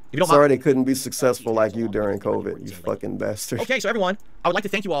 Sorry they couldn't be successful like you during COVID, you fucking bastard. Okay, so everyone, I would like to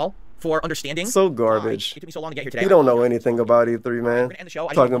thank you all for understanding. So garbage. It took me so long to get here today. You don't know anything about E3, man.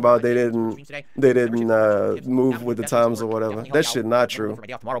 Talking about they didn't move with the times or whatever. That shit not true.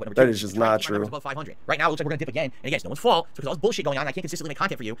 That is just not true. Right now, it looks like we're gonna dip again, and again, it's no one's fault. It's because all this bullshit going on. I can't consistently make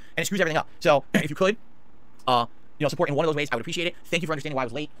content for you, and it screws everything up. So if you could, support in one of those ways, I would appreciate it. Thank you for understanding why I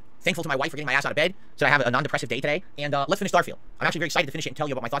was late. Thankful to my wife for getting my ass out of bed, so I have a non-depressive day today. And let's finish Starfield. I'm actually very excited to finish it and tell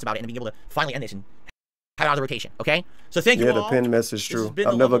you about my thoughts about it and being able to finally end this and have it out of the rotation. Okay? So thank you all. Yeah, the pin message true.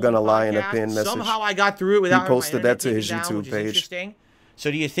 I'm never gonna lie in a pin message. Somehow I got through it without. He posted that to his YouTube page. So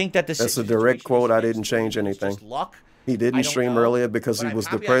do you think that that's a direct quote? I didn't change anything. He didn't stream earlier because he was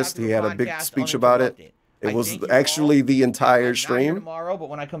depressed. He had a big speech about it. It was actually the entire stream, tomorrow, but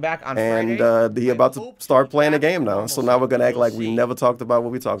when I come back on and he about to start playing a game now. So now we're gonna act like we never talked about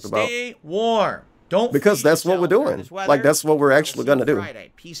what we talked about. Stay warm. Don't because that's what we're doing. Like that's what we're actually gonna do.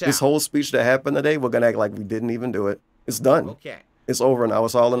 This whole speech that happened today, we're gonna act like we didn't even do it. It's done. Okay. It's over now.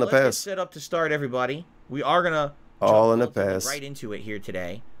 It's all in the past. Let's get set up to start, everybody. We are gonna all in the past. Right into it here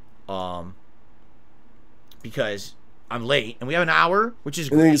today, because I'm late, and we have an hour, which is.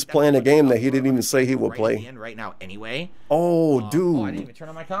 And then he's playing a game that he didn't even say he will play. Right now, anyway. Oh, dude! Oh, I didn't even turn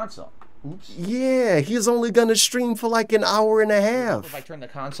on my console. Oops. Yeah, he's only gonna stream for like an hour and a half. If I turn the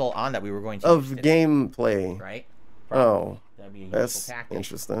console on that we were going to of gameplay. Right? Oh, that'd be a that's tactic.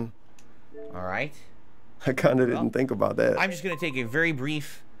 interesting. All right. I kind of didn't think about that. I'm just gonna take a very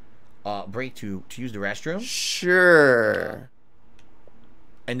brief break to use the restroom. Sure.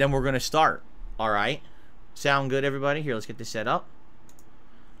 And then we're gonna start. All right. Sound good, everybody? Here, let's get this set up.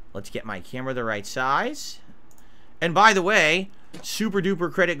 Let's get my camera the right size. And by the way, super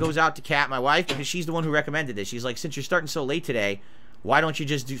duper credit goes out to Kat, my wife, because she's the one who recommended this. She's like, since you're starting so late today, why don't you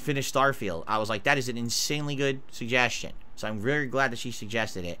just finish Starfield? I was like, that is an insanely good suggestion. So I'm very glad that she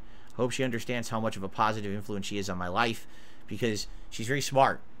suggested it. Hope she understands how much of a positive influence she is on my life, because she's very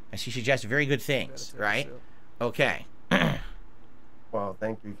smart and she suggests very good things, right? Okay. Wow,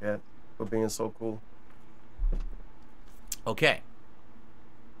 thank you, Kat, for being so cool. Okay.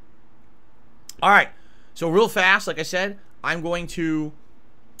 All right. So real fast, like I said, I'm going to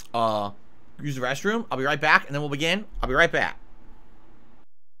use the restroom. I'll be right back, and then we'll begin. I'll be right back.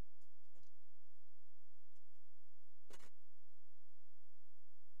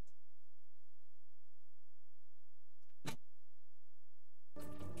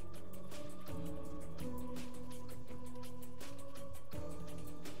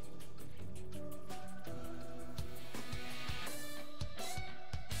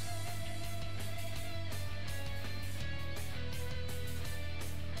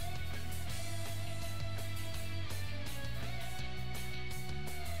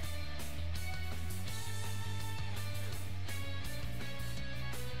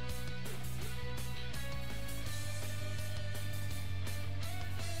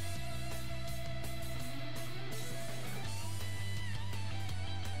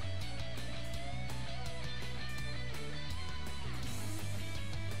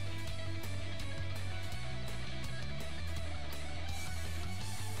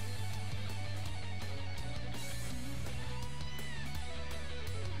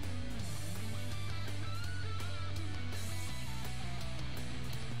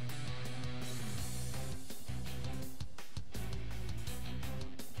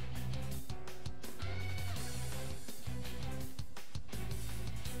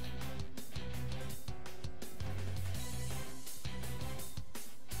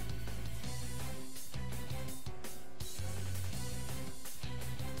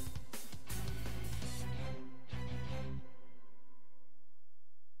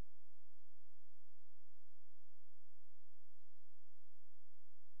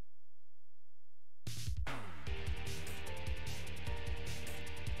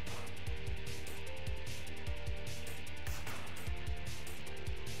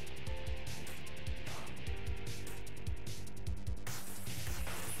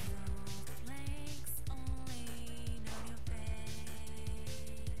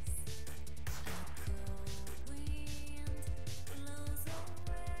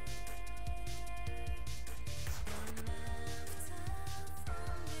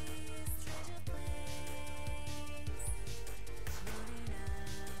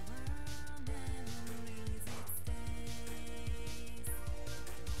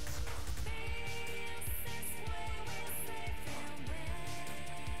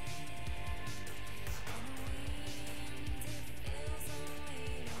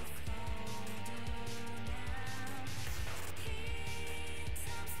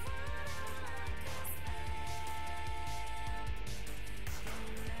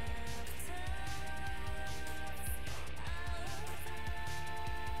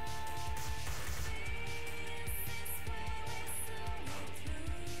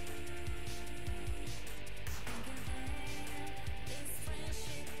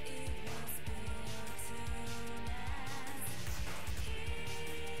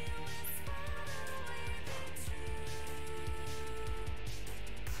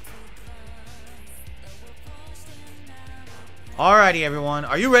 Alrighty, everyone.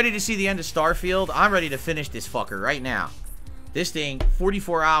 Are you ready to see the end of Starfield? I'm ready to finish this fucker right now. This thing,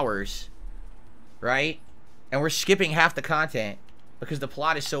 44 hours, right? And we're skipping half the content because the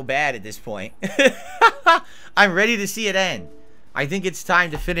plot is so bad at this point. I'm ready to see it end. I think it's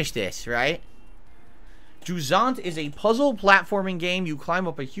time to finish this, right? Jusant is a puzzle platforming game. You climb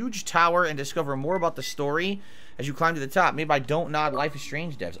up a huge tower and discover more about the story as you climb to the top. Made by Don't Nod Life is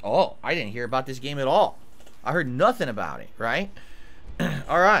Strange devs. Oh, I didn't hear about this game at all. I heard nothing about it, right?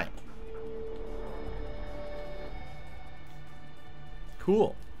 Alright.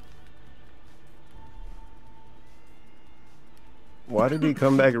 Cool. Why did he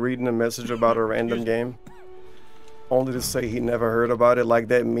come back reading a message about a random game? Only to say he never heard about it, like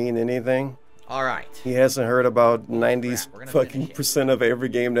that mean anything? All right. He hasn't heard about 90 We're gonna fucking finish percent of every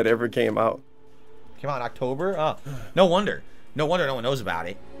game that ever came out. Come on, October? Oh, no wonder. No wonder no one knows about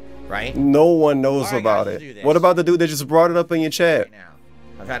it, right? No one knows All right, about guys, let's do it. this. What about the dude that just brought it up in your chat? Right now.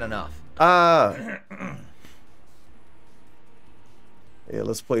 I've had enough. Ah. Yeah,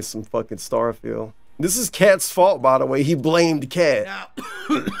 let's play some fucking Starfield. This is Cat's fault, by the way. He blamed Cat.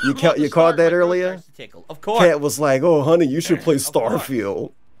 No. You caught that earlier? Of course. Cat was like, "Oh, honey, you should play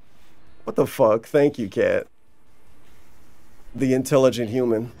Starfield." What the fuck? Thank you, Cat. The intelligent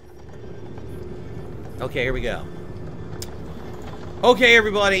human. Okay, here we go. Okay,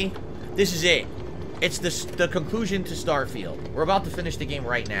 everybody. This is it. It's the conclusion to Starfield. We're about to finish the game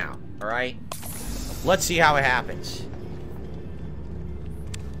right now. All right? Let's see how it happens.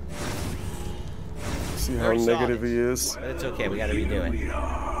 See how negative he is. But it's okay. We got to redo it. We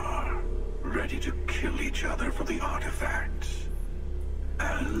are ready to kill each other for the artifacts.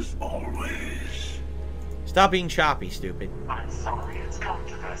 As always. Stop being choppy, stupid. I'm sorry it's come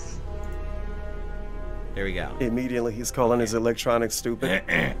to this. There we go. Immediately, he's calling his electronics stupid.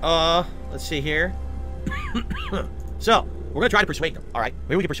 Let's see here. So, we're gonna try to persuade them. All right,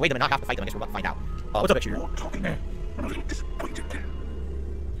 maybe we can persuade them and not have to fight them. I guess we're about to find out. What's up, Shooter? I'm a little disappointed.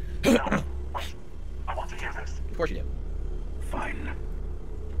 I want to hear this. Of course you do. Fine.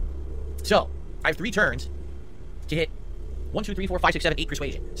 So, I have 3 turns to hit 1, 2, 3, 4, 5, 6, 7, 8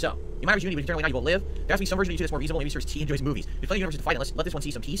 persuasion. So, you might unity, but eternally now you will live. There has to be some version of you that's more reasonable. Maybe serves T enjoys movies. There's plenty of universes to fight. Let's let this one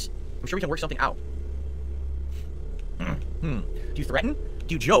see some peace. I'm sure we can work something out. Do you threaten?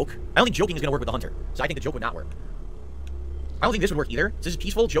 Do you joke? I don't think joking is going to work with the hunter. So I think the joke would not work. I don't think this would work either. So this is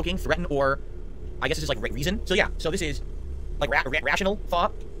peaceful, joking, threaten, or I guess this is like reason. So yeah, so this is like rational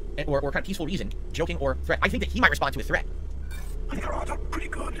thought, or kind of peaceful reason, joking, or threat. I think that he might respond to a threat. I think our odds are pretty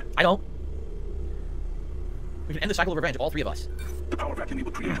good. I don't. We can end the cycle of revenge, all 3 of us. The power vacuum we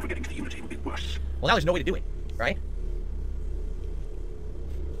would create for getting to the unity would be worse. Well, now there's no way to do it, right?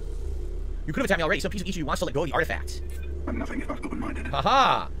 You could have attacked me already. Some piece of each of you wants to let go of the artifacts. I'm nothing if not open-minded.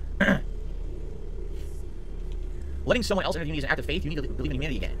 Haha! Letting someone else enter the unity is an act of faith. You need to believe in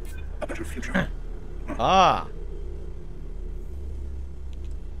humanity again. A better future. Ah.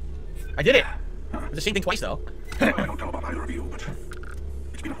 I did it! It's the same thing twice, though. I don't know about either of you, but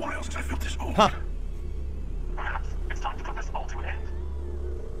it's been a while since I felt this old. Huh. Perhaps it's time to put this all to an end.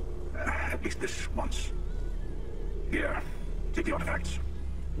 At least this once. Here, take the artifacts.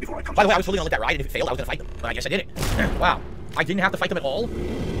 Before I come. By the way, I was totally gonna let that ride, and if it failed, I was gonna fight them. But I guess I did it. Wow. I didn't have to fight them at all?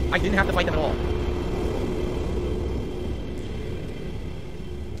 I didn't have to fight them at all.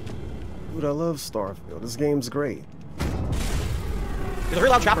 Dude, I love Starfield. This game's great. There's a very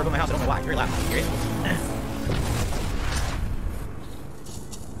loud chopper above my house. I don't know why. It's very loud. Hear it?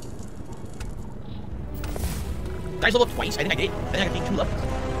 Did I level up twice? I think I did. I think I gained 2 levels.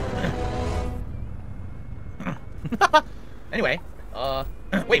 Anyway,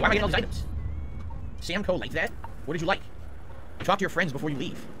 wait, why am I getting all these items? Samco liked that? What did you like? Talk to your friends before you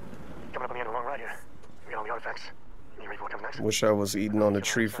leave. Coming up on the end of a long ride here. We got all the artifacts. You ready for what comes next? Wish I was eating on the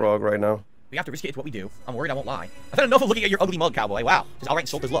tree frog right now. We have to risk it. It's what we do. I'm worried I won't lie. I've had enough of looking at your ugly mug, cowboy. Wow. Just outright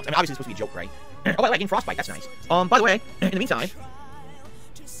insult his looks. I mean, obviously it's supposed to be a joke, right? Oh, by the way, I gained frostbite. That's nice. By the way, in the meantime,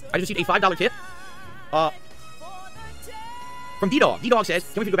 I just received a $5 tip. From D-Dog. D-Dog says,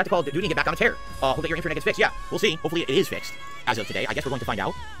 can we go back to Call of Duty and get back on a tear? Hope that your internet gets fixed. Yeah, we'll see. Hopefully it is fixed. As of today. I guess we're going to find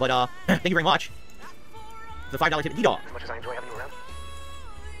out. But, thank you very much. The $5 tip, D-Dog. As much as I enjoy having you around.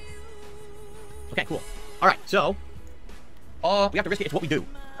 Okay, cool. Alright, so, we have to risk it. It's what we do.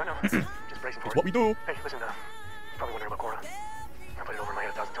 I know. Just bracing for It's it. what we do. Hey, listen, you're probably wondering about Cora. I played it over in my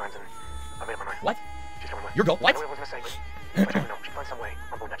head 1,000 times and I made up my mind. What? She's coming with. Your goal? What? I know it wasn't a mistake, but I don't know. She'll find some way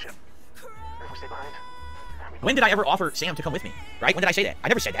on board that ship. And if we stay behind, When did I ever offer Sam to come with me? Right? When did I say that? I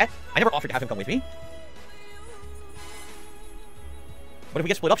never said that. I never offered to have him come with me. But if we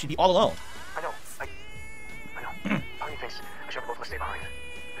get split up, she'd be all alone. I know. I know. Part of me thinks I should have both of us stay behind.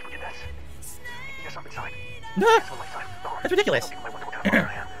 If we did that, there's something inside. Nah. It's one lifetime. No, That's ridiculous. People might wonder what kind of father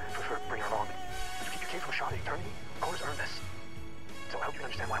I am for bringing her along. But you came from a shot at eternity. Cora's earned this. So I hope you can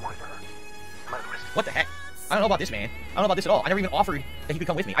understand why I wanted for her. I'm out of the risk. What the heck? I don't know about this, man. I don't know about this at all. I never even offered that he could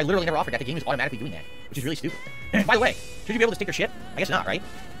come with me. I literally never offered that. The game is automatically doing that, which is really stupid. By the way, should you be able to stick your ship? I guess not, right?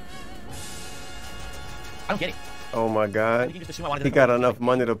 I don't get it. Oh my god. You can just assume I wanted He to got enough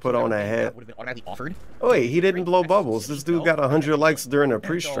money to put on a hat. Would have been automatically offered. Oh wait, he didn't blow bubbles. This dude got 100 likes during a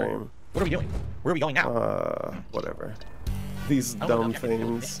pre-stream. What are we doing? Where are we going now? Whatever. These I don't know dumb if I'm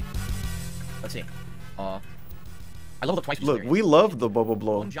gonna things. Let's see. I leveled up twice. Look, we love the bubble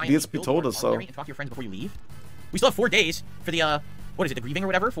blow. Giant DSP told us so. And talk to your friends before you leave. We still have 4 days for the what is it, the grieving or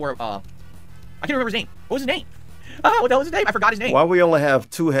whatever for I can't remember his name. What was his name? What the hell is his name? I forgot his name. Why we only have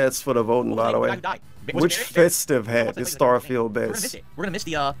 2 hats for the voting, by the way? Was Which it festive hat is Starfield We're gonna miss best? it. We're gonna miss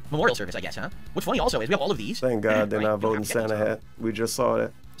the memorial service, I guess, huh? What's funny also is we have all of these. Thank God they're Right? not We don't voting have to get Santa these. hat. We just saw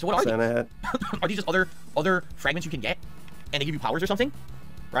that. So what are Santa these? hat. Are these just other fragments you can get, and they give you powers or something,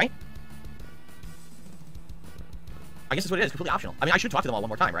 right? I guess that's what it is. Completely optional. I mean, I should talk to them all one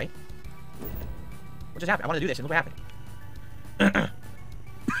more time, right? What just happened? I want to do this, and look what happened.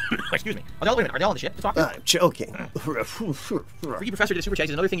 Excuse me. Wait a minute. Are they all on the ship to talk to? I'm joking. Freaky Professor did a super chat.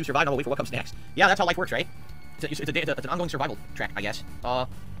 Says another thing you survive. I'll wait for what comes next. Yeah, that's how life works, right? It's an ongoing survival track, I guess.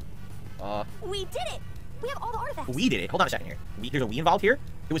 We did it! We have all the artifacts. We did it. Hold on a second here. There's a we involved here?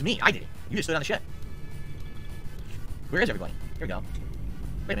 It was me. I did it. You just stood on the ship. Where is everybody? Here we go.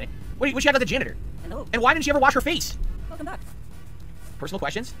 Wait a minute. What's she had about the janitor? Hello. And why didn't she ever wash her face? Welcome back. Personal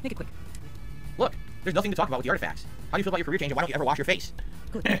questions? Make it quick. Look, there's nothing to talk about with the artifacts. How do you feel about your career change, and why don't you ever wash your face?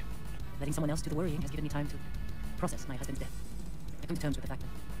 Good. Letting someone else do the worrying has given me time to process my husband's death. I come to terms with the fact that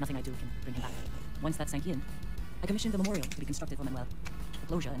nothing I do can bring him back. Once that sank in, I commissioned the memorial to be constructed for Manuel. For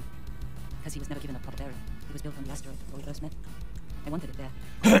closure, and because he was never given a proper burial, it was built on the asteroid where we first met. I wanted it there.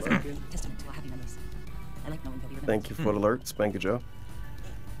 It's a testament to our happy memories. I like knowing that we remember. Thank you for the alert, Spanker Joe.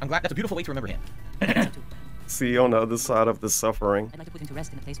 I'm glad. That's a beautiful way to remember him. See you on the other side of the suffering. I'd like to put him to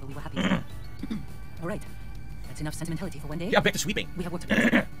rest in a place where we were happy. All right. That's enough sentimentality for one day. Yeah, back to sweeping. We have work to do.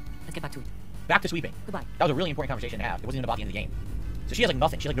 Let's get back to it. Back to sweeping. Goodbye. That was a really important conversation to have. It wasn't even about the end of the game. So she has like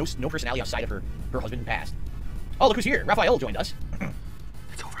nothing. She has like no personality outside of her husband who passed. Oh, look who's here. Raphael joined us.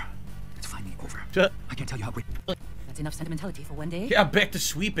 It's over. It's finally over. Uh, I can't tell you how great. That's enough sentimentality for one day. Yeah, back to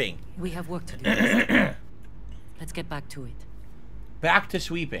sweeping. We have work to do. Let's get back to it. Back to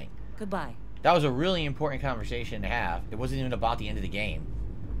sweeping. Goodbye. That was a really important conversation to have. It wasn't even about the end of the game.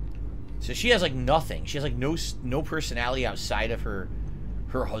 So she has like nothing. She has like no personality outside of her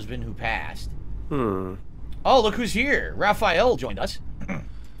husband who passed. Hmm. Oh, look who's here. Raphael joined us.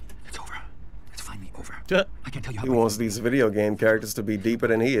 It's over. It's finally over. Duh. I can't tell you how He great. wants these video game characters to be deeper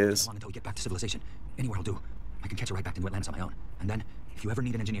than he is. Long until we get back to civilization. Anywhere will do. I can catch a ride back to New Atlantis on my own. And then, if you ever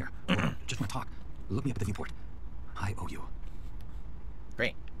need an engineer or just want to talk, look me up at the viewport. I owe you.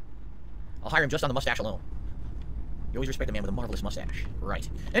 Great. I'll hire him just on the mustache alone. You always respect a man with a marvelous mustache. Right.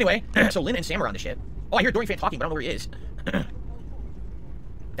 Anyway, so Lynn and Sam are on the ship. Oh, I hear Dorian Fan talking, but I don't know where he is.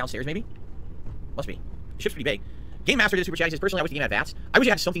 Downstairs, maybe? Must be. The ship's pretty big. Game Master did a super chat. He says, personally, I wish the game had VATS. I wish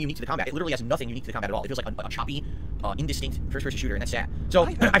it had something unique to the combat. It literally has nothing unique to the combat at all. It feels like a choppy, indistinct first-person shooter, and that's sad. So,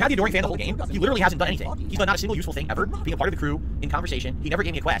 I've had the Dorian Fan the whole game. He literally hasn't done anything. He's done not a single useful thing ever, being a part of the crew, in conversation. He never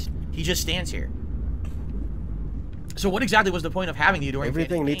gave me a quest. He just stands here. So what exactly was the point of having the Dorian Fan?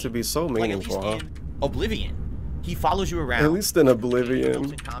 Everything needs to be so meaningful, huh? Oblivion. He follows you around. At least in Oblivion.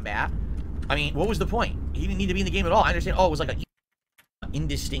 In combat. I mean, what was the point? He didn't need to be in the game at all. I understand. Oh, it was like an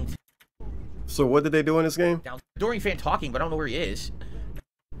indistinct. So what did they do in this game? Dorian Fan talking, but I don't know where he is.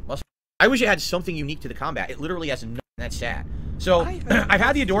 I wish it had something unique to the combat. It literally has nothing. That's sad. So, I've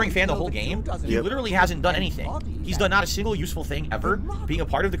had the Adoring Fan the whole game. He literally hasn't done anything. He's done not a single useful thing ever. Being a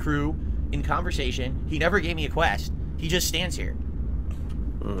part of the crew, in conversation. He never gave me a quest. He just stands here.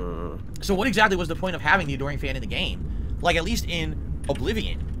 So what exactly was the point of having the Adoring Fan in the game? Like, at least in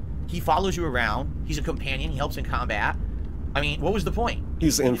Oblivion, he follows you around. He's a companion. He helps in combat. I mean, what was the point?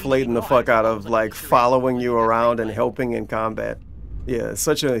 He's inflating the fuck out of, like, following you around and helping in combat. Yeah, it's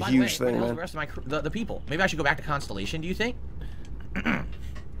such a huge thing, man. The rest of my the people. Maybe I should go back to Constellation, do you think?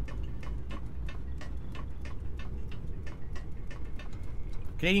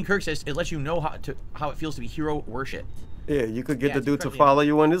 Canadian Kirk says it lets you know how it feels to be hero worship. Yeah, you could get the dude to follow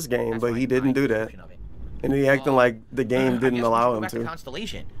you in this game, but he didn't do that. And he acting like the game didn't allow him to.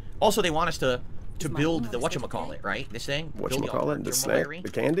 Constellation. Also, they want us to build the whatchamacallit, right? This thing? Whatchamacallit? The snack?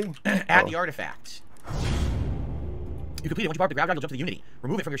 The candy? Add the artifacts. You complete it. Once you bar up the grab drive, you'll jump to the Unity.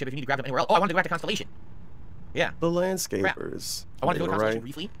 Remove it from your ship if you need to grab them anywhere else. Oh, I wanted to go back to Constellation. Yeah. The landscapers. I wanted to go to Constellation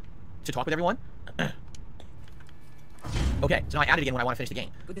briefly to talk with everyone. Okay, so now I add it again when I want to finish the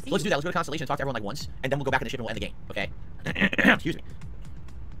game. So let's do that. Let's go to Constellation and talk to everyone like once, and then we'll go back in the ship and we'll end the game. Okay? Excuse me.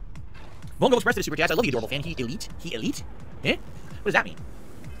 Bongo Express did a super chat. I love you, adorable fan. He elite? He elite? Eh? What does that mean?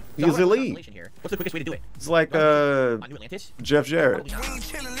 So He's elite. Here. What's the quickest way to do it? It's like Jeff Jarrett.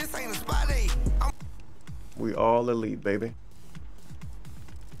 We all elite, baby.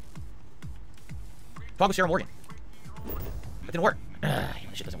 Talk with Sarah Morgan. That didn't work. This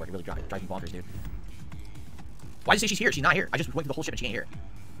shit doesn't work. It really drives me bonkers, dude. Why did you say she's here? She's not here. I just went through the whole ship and she ain't here.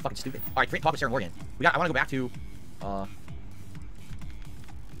 Fucking stupid. All right, talk with Sarah Morgan. I want to go back to. I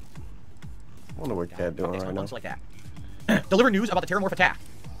wonder what Cat doing right now. Like that. Deliver news about the Terramorph attack.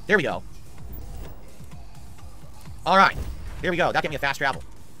 There we go. All right, there we go. That gave me a fast travel.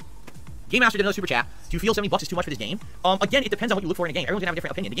 Game Master did another super chat. Do you feel $70 is too much for this game? Again, it depends on what you look for in a game. Everyone's gonna have a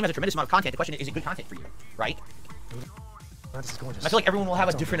different opinion. The game has a tremendous amount of content. The question is it good content for you, right? I feel like everyone will have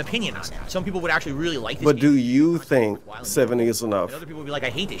a different opinion on that. Some people would actually really like this But game. do you think 70 is enough? And other people would be like, I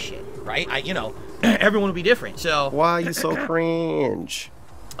hate this shit, right? You know, everyone will be different. So why are you so cringe?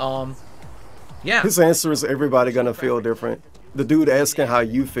 Yeah. His answer is everybody gonna feel different. The dude asking how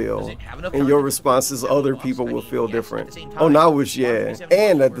you feel, and your response is other people will feel different. Oh, now which yeah,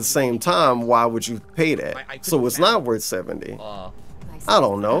 and at the same time, why would you pay that? So it's not worth 70. I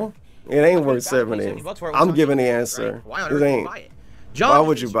don't know. It ain't worth 70. I'm giving the answer. It ain't. John, why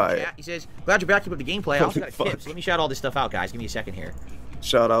would you buy it? He says, glad you're back. Keep up the gameplay. I also got a tip. So let me shout all this stuff out, guys. Give me a second here.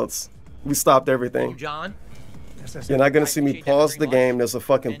 Shout outs. We stopped everything. John. You're not gonna see me pause the game. There's a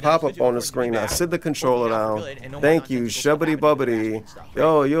fucking pop-up on the screen. I sit the controller down. Thank you, shubbity bubbity.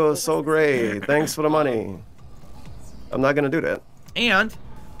 Yo, you're so great. Thanks for the money. I'm not gonna do that. And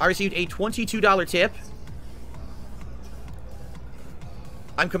I received a $22 tip.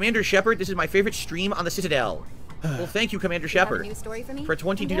 I'm Commander Shepard. This is my favorite stream on the Citadel. Well, thank you, Commander Shepard, for a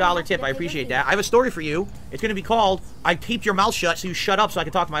 $22 tip. I appreciate that. I have a story for you. It's going to be called, I taped your mouth shut so you shut up so I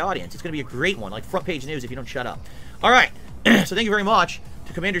can talk to my audience. It's going to be a great one, like front page news if you don't shut up. All right. So thank you very much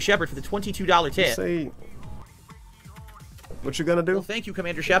to Commander Shepard for the $22 tip. Say what you gonna do? Well, thank you,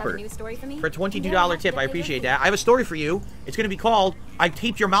 Commander Shepard, for a $22 tip. I appreciate that. I have a story for you. It's going to be called, I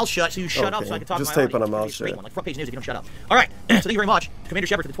taped your mouth shut so you shut up so I can talk to my audience. Just taping a mouth It's a great shut. one, like front page news if you don't shut up. All right. So thank you very much to Commander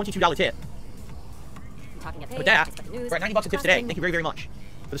Shepard for the $22 tip. With that, we're at $90 in tips today. Thank you very, very much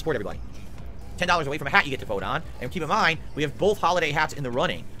for the support, everybody. $10 away from a hat you get to vote on. And keep in mind, we have both holiday hats in the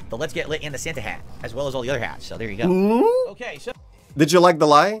running. The Let's Get Lit and the Santa hat, as well as all the other hats. So there you go. Okay, so... Did you like the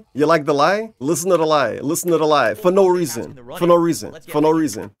lie? You like the lie? Listen to the lie. Listen to the lie. For no reason. For no reason. For no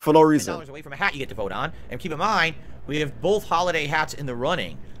reason. For no reason. $10 away from a hat you get to vote on. And keep in mind, we have both holiday hats in the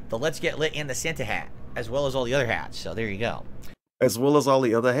running. The Let's Get Lit and the Santa hat, as well as all the other hats. So there you go. As well as all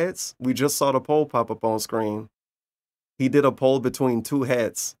the other hats? We just saw the poll pop up on screen. He did a poll between two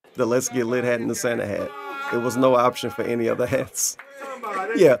hats, the Let's Get Lit hat and the Santa hat. There was no option for any other hats.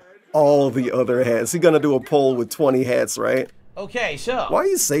 Yeah, all the other hats. He's gonna do a poll with 20 hats, right? Okay, so... Why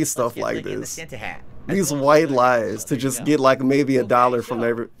you say stuff like the this? Santa hat. These white lies to just get like maybe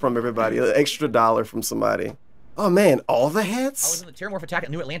 $1 from everybody, an extra $1 from somebody. Oh man, all the hats? I was in the Terramorph attack at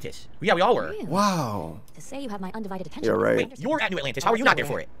New Atlantis. Yeah, we all were. Wow. To say you have my undivided attention. You're right. Wait, you're at New Atlantis. How are you not there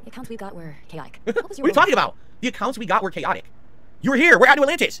for it? The accounts we got were chaotic. What are you talking about? The accounts we got were chaotic. You were here. We're at New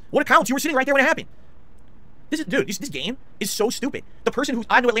Atlantis. What accounts? You were sitting right there when it happened. Dude, this game is so stupid. The person who's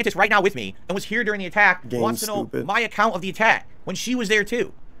on New Atlantis right now with me and was here during the attack wants to know my account of the attack when she was there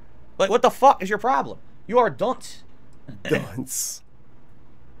too. Like, what the fuck is your problem? You are a dunce. Dunce.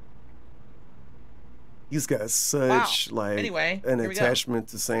 He's got such like an attachment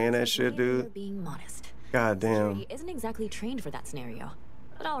to saying that shit, dude. Being modest. God damn. Security isn't exactly trained for that scenario,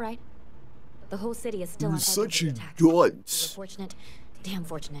 but all right. The whole city is still on edge such over a the attack. dunce. We were fortunate, damn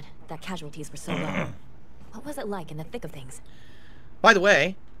fortunate, that casualties were so low. What was it like in the thick of things? By the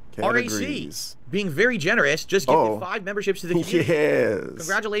way, Categories. RAC being very generous, just giving 5 memberships to the community. Yes.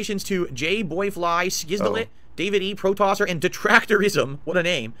 Congratulations to J Boyfly, Skizdalit, David E, Protosser, and Detractorism. What a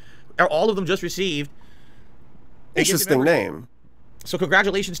name! All of them just received. Interesting name. So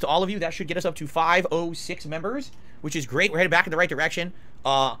congratulations to all of you. That should get us up to 506 members, which is great. We're headed back in the right direction.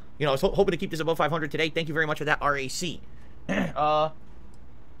 You know, I was hoping to keep this above 500 today. Thank you very much for that, RAC.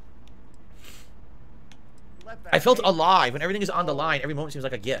 I felt alive. When everything is on the line, every moment seems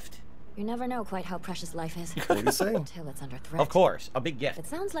like a gift. You never know quite how precious life is. What do you say? Until it's under threat. Of course, a big gift. It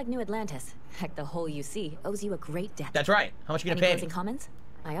sounds like New Atlantis. Heck, the whole UC owes you a great debt. That's right. How much are you gonna Any pay closing me? comments?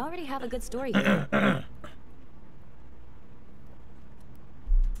 I already have a good story here.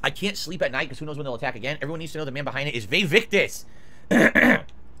 I can't sleep at night because who knows when they'll attack again. Everyone needs to know the man behind it is Vivictus.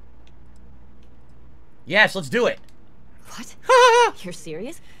 Yes, let's do it. What? You're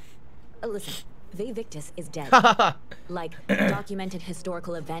serious? Listen, Vivictus is dead. Like, documented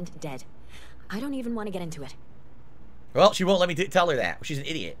historical event dead. I don't even want to get into it. Well, she won't let me tell her that. She's an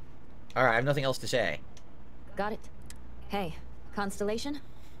idiot. All right, I have nothing else to say. Got it. Hey, Constellation?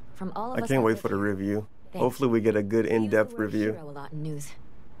 From all of I us can't that wait live for the here, review. thanks. Hopefully we get a good in-depth review. Hero a lot in news,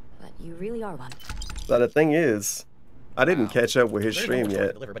 but you really are one. Now the thing is, I didn't catch up with his stream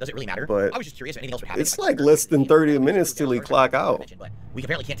yet. But does it really matter? But I was just curious if anything else would happen. it's like less than 30 minutes till he clock out. We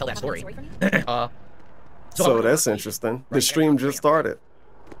apparently can't tell that story. So that's interesting. The stream just started.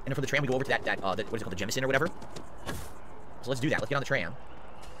 And then for the tram, we go over to that what is it called, the Jemison or whatever? So let's do that. Let's get on the tram.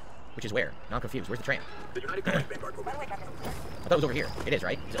 Which is where? Now I'm confused. Where's the tram? I thought it was over here. It is,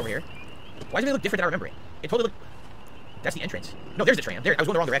 right? Is it over here? Why does it look different than I remember it? It totally looked... That's the entrance. No, there's the tram. There, I was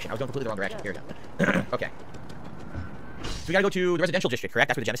going the wrong direction. I was going completely the wrong direction. Here we go. Okay. So we gotta go to the residential district, correct?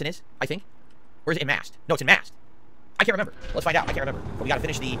 That's where the Jemison is, I think. Or is it in Mast? No, it's in Mast. I can't remember. Let's find out. I can't remember. But we gotta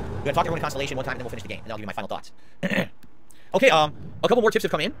finish we gotta talk to everyone in Constellation one time, and then we'll finish the game. And then I'll give you my final thoughts. Okay, a couple more tips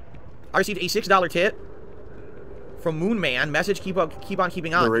have come in. I received a $6 tip from Moonman. Message, keep on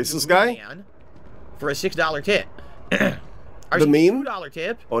keeping on. The racist guy? For a $6 tip. The meme? $2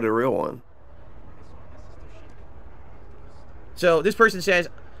 tip. Oh, the real one. So this person says,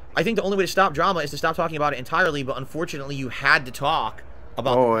 I think the only way to stop drama is to stop talking about it entirely, but unfortunately you had to talk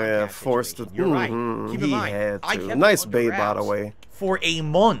about forced to. You're right. Keep in mind, had I to. kept Nice it bait, under by the wraps way. For a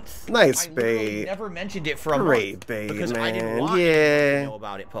month. Nice I bait. never mentioned it for a Great month. bait, because man. I didn't want anyone to know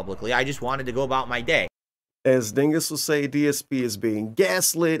about it publicly. I just wanted to go about my day. As Dingus will say, DSP is being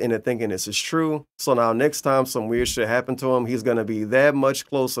gaslit into thinking this is true. So now next time some weird shit happened to him, he's going to be that much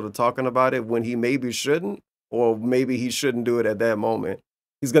closer to talking about it when he maybe shouldn't, or maybe he shouldn't do it at that moment.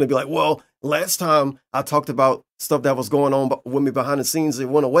 He's going to be like, well, last time I talked about stuff that was going on with me behind the scenes, it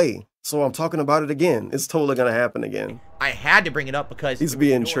went away. So I'm talking about it again. It's totally going to happen again. I had to bring it up because he's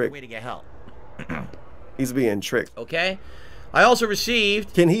being no tricked. Way to get help. He's being tricked. Okay. I also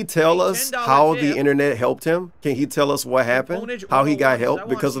received. Can he tell us how the internet helped him? Can he tell us what happened? How he got help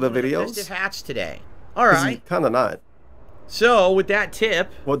because of the videos? Hats today. All right. Kind of not. So with that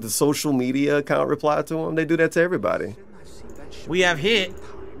tip, what the social media account replied to him? They do that to everybody. We have hit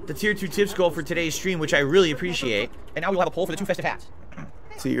the tier 2 tips goal for today's stream, which I really appreciate. And now we will have a poll for the 2 festive hats.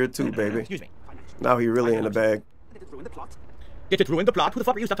 Tier 2, baby. Excuse me. Now he really in the bag. Did it ruin the plot? Who the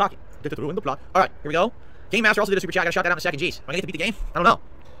fuck are you? Stop talking. Did it ruin the plot? All right, here we go. Game Master also did a super chat. I gotta shout that out in a second. Jeez, am I gonna get to beat the game? I don't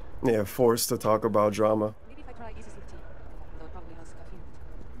know. Yeah, forced to talk about drama. Maybe if I try Issac tea, though it probably has caffeine.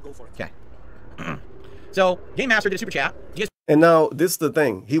 Go for it. Okay. So, Game Master did a super chat. And now, this is the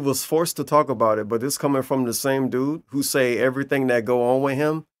thing. He was forced to talk about it, but this coming from the same dude who say everything that go on with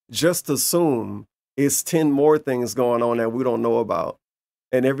him, just assume it's 10 more things going on that we don't know about.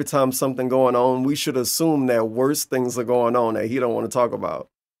 And every time something going on, we should assume that worse things are going on that he don't want to talk about.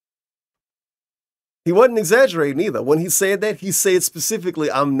 He wasn't exaggerating either. When he said that, he said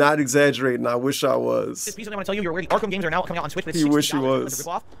specifically, I'm not exaggerating. I wish I was. This piece I want to tell you, your Arkham games are now coming out on Switch. He wish he was.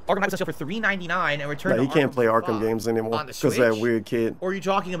 Arkham has on sale for $3.99 and return he can't play Arkham games anymore because that weird kid. Or are you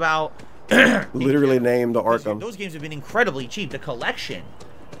talking about literally named the Arkham? Those games have been incredibly cheap. The collection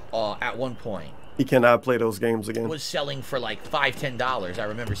at one point. He cannot play those games again. Was selling for like $5, $10. I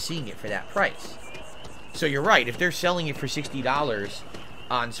remember seeing it for that price. So you're right. If they're selling it for $60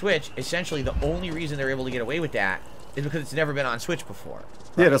 on Switch, essentially the only reason they're able to get away with that is because it's never been on Switch before.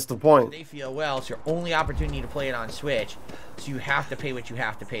 Right? Yeah, that's the point. They feel, well, it's your only opportunity to play it on Switch, so you have to pay what you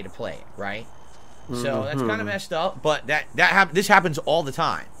have to pay to play it, right? So that's kind of messed up, but this happens all the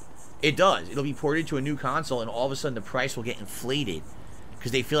time. It does. It'll be ported to a new console, and all of a sudden the price will get inflated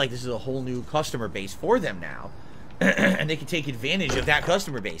because they feel like this is a whole new customer base for them now, and they can take advantage of that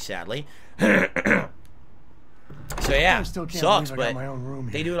customer base, sadly. So yeah, sucks, but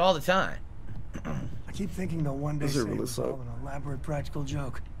they do it all the time. I keep thinking they'll one day say it was all an elaborate practical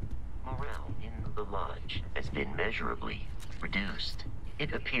joke. Morale in the lodge has been measurably reduced.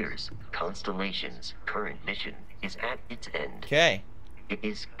 It appears Constellation's current mission is at its end. Okay. It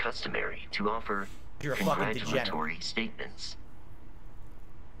is customary to offer congratulatory statements.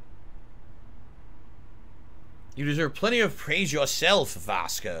 You deserve plenty of praise yourself,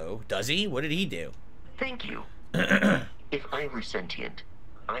 Vasco. Does he? What did he do? Thank you. If I were sentient,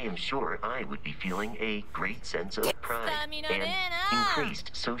 I am sure I would be feeling a great sense of pride and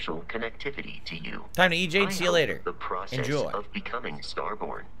increased social connectivity to you. Time to eat, Jade. See you later. The process Enjoy. of becoming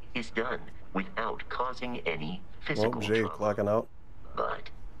Starborn is done without causing any physical Jade trauma. clocking out. But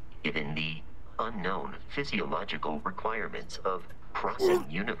given the unknown physiological requirements of crossing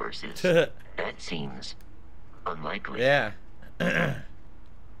universes, that seems unlikely. Yeah.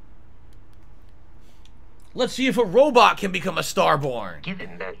 Let's see if a robot can become a Starborn.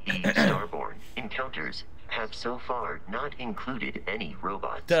 Given that the Starborn encounters have so far not included any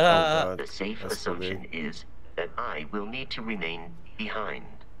robots, the safe assumption is that I will need to remain behind.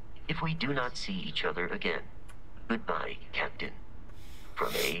 If we do not see each other again, goodbye, Captain.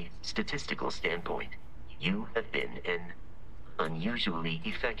 From a statistical standpoint, you have been an unusually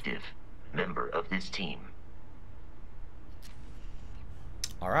effective member of this team.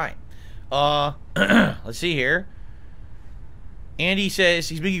 All right. Let's see here. Andy says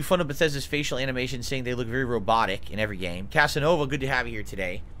he's making fun of Bethesda's facial animation, saying they look very robotic in every game. Casanova, good to have you here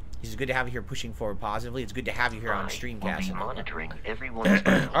today. He says good to have you here pushing forward positively. It's good to have you here on stream, Casanova. Monitoring everyone's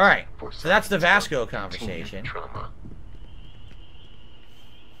all right. So that's the Vasco conversation.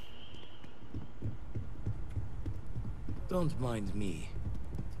 Don't mind me.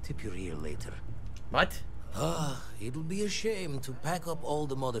 Tip your ear later. What? It'll be a shame to pack up all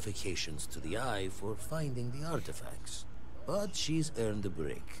the modifications to the eye for finding the artifacts. But she's earned a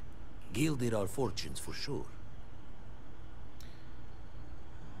break. Gilded our fortunes for sure.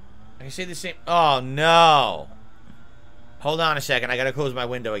 I can say the same. Oh, no. Hold on a second. I gotta close my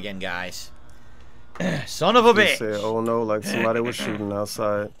window again, guys. Son of a bitch. Said, oh no, like somebody was shooting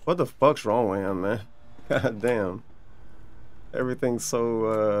outside. What the fuck's wrong with him, man? God damn. Everything's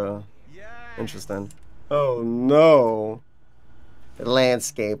so interesting. Oh no. The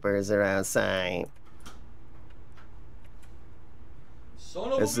landscapers are outside.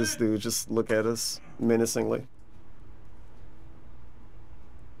 As this dude just look at us menacingly.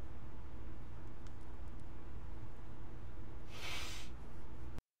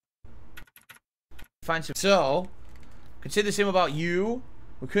 Find some. So, could say the same about you.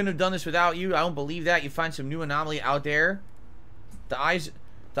 We couldn't have done this without you. I don't believe that. You find some new anomaly out there. The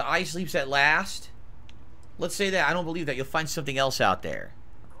eye sleeps at last. Let's say that. I don't believe that. You'll find something else out there.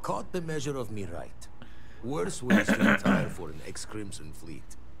 Caught the measure of me right. Worse ways to retire for an ex-Crimson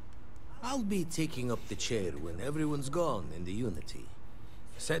fleet. I'll be taking up the chair when everyone's gone in the Unity.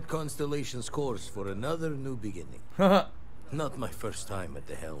 Set Constellation's course for another new beginning. Not my first time at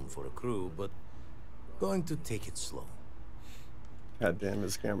the helm for a crew, but going to take it slow. God damn,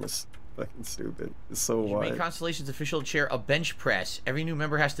 this camera's fucking stupid. It's so You wide. make Constellation's official chair a bench press. Every new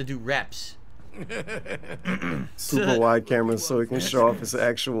member has to do reps. Super wide camera so he can show off his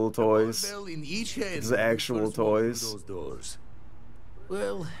actual toys. His actual toys. Those doors.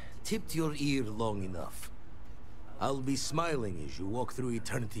 Well, tipped your ear long enough. I'll be smiling as you walk through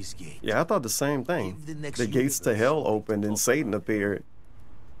Eternity's gate. Yeah, I thought the same thing. The gates to hell opened and Satan appeared.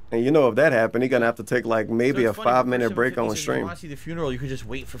 And you know, if that happened, he's gonna have to take like maybe a 5-minute break on If you stream. want to see the funeral, you could just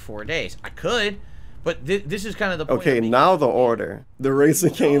wait for 4 days. I could, but this is kind of the point. Okay, now the order. The Racing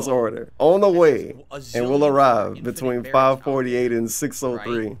Cane's order. On the way. And will arrive between 5:48 and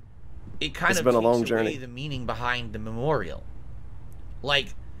 6:03. It kind of been a takes long away journey. the meaning behind the memorial. Like,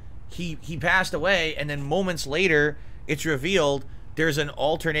 he passed away, and then moments later, it's revealed there's an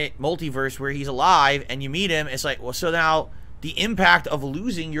alternate multiverse where he's alive, and you meet him. It's like, well, so now the impact of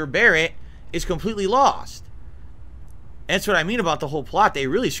losing your Barrett is completely lost. And that's what I mean about the whole plot. They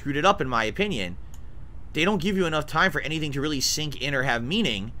really screwed it up, in my opinion. They don't give you enough time for anything to really sink in or have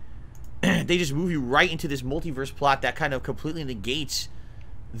meaning. They just move you right into this multiverse plot that kind of completely negates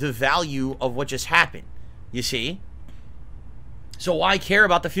the value of what just happened. You see? So why care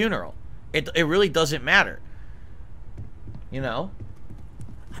about the funeral? It really doesn't matter. You know?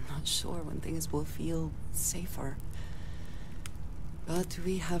 I'm not sure when things will feel safer. But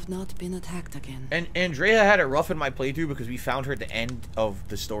we have not been attacked again. And Andrea had it rough in my playthrough because we found her at the end of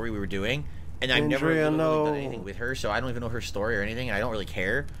the story we were doing. And I've never really done anything with her, so I don't even know her story or anything, and I don't really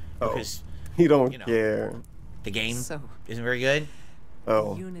care. Because, you don't care. The game isn't very good.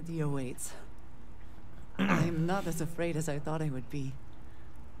 Oh. Unity awaits. I'm not as afraid as I thought I would be.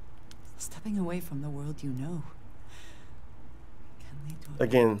 Stepping away from the world you know can lead to a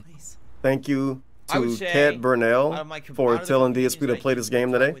Again, thank you I would to say, Cat Burnell out for of the telling DSP to play this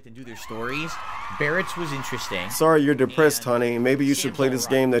game today. and do their stories. Barrett's was interesting. Sorry you're depressed, honey. Maybe you should play this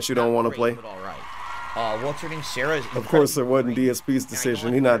game that you don't want to play. But all right. What's her name? Sarah's. Of course, it wasn't DSP's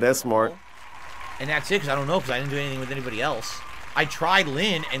decision. He's not that smart. And that's it, because I don't know, because I didn't do anything with anybody else. I tried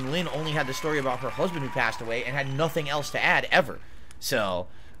Lynn, and Lynn only had the story about her husband who passed away and had nothing else to add ever. So,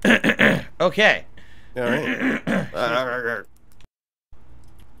 okay. All right.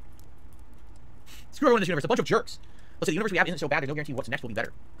 Screw everyone in this universe. A bunch of jerks. Let's say the universe we have isn't so bad. There's no guarantee what's next will be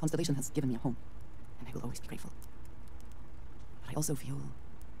better. Constellation has given me a home, and I will always be grateful. But I also feel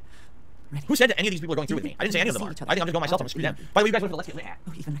ready. Who said that any of these people are going through with me? I didn't say any of them are. I think I'm just going myself. I'm going to screw them. By the way, you guys want to let's get lit at?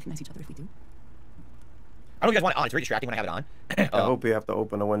 Oh, even recognize each other if we do. I don't know if you guys want it on. It's very distracting when I have it on. I hope you have to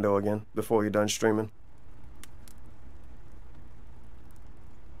open a window again before you're done streaming.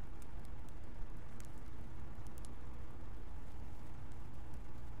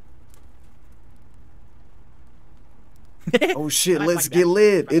 Oh shit, let's get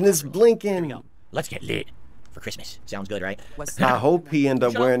lit. And it's blinking. Let's get lit for Christmas. Sounds good, right? I hope he end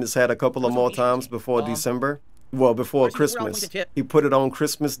up wearing his hat a couple of more times before December. Well, before Christmas. He put it on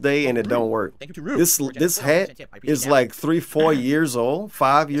Christmas Day and it don't work. This hat is like 3-4 years old,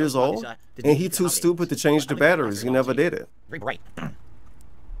 5 years old, and he too stupid to change the batteries. He never did it. Very bright.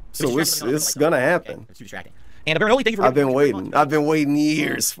 So it's gonna happen. It's too distracting. And apparently, thank you for I've been waiting. I've been waiting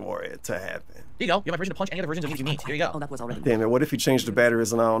years for it to happen. There you go. You have my version to punch any other versions of these you need. There you go. Oh, that was already. Damn it, what if he changed the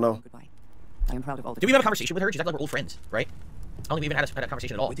batteries and I don't know? I am proud of all the. Did we have a conversation with her? She's acting like we're old friends, right? I don't think we even had a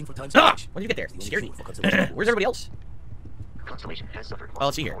conversation at all. Waiting for time's Ah! change. When did you get there? You scared me. Constellation. Where's everybody else? constellation has suffered. Well,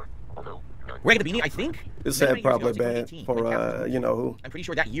 let's see here. We're gonna beanie, I think. This had probably bad for you know who. I'm pretty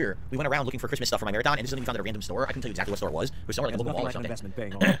sure that year we went around looking for Christmas stuff for my marathon, and this is something we found at a random store. I couldn't tell you exactly what store it was. It was somewhere like a local mall or something. Investment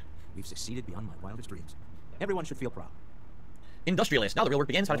paying off. We've succeeded beyond my wildest dreams. Everyone should feel proud. Industrialist. Now the real work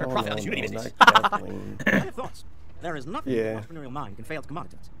begins. How to turn profit on this Unity business. I have thoughts. There is nothing an entrepreneurial mind can fail to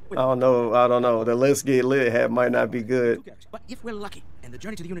commoditize. I don't know. The Let's Get Lit hat might not be good. But if we're lucky and the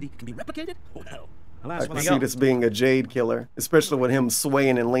journey to the Unity can be replicated, well, I can see this being a Jade killer, especially with him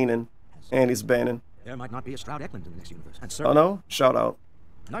swaying and leaning, and he's banning. There might not be a Stroud Eklund in the next universe. Oh no? Shout out.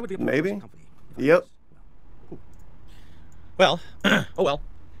 Maybe. Yep. Well, oh well.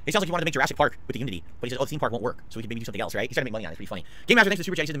 It sounds like he wanted to make Jurassic Park with the Unity, but he says, oh, the theme park won't work, so we can maybe do something else, right? He's trying to make money on it. It's pretty funny. Game Master, thanks to the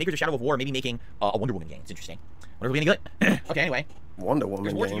Super Chat, he says the makers of Shadow of War may be making a Wonder Woman game. It's interesting. Wonder Woman any good? Okay, anyway. Wonder Woman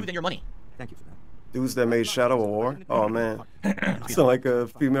There's more game. to you than your money. Thank you for that. Dudes that made Shadow of War? Oh man. It's like a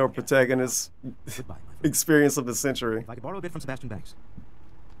female protagonist experience of the century. If I could borrow a bit from Sebastian Banks,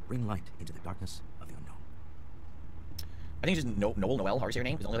 bring light into the darkness of the unknown. I think it's just Noel, how's your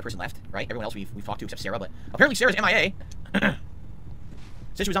name? Is the only other person left, right? Everyone else we've talked to except Sarah, but apparently Sarah's MIA.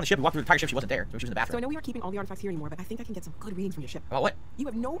 Since she was on the ship, we walked through the entire ship, she wasn't there. So she was in the bathroom. So I know we aren't keeping all the artifacts here anymore, but I think I can get some good readings from your ship. About what? You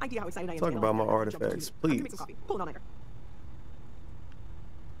have no idea how excited I am. Talk about my artifacts, please. Make some coffee. Pull it all nighter.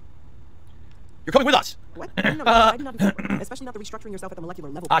 You're coming with us. What? No, I do not do Starborn, especially not the restructuring yourself at the molecular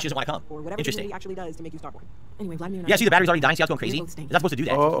level. She doesn't want to come. Or whatever Interesting. it actually does to make you Starborn. Anyway, Vladimir and yeah, see the battery's already dying. See how it's going crazy? It's not supposed to do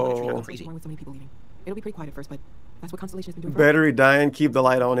that. Oh. Crazy. With so many people leaving. It'll be pretty quiet at first, but that's what Constellation has been doing. Battery dying, keep the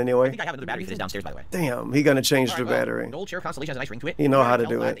light on anyway. I think I have another battery for this downstairs, by the way. Damn, he gonna change the battery. The old chair of Constellation has a nice ring to it. He know how to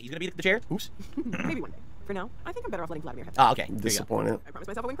do it. He's gonna be the chair. Oops. Maybe one day. For now, I think I'm better off letting Vladimir have it. Oh, okay. Disappointed. I promised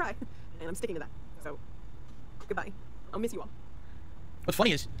myself I wouldn't cry, and I'm sticking to that. So, goodbye. I'll miss you all. What's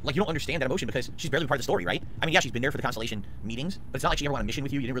funny is, like, you don't understand that emotion because she's barely part of the story, right? I mean, yeah, she's been there for the Constellation meetings, but it's not like she ever went on a mission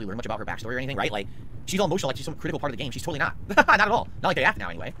with you. You didn't really learn much about her backstory or anything, right? Like, she's all emotional like she's some critical part of the game. She's totally not. Not at all. Not like they have to now,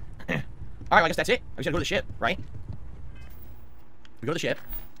 anyway. All right, well, I guess that's it. We just gotta go to the ship, right? We go to the ship.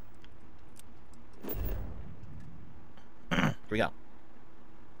 Here we go.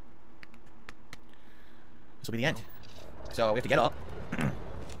 This will be the end. So we have to get up. We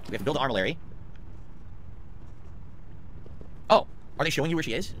have to build an armillary. Oh, are they showing you where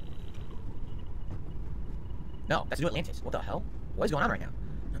she is? No, that's New Atlantis. What the hell? What is going on right now?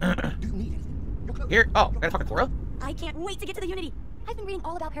 Here. Oh, I gotta talk to Cora? I can't wait to get to the Unity. I've been reading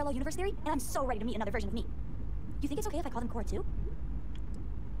all about parallel universe theory, and I'm so ready to meet another version of me. Do you think it's okay if I call them Cora too?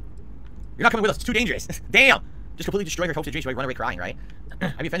 You're not coming with us. It's too dangerous. Damn. Just completely destroy her hopes and dreams so I run away crying, right?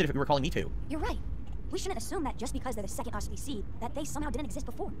 I'd be offended if you were calling me too. You're right. We shouldn't assume that just because they're the second us we see, that they somehow didn't exist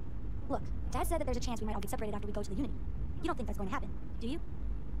before. Look, Dad said that there's a chance we might all get separated after we go to the Unity. You don't think that's going to happen, do you?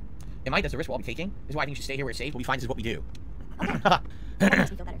 It might. That's the risk we'll all be taking. This is why I think you should stay here where it's safe. What we find is what we do. Okay. That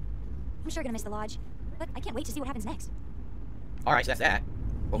makes me feel better. I'm sure gonna miss the lodge, but I can't wait to see what happens next. All right, so that's that.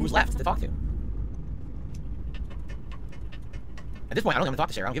 Well, who's left to talk to? At this point, I don't even talk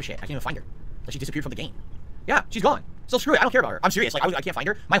to Sarah. I don't give a shit. I can't even find her. Like, she disappeared from the game. Yeah, she's gone. So screw it. I don't care about her. I'm serious. Like, I can't find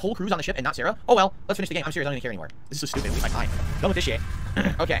her. My whole crew's on the ship and not Sarah. Oh well, let's finish the game. I'm serious. I don't even care anymore. This is so stupid. Waste my time. Done with this shit.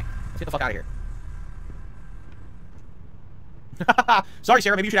 Okay, let's get the fuck out of here. Sorry,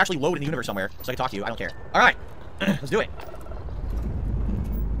 Sarah. Maybe you should actually load in the universe somewhere so I can talk to you. I don't care. All right, let's do it.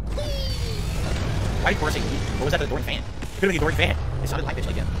 Why did Cora say, what was that, the adoring fan? It could have been the adoring fan. It sounded high pitched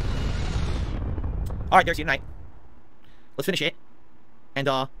like him. All right, there's the night. Let's finish it. And,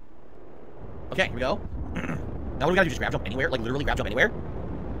 okay, here we go. Now what do we gotta do? Just grab jump anywhere? Like, literally grab jump anywhere?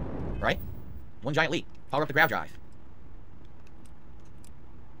 Right? One giant leap. Power up the grab drive.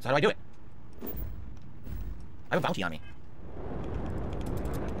 So how do I do it? I have a bounty on me.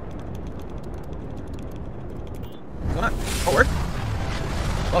 What's going on? Oh, work.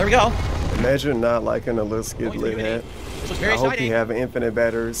 Well, here we go. Imagine not liking a Let's Get Lit hat. This was very I exciting. hope you have infinite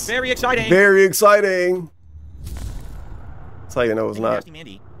batteries. Very exciting. Very exciting. That's how you know it's not.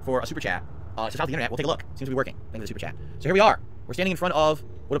 Mandy for a super chat. It's how's the internet? We'll take a look. Seems to be working. Thank you for the super chat. So here we are. We're standing in front of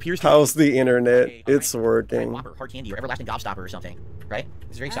what appears to be How's the internet? It's working. Whopper, hard candy, or everlasting gobstopper or something. Right?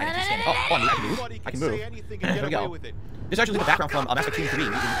 It's very exciting. Just standing. Oh, I can move. I can move. There we go. This actually is the background from Mass Effect 2 and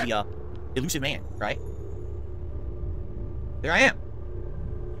 3, the elusive man, right? There I am.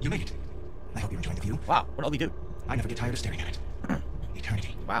 You made it. I hope you're enjoying the view. Wow, what an ugly dude. I never get tired of staring at it.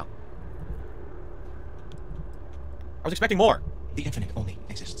 Eternity. Wow. I was expecting more. The infinite only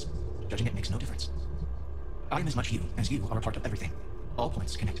exists. Judging it makes no difference. I am as much you as you are a part of everything. All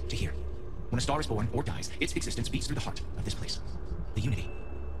points connect to here. When a star is born or dies, its existence beats through the heart of this place. The Unity.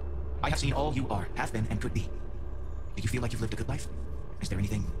 I have seen all you are, have been, and could be. Do you feel like you've lived a good life? Is there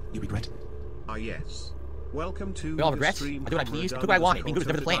anything you regret? Yes. Welcome to we all regrets. I do what I please. I took what I wanted. Being good was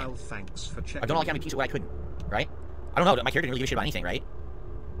never the plan. Thanks for checking. I've done all I can to be peace with what I couldn't. Right? I don't know. My character didn't really give a shit about anything, right?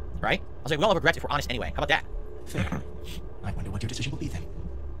 Right? I was like, we all have regrets if we're honest anyway. How about that? Fair. I wonder what your decision will be then.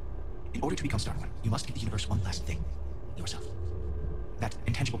 In order to become Star One, you must give the universe one last thing. Yourself. That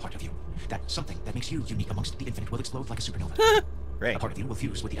intangible part of you. That something that makes you unique amongst the infinite will explode like a supernova. Right. A part of you will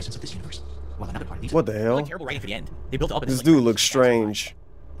fuse with the essence of this universe, while another part needs... What the hell? Like terrible writing for the end. They built it up. This dude looks strange.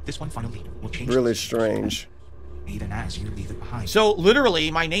 This one final lead will change... Really strange. Even as you leave it behind. So,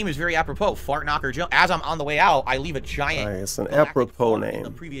 literally, my name is very apropos. Fart Knocker Joe. As I'm on the way out, I leave a giant... It's an apropos name. In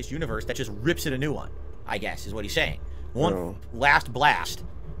the previous universe that just rips it a new one, I guess, is what he's saying. One last blast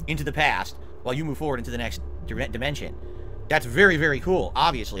into the past while you move forward into the next dimension. That's very, very cool.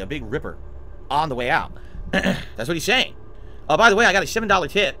 Obviously, a big ripper on the way out. That's what he's saying. By the way, I got a $7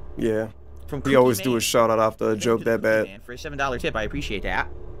 tip. Yeah. From he always do a shout out after a joke that bad. Man, for a $7 tip, I appreciate that.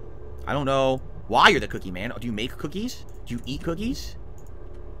 I don't know why you're the cookie man. Do you make cookies? Do you eat cookies?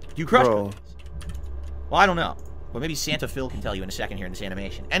 Do you crush cookies? Well, I don't know. But maybe Santa Phil can tell you in a second here in this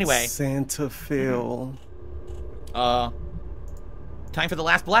animation. Anyway. Santa Phil. Time for the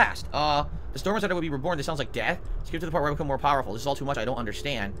last blast. The Stormers said I would be reborn. This sounds like death. Skip to the part where I become more powerful. This is all too much. I don't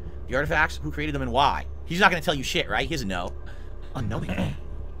understand. The artifacts, who created them and why? He's not going to tell you shit, right? He doesn't know. Unknowingly,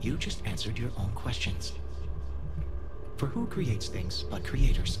 you just answered your own questions. For who creates things but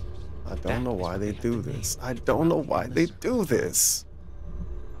creators? I don't know why they do this. I don't know why they do this.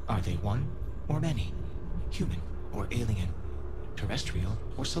 Are they one or many? Human or alien? Terrestrial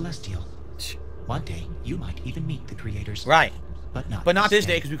or celestial? One day, you might even meet the creators. Right. But not this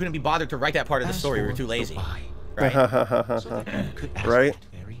day, because we couldn't be bothered to write that part of the story. We were too lazy. Right. So that you could ask Right.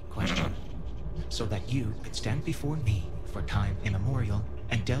 that very question. So that you could stand before me for time immemorial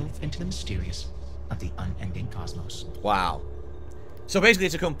and delve into the mysterious of the unending cosmos. Wow. So basically,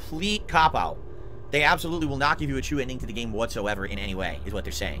 it's a complete cop-out. They absolutely will not give you a true ending to the game whatsoever in any way, is what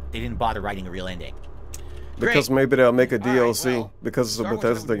they're saying. They didn't bother writing a real ending. Because maybe they'll make a DLC because it's a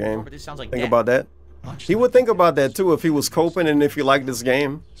Bethesda game. Think about that. He would think about that too if he was coping and if he liked this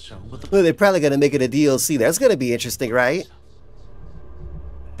game. Well, they're probably gonna make it a DLC. That's gonna be interesting, right?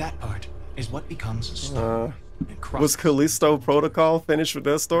 That part is what becomes Star. Was Callisto Protocol finished with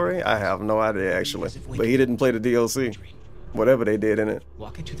that story? I have no idea actually, but he didn't play the DLC. Whatever they did in it.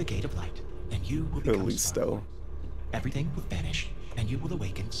 Walk into the gate of light, and you will become Callisto. Everything will vanish, and you will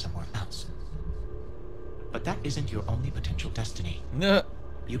awaken somewhere else. But that isn't your only potential destiny.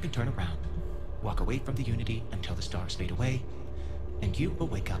 You can turn around, walk away from the Unity until the stars fade away, and you will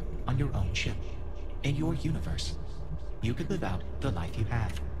wake up on your own ship, in your universe. You could live out the life you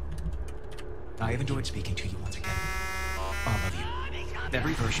have. I have enjoyed speaking to you once again. All of you.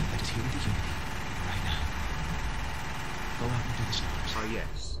 Every version that is here in the Unity, right now. Go out into the stars. Ah,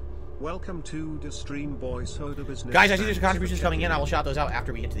 yes. Welcome to the stream voice Hoda business. Guys, I see there's contributions coming in. I will shout those out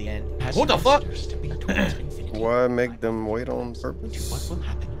after we get to the end. What the fuck? Why make them wait on purpose? What will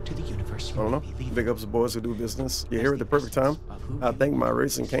happen to the universe? I don't know. Big ups the boys who do business. You're here at the perfect time. I think my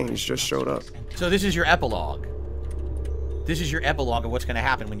racing canes just showed up. So this is your epilogue. This is your epilogue of what's going to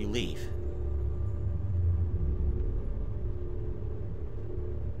happen when you leave.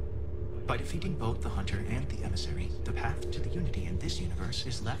 By defeating both the Hunter and the Emissary, the path to the Unity in this universe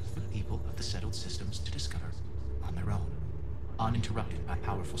is left for the people of the settled systems to discover on their own, uninterrupted by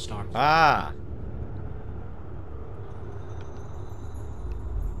powerful stars. Ah.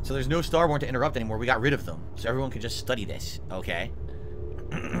 So there's no Starborn to interrupt anymore. We got rid of them. So everyone can just study this. Okay.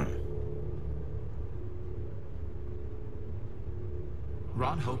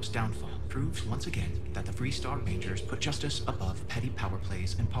 Ron Hope's downfall proves once again that the Free Star Rangers put justice above petty power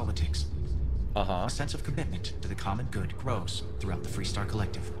plays and politics. A sense of commitment to the common good grows throughout the Free Star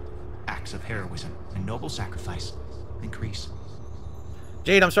Collective. Acts of heroism and noble sacrifice increase.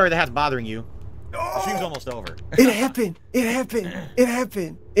 Jade, I'm sorry the hat's bothering you. The stream's almost over. It happened. It happened. It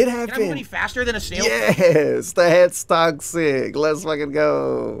happened. It happened. Can I move any faster than a snail? Yes, the hat's toxic. Let's fucking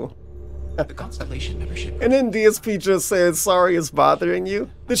go. The Constellation membership. And then DSP just said, sorry it's bothering you.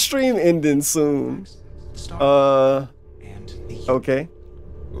 The stream ending soon. Okay.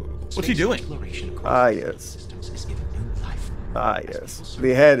 What's he doing? Ah, yes. Ah, yes.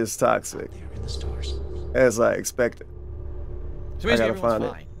 The head is toxic. As I expected. So I gotta find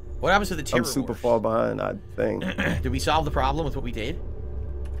fine. What happens to the terror? I'm super far behind, I think. Did we solve the problem with what we did?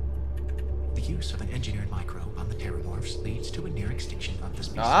 The use of an engineered microbe on the terramorphs leads to a near extinction of the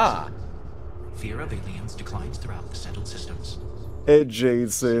species. Fear of aliens declines throughout the settled systems. Ed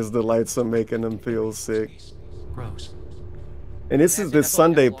Jade says the lights are making them feel sick. Grows. And this is the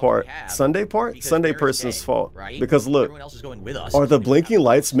Sunday part. Sunday part? Sunday person's fault. Because look, are the blinking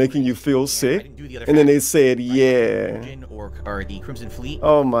lights making you feel sick? And then they said, yeah. Or the Crimson Fleet.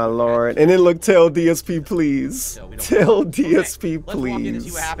 Oh my lord. And then look, tell DSP please. Tell DSP please. Let's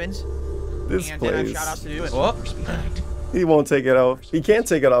see what happens. This and place. then I have shout outs to do it. Oh. He won't take it off. He can't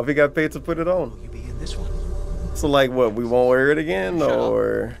take it off. He got paid to put it on. So like what? We won't wear it again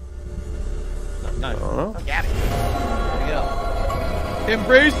or? No. Got it. There we go.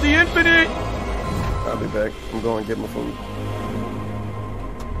 Embrace the infinite. I'll be back. I'm going to get my food.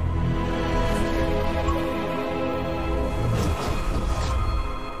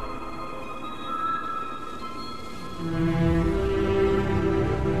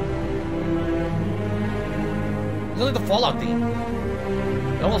 It looks like the Fallout theme.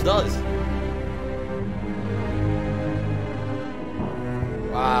 It almost does.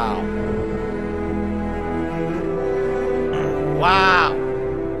 Wow. Wow.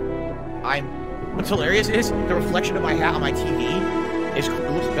 What's hilarious is the reflection of my hat on my TV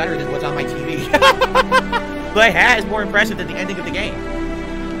looks better than what's on my TV. My hat is more impressive than the ending of the game.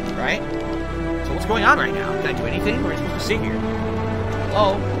 Right? So what's going on right now? Can I do anything? Or are we supposed to sit here?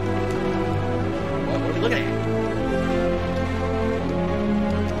 Hello? What are we looking at?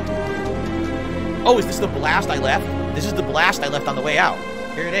 Oh, is this the blast I left? This is the blast I left on the way out.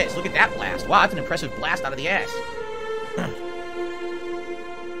 Here it is. Look at that blast. Wow, that's an impressive blast out of the ass.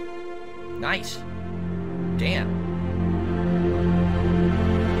 Nice. Damn.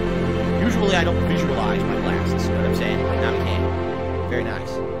 Usually I don't visualize my blasts. You know what I'm saying? Now we can. Very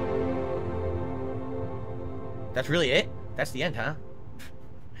nice. That's really it? That's the end, huh?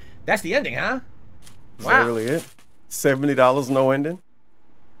 That's the ending, huh? Is that really it? $70, no ending?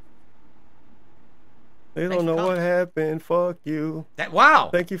 They don't know what happened. Fuck you. Wow.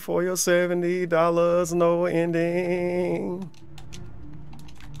 Thank you for your $70, no ending.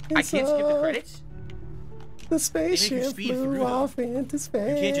 I can't skip the credits? The spaceship flew off into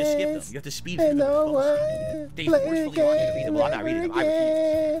space. You can't just skip them. You have to speed through them. They forcefully want you to read them. Well, I'm not reading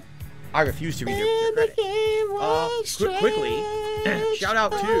them. I refuse to read their credits. Quickly, shout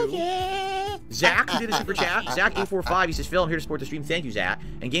out to Zach, who did a super chat. Zach845, he says, Phil, I'm here to support the stream. Thank you, Zach.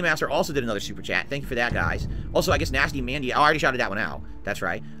 And Game Master also did another super chat. Thank you for that, guys. Also, I guess Nasty Mandy. Oh, I already shouted that one out. That's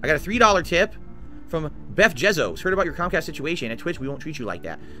right. I got a $3 tip from Beth Jezos. Heard about your Comcast situation. At Twitch, we won't treat you like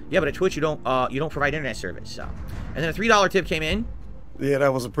that. Yeah, but at Twitch, you don't provide internet service. So, and then a $3 tip came in. Yeah,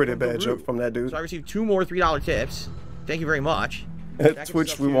 that was a pretty bad joke from that dude. So I received 2 more $3 tips. Thank you very much. At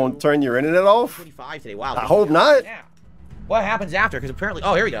Twitch, we won't turn your internet off? Today. Wow, I hope not. Yeah. What happens after? Because apparently...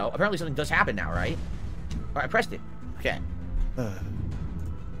 Oh, here we go. Apparently something does happen now, right? All right, I pressed it. Okay.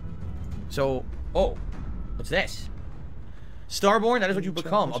 So... Oh. What's this? Starborn, that is what you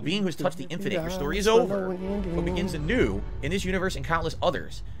become. A being who has touched the infinite. Your story is over. What begins anew in this universe and countless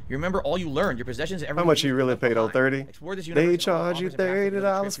others. You remember all you learned. Your possessions... How much you really paid? $30? Explore this They charge you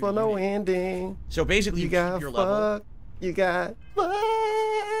 $30 for no ending. So basically, you keep your level. You got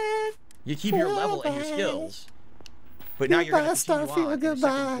You keep your level and your skills. But now you're going to continue on.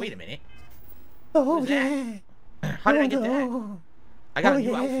 Goodbye. Wait a minute. Oh, yeah. How did I get that? I got a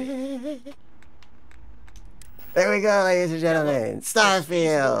new outfit. There we go, ladies and gentlemen.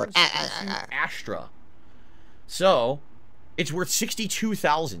 Starfield. Astra. So, it's worth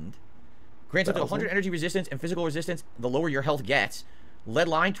 62,000. Grants up to 100 energy resistance and physical resistance the lower your health gets. Lead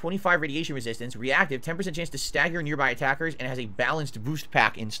line, 25 radiation resistance. Reactive, 10% chance to stagger nearby attackers, and has a balanced boost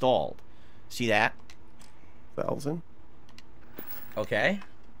pack installed. See that? 1,000. Okay.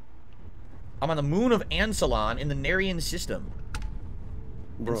 I'm on the moon of Ansalon in the Narian system.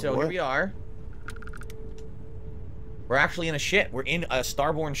 Bro, and so here we are. We're actually in a ship. We're in a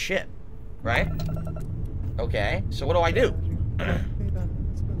Starborn ship. Right? Okay. So what do I do?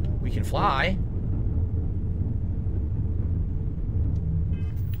 We can fly.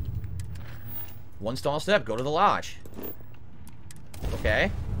 One small step, go to the lodge.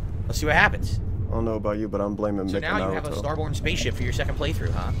 Okay. Let's see what happens. I don't know about you, but I'm blaming Mick. So now you have a Starborn spaceship for your second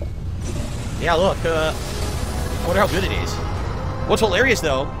playthrough, huh? Yeah, look, I wonder how good it is. What's hilarious,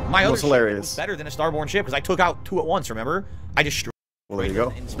 though, my other ship was better than a Starborn ship, because I took out 2 at once, remember? I destroyed. Well, there you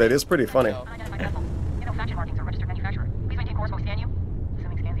go. That is pretty funny.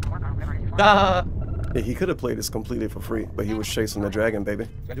 Yeah, he could have played this completely for free, but he was chasing the dragon, baby.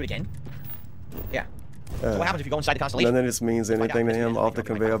 Can I do it again? Yeah. So what happens if you go inside the constellation? None of this means anything to him. Off the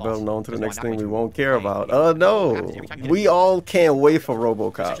conveyor belt and on to the next thing we won't care about. No. We all can't wait for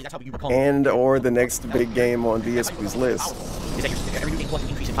RoboCop and or the next big game on DSP's list. Is that your every game plus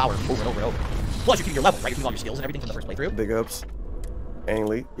increase in power over and over and over. Plus you keep your level, right? You keep all your skills and everything from the first playthrough. Big ups.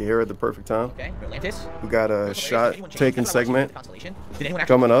 Ainley, you're here at the perfect time. Okay, Atlantis. We got a shot-taking segment Coming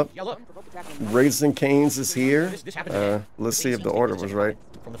coming up. Yeah, look. Raising Cane's is here. This happened today. Let's see if the order was right.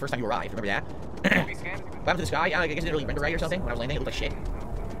 From the first time you arrived, remember that? What happened to the sky? Yeah, I guess it didn't really render right or something. When I was landing, it looked like shit.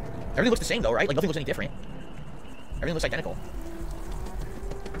 Everything looks the same though, right? Like nothing looks any different. Everything looks identical.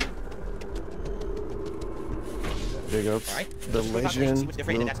 Big ups. The legend,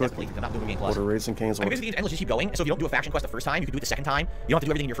 real quick. Order Raising Cane's I mean, order. basically, it's endless. You just keep going. So if you don't do a faction quest the first time, you can do it the second time. You don't have to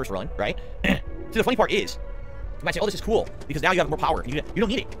do everything in your first run, right? So the funny part is, you might say, oh, this is cool, because now you have more power. You don't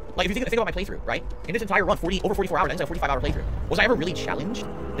need it. Like, if you think about my playthrough, right? In this entire run, over 44 hours, I think it's a 45-hour playthrough. Was I ever really challenged?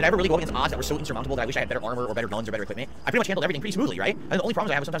 Did I ever really go against odds that were so insurmountable that I wish I had better armor or better guns or better equipment? I pretty much handled everything pretty smoothly, right? And the only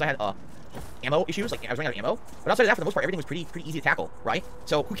problems I had was sometimes I had ammo issues, like I was running out of ammo. But outside of that, for the most part, everything was pretty easy to tackle, right?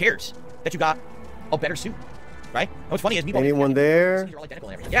 So who cares that you got a better suit, right? And what's funny is anyone there? You're all identical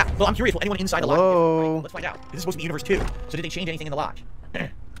and everything. Yeah, well, I'm curious, will anyone inside the lodge? Right? Let's find out. This is supposed to be Universe 2, so did they change anything in the lodge?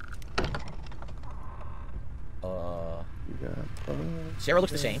 Sarah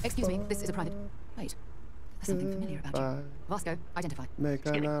looks the same. Excuse me, this is a private. Wait, there's something familiar about you. Vasco, identify. Make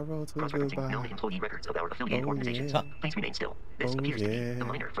a narrow to goodbye. No employee records of our affiliate organizations. Please remain still. This appears to be the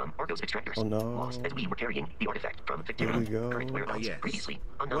miner from Argos Extractors. Lost as we were carrying the artifact from Victoria. Current whereabouts previously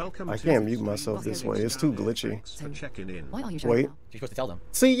unknown. I can't mute myself this way. It's too glitchy. Why are you showing Wait. You're supposed to tell them.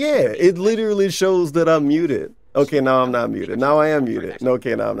 See, yeah, it literally shows that I'm muted. Okay, now I'm not muted. Now I am muted. No,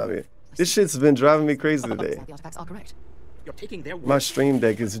 okay, now I'm not muted. This shit's been driving me crazy today. The artifacts are correct. You're taking their My stream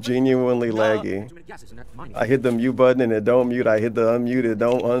deck is genuinely laggy. I hit the mute button and it don't mute. I hit the unmute, it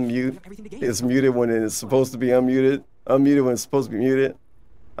don't unmute. It's muted when it's supposed to be unmuted. Unmuted when it's supposed to be muted.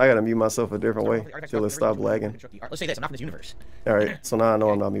 I gotta mute myself a different way till it stops lagging. Let's say this, I'm not in this universe. Alright, so now I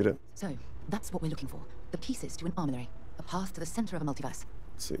know I'm not muted. So, that's what we're looking for. The pieces to an armory. A path to the center of a multiverse.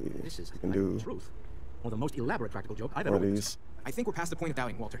 Let's see. This is You can do truth. One of the most elaborate practical joke I've one ever of witnessed. these I think we're past the point of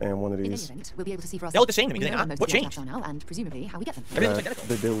doubting, Walter. and one of In any these. event, we'll be able to see for They look the ourselves. same to me, We do they know not? most What of the changed? artifacts are now, and presumably how we get them. Everything looks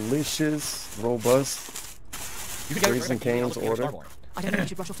identical. The delicious, robust Raising Cane's order. I don't think we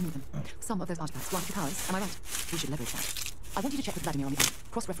should rush off to move them. Some of those artifacts grant you powers, am I right? We should leverage that. I want you to check with Vladimir on the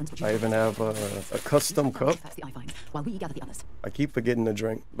app. Cross-reference what you I even have a custom cup. That's the I find, while we gather the others. I keep forgetting to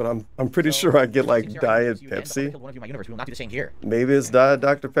drink, but I'm pretty sure I get like Diet Pepsi. One of you in my universe. We will not do the same here. Maybe it's Diet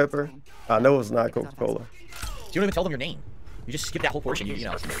Dr. Pepper. I know it's not Coca-Cola. So you don't even tell them your name. You just skip that whole portion. You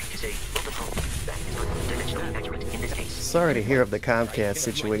know. Sorry to hear of the Comcast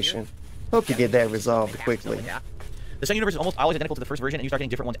situation. Hope you get that resolved quickly. The second universe is almost always identical to the first version, and you start getting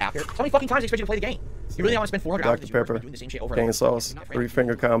different ones after. How many fucking times do they expect you to play the game? You really want to spend 400 hours Dr. Pepper, doing the same shit over and cane over? sauce,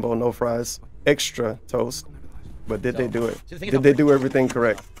 3-finger combo, no fries, extra toast. But did they do it? See, the thing is Did they do everything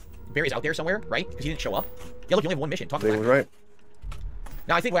correct? Barry's out there somewhere, right? Because he didn't show up. Yeah, look, you only have one mission. Talk They about were that. right.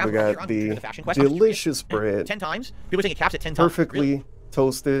 Now I think what We happened got later on, the faction quest, I'm delicious curious. bread. 10 times. People are saying it caps at 10 times. Perfectly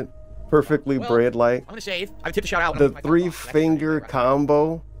toasted, perfectly bread-like. I'm gonna save. I would tip the shout out. The 3-finger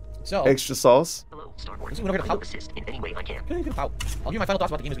combo, So, extra sauce. Let's see, we're gonna help assist in any way I can. I'll give you my final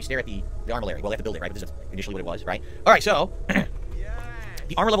thoughts about the game as we stare at the armor layer. Well, they have to build it, right? But this is initially what it was, right? All right, so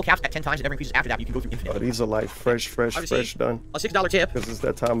the armor level caps at 10 times. It never increases after that. You can go through infinite. Oh, these are like fresh done. A $6 tip. Because it's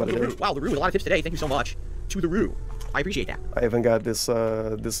that time of the day. Wow, the Roo with a lot of tips today. Thank you so much to the Roo. I appreciate that. I even got this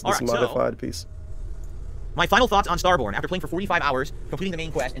this All right, modified piece. My final thoughts on Starborn after playing for 45 hours, completing the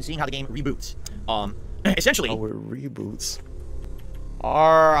main quest, and seeing how the game reboots. Essentially. Oh, it reboots.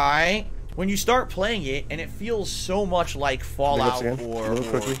 All right. When you start playing it, and it feels so much like Fallout or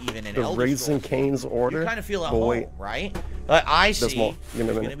even an the Elder Raising Scrolls, Cane's order. you kind of feel at But home, wait. right? I There's see more. Give me a there's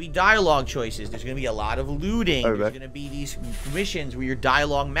minute. going to be dialogue choices. There's going to be a lot of looting. I'll be There's back. going to be these missions where your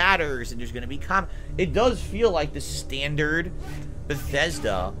dialogue matters, and there's going to be It does feel like the standard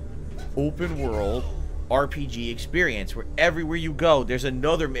Bethesda open world RPG experience where everywhere you go there's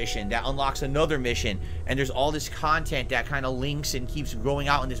another mission that unlocks another mission, and there's all this content that kind of links and keeps growing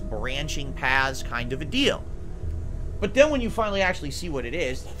out in this branching paths kind of a deal. But then when you finally actually see what it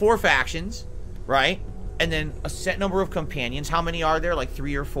is, 4 factions, right? And then a set number of companions. How many are there? Like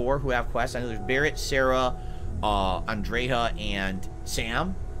 3 or 4 who have quests. I know there's Barrett, Sarah, Andrea, and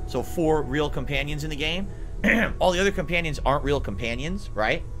Sam. So 4 real companions in the game. All the other companions aren't real companions,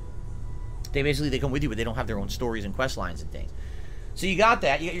 right? They come with you, but they don't have their own stories and quest lines and things. So you got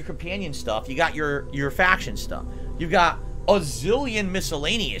that. You got your companion stuff. You got your faction stuff. You've got a zillion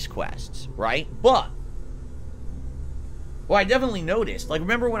miscellaneous quests, right? But what I definitely noticed, like,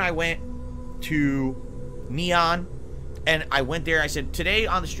 remember when I went to Neon, and I went there, I said, today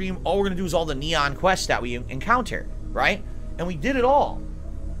on the stream, all we're going to do is all the Neon quests that we encounter, right? And we did it all.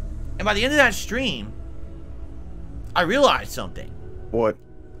 And by the end of that stream, I realized something. What?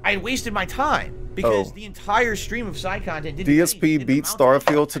 I had wasted my time because the entire stream of side content didn't. DSP beat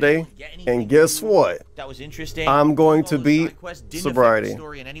Starfield today, and guess what? That was interesting. I'm going to beat Sobriety.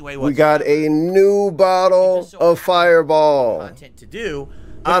 We got a new bottle of Fireball content to do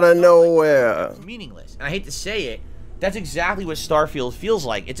out of nowhere. It's meaningless, and I hate to say it. That's exactly what Starfield feels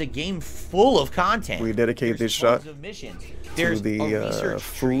like. It's a game full of content. We dedicate this shot of missions. to the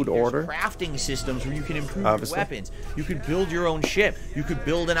food order. Crafting systems where you can improve your weapons. You could build your own ship. You could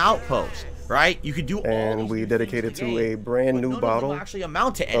build an outpost, right? You could do all and we dedicate it to a brand new bottle actually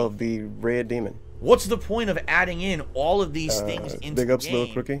amount to of the Red Demon. What's the point of adding in all of these things into big ups, the game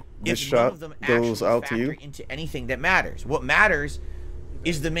Little Crookie. This if shot none of them goes out to you. into anything that matters? What matters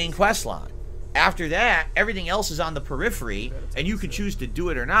is the main quest line. After that, everything else is on the periphery, and you can choose to do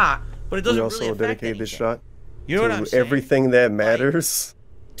it or not, but it doesn't we also really affect dedicate anything. this shot You know to what I'm saying? everything that matters,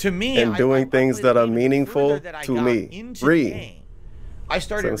 to me, and doing things that are meaningful to me. Read. I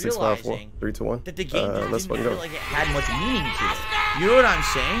started 7654 realizing 3, 2, 1. that the game let's didn't fucking feel go. like it had much meaning to it. You know what I'm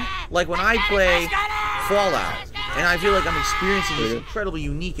saying? Like when I play Fallout, and I feel like I'm experiencing this incredibly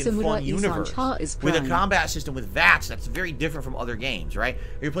unique and fun universe with a combat system with VATS that's very different from other games, right?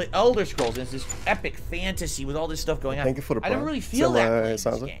 Or you play Elder Scrolls, and it's this epic fantasy with all this stuff going on. Thank you for the I don't prime. really feel that playing this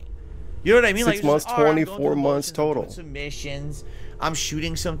Sansa. game. You know what I mean? 6 like, months, just, I'm going 24 through the months motions, total. doing some missions. I'm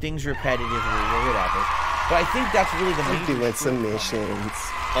shooting some things repetitively or whatever. But I think that's really the main doing some missions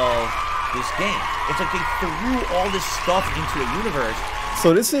of this game. It's like they threw all this stuff into a universe.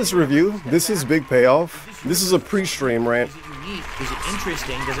 So this is review. This is big payoff. This is a pre-stream rant. Is it unique? Is it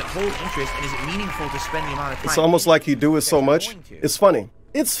interesting? Does it hold interest? And is it meaningful to spend the amount of time? It's almost like he do it so much. It's funny.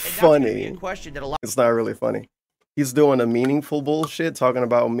 It's funny. It's not really funny. He's doing a meaningful bullshit, talking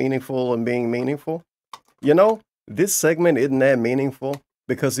about meaningful and being meaningful. You know, this segment isn't that meaningful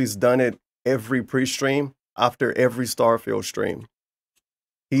because he's done it every pre-stream after every Starfield stream.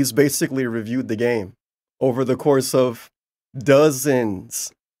 He's basically reviewed the game over the course of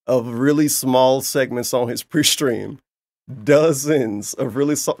dozens of really small segments on his pre-stream, dozens of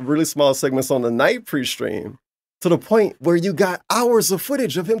really small segments on the night pre-stream, to the point where you got hours of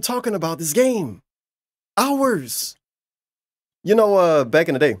footage of him talking about this game. Hours. You know, back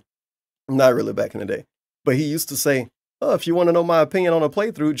in the day, not really back in the day, but he used to say, oh, if you want to know my opinion on a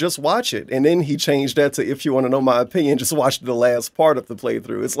playthrough, just watch it. And then he changed that to, if you want to know my opinion, just watch the last part of the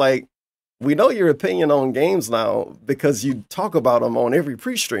playthrough. It's like, we know your opinion on games now because you talk about them on every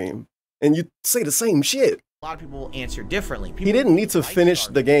pre-stream and you say the same shit. A lot of people will answer differently. He didn't need to finish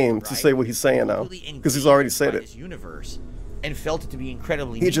the game to say what he's saying now because he's already said it. Universe and felt it to be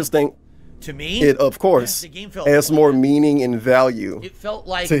incredibly He just think to me, it, of course, adds more meaning and value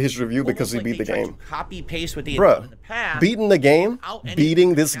to his review because he beat the game. Copy paste what they had done in the past. Beating the game,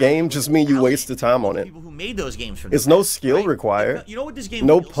 beating this game just means you wasted time on it. People who made those games from It's no skill required. You know what this game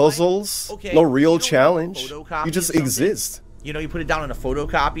no puzzles, like? no real challenge. You just exist. You know, you put it down on a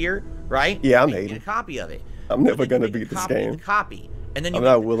photocopier, right? Yeah, I'm hating. hating. A copy of it. I'm never gonna beat this game. Copy. And then you I'm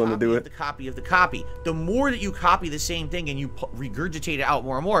not willing to do it. The copy of the copy. The more that you copy the same thing and you regurgitate it out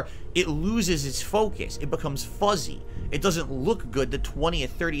more and more, it loses its focus. It becomes fuzzy. It doesn't look good the 20th,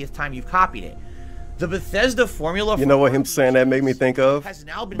 30th time you've copied it. The Bethesda formula. You know what him saying that made me think of?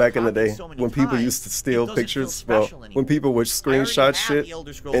 Back in the day, when people used to steal pictures, well, when people would screenshot shit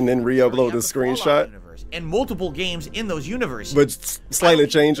and then re-upload the screenshot. And multiple games in those universes. But slightly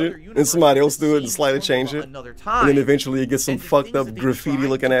change it, and somebody else do it and slightly change it. And then eventually you get some fucked up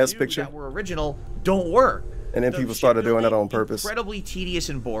graffiti-looking ass picture. That were original don't work. And then people started doing that on purpose. Incredibly tedious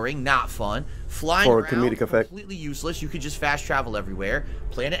and boring, not fun. Flying for around, comedic effect. Completely useless. You could just fast travel everywhere.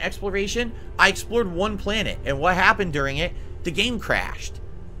 Planet exploration. I explored one planet, and what happened during it? The game crashed.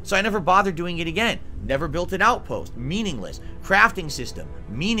 So I never bothered doing it again. Never built an outpost. Meaningless. Crafting system.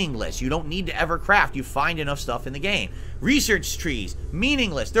 Meaningless. You don't need to ever craft. You find enough stuff in the game. Research trees.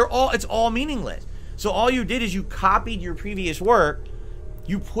 Meaningless. It's all meaningless. So all you did is you copied your previous work,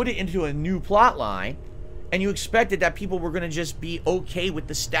 you put it into a new plot line, and you expected that people were going to just be okay with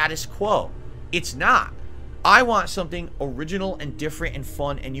the status quo. It's not. I want something original and different and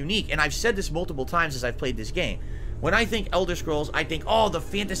fun and unique. And I've said this multiple times as I've played this game. When I think Elder Scrolls, I think, oh, the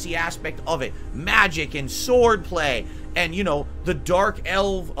fantasy aspect of it. Magic and sword play. And, you know, the dark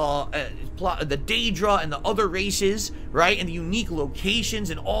elf, the Daedra and the other races, right? And the unique locations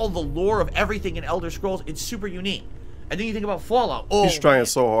and all the lore of everything in Elder Scrolls. It's super unique. And then you think about Fallout. Oh, he's trying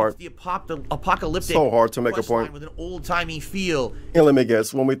so hard. The apocalyptic. So hard to make a point. With an old-timey feel. And let me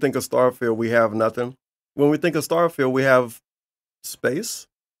guess, when we think of Starfield, we have nothing. When we think of Starfield, we have space?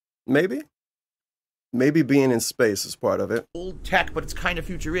 Maybe? Maybe being in space is part of it. Old tech, but it's kind of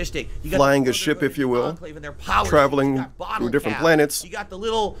futuristic. You got flying a ship, if you will, traveling through different planets. You got the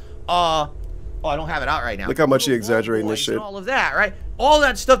little, oh, I don't have it out right now. Look how much you're exaggerating this shit. All of that, right? All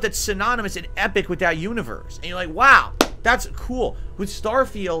that stuff that's synonymous and epic with that universe. And you're like, wow, that's cool. With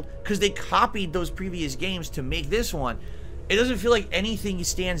Starfield, because they copied those previous games to make this one, it doesn't feel like anything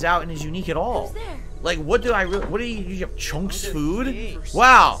stands out and is unique at all. Like, what do you have? Chunks food?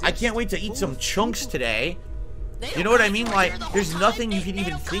 Wow, I can't wait to eat some chunks today. You know what I mean? Like, there's nothing you can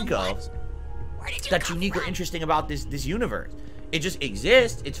even think of that's unique or interesting about this universe. It just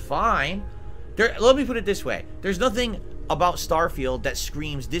exists. It's fine. Let me put it this way. There's nothing about Starfield that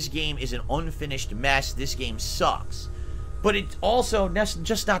screams, this game is an unfinished mess, this game sucks. But it's also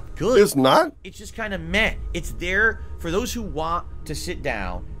just not good. It's not? It's just kind of meh. It's there for those who want to sit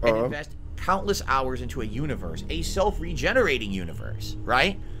down and invest countless hours into a universe, a self-regenerating universe,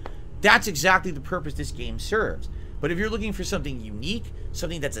 right? That's exactly the purpose this game serves. But if you're looking for something unique,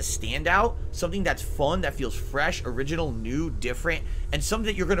 something that's a standout, something that's fun, that feels fresh, original, new, different, and something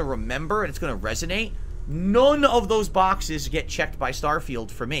that you're going to remember and it's going to resonate, none of those boxes get checked by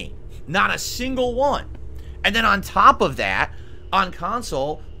Starfield for me. Not a single one. And then on top of that, on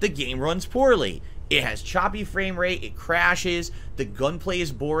console, the game runs poorly. It has choppy frame rate, it crashes, the gunplay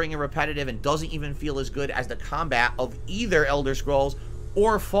is boring and repetitive and doesn't even feel as good as the combat of either Elder Scrolls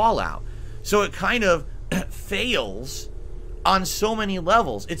or Fallout. So it kind of fails on so many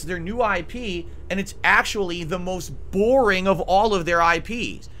levels. It's their new IP, and it's actually the most boring of all of their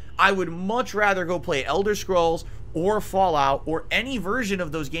IPs. I would much rather go play Elder Scrolls or Fallout or any version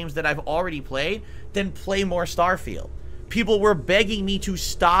of those games that I've already played than play more Starfield. People were begging me to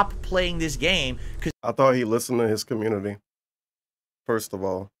stop playing this game because I thought he listened to his community. First of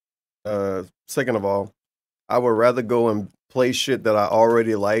all. Second of all, I would rather go and play shit that I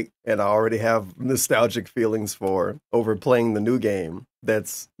already like and I already have nostalgic feelings for over playing the new game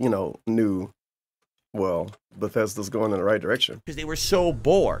that's, you know, new. Well, Bethesda's going in the right direction. Because they were so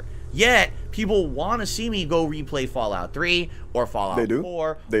bored. Yet, people want to see me go replay Fallout 3 or Fallout 4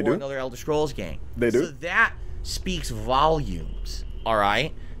 or another Elder Scrolls game. They do. So that speaks volumes, all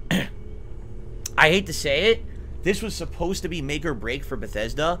right? I hate to say it, this was supposed to be make or break for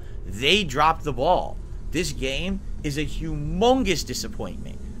Bethesda. They dropped the ball. This game is a humongous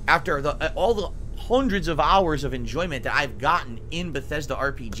disappointment. After all the hundreds of hours of enjoyment that I've gotten in Bethesda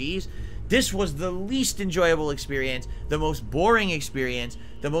RPGs, this was the least enjoyable experience, the most boring experience,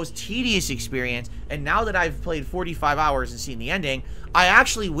 the most tedious experience, and now that I've played 45 hours and seen the ending, I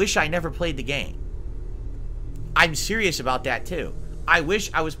actually wish I never played the game. I'm serious about that too. I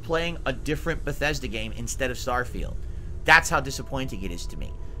wish I was playing a different Bethesda game instead of Starfield. That's how disappointing it is to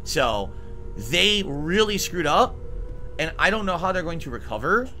me. So, they really screwed up, and I don't know how they're going to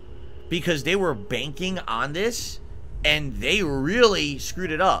recover, because they were banking on this, and they really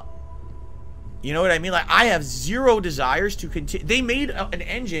screwed it up. You know what I mean? Like, I have zero desires to continue. They made an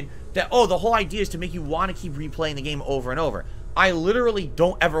engine that, oh, the whole idea is to make you want to keep replaying the game over and over. I literally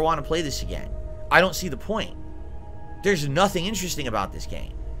don't ever want to play this again. I don't see the point. There's nothing interesting about this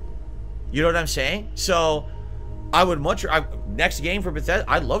game. You know what I'm saying? So, I would much... next game for Bethesda,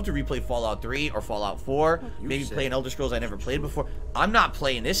 I'd love to replay Fallout 3 or Fallout 4. Maybe play an Elder Scrolls I never played before. I'm not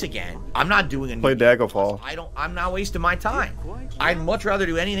playing this again. I'm not doing a new... Play Daggerfall. I'm not wasting my time. I'd much rather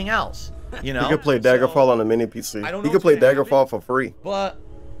do anything else. You know? You could play Daggerfall on a mini PC. You could play Daggerfall for free. But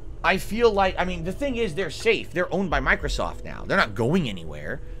I feel like... I mean, the thing is, they're safe. They're owned by Microsoft now. They're not going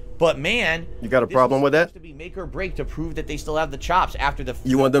anywhere. But man, you got a problem with that? To be make or break to prove that they still have the chops after the.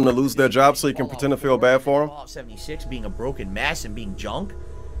 You want them to lose their job so you can pretend to feel bad for them? Fallout 76 being a broken mess and being junk,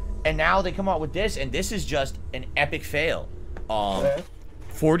 and now they come out with this, and this is just an epic fail.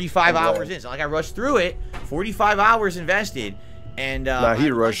 45 hours in, it's not like I rushed through it. 45 hours invested, and nah,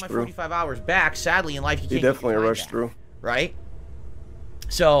 he rushed my through. 45 hours back. Sadly, in life, you can't. He definitely rushed through. Right.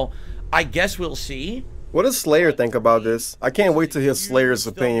 So, I guess we'll see. What does Slayer think about this? I can't wait to hear Slayer's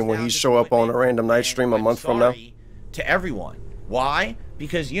opinion when he show up on a random night stream a month from now. To everyone. Why?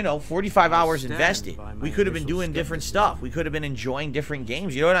 Because, you know, 45 hours invested. We could have been doing different stuff. We could have been enjoying different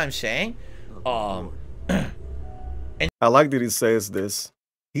games. You know what I'm saying? I like that he says this.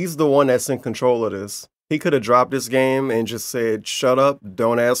 He's the one that's in control of this. He could have dropped this game and just said, shut up,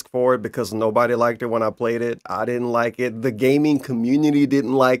 don't ask for it because nobody liked it when I played it. I didn't like it. The gaming community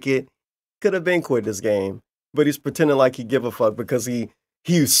didn't like it. Could have been quit this game, but he's pretending like he give a fuck because he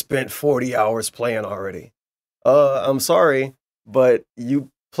spent 40 hours playing already. I'm sorry, but you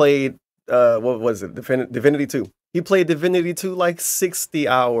played what was it? Divinity 2. He played Divinity 2 like 60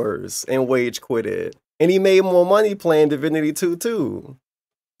 hours and wage quit it, and he made more money playing Divinity 2 too.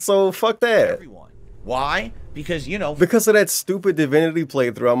 So fuck that. Why? Because, you know... Because of that stupid Divinity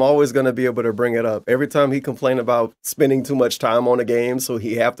playthrough, I'm always going to be able to bring it up. Every time he complained about spending too much time on a game so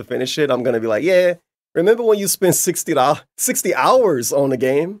he have to finish it, I'm going to be like, yeah, remember when you spent 60 hours on a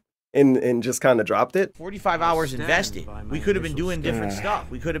game and just kind of dropped it? 45 hours invested. We could have been doing different stuff.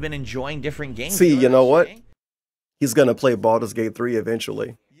 We could have been enjoying different games. See, you know what? He's going to play Baldur's Gate 3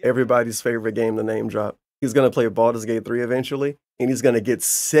 eventually. Everybody's favorite game to name drop. He's going to play Baldur's Gate 3 eventually, and he's going to get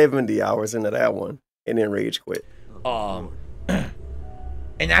 70 hours into that one and then rage quit. And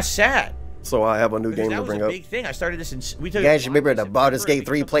that's sad. So I have a new game to bring up. That was a big thing. I started this in... You guys remember the Baldur's Gate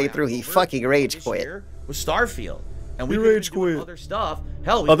 3 playthrough? He fucking rage quit. With Starfield. And we rage quit. Other stuff.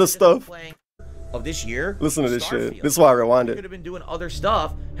 Hell, we other stuff of this year. Listen to this shit. This is why I rewinded. We could have been doing other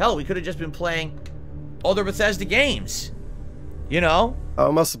stuff. Hell, we could have just been playing other Bethesda games. You know? How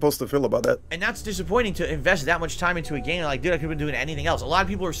am I supposed to feel about that? And that's disappointing to invest that much time into a game. Like, dude, I could have been doing anything else. A lot of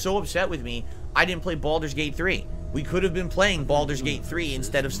people are so upset with me. I didn't play Baldur's Gate 3. We could have been playing Baldur's Gate 3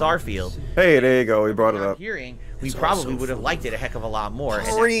 instead of Starfield. Hey, there you go. We brought it up. We probably would have liked it a heck of a lot more.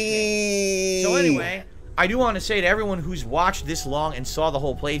 So So anyway, I do want to say to everyone who's watched this long and saw the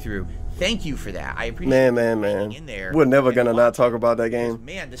whole playthrough, thank you for that. I appreciate man. We're never gonna not talk about that game.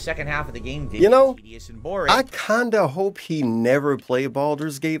 Man, the second half of the game did tedious and boring. I kinda hope he never played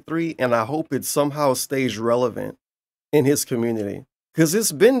Baldur's Gate 3, and I hope it somehow stays relevant in his community. Because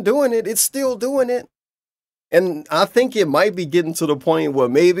it's been doing it, it's still doing it. And I think it might be getting to the point where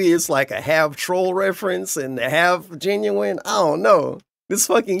maybe it's like a half troll reference and a half genuine. I don't know. This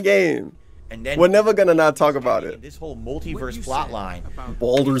fucking game. And then we're never gonna not talk about it. This whole multiverse plotline.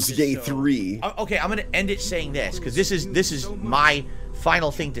 Baldur's Gate 3. Okay, I'm gonna end it saying this because this is my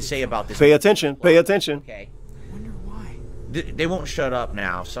final thing to say about this. Pay attention. Pay attention. Okay. I wonder why. They won't shut up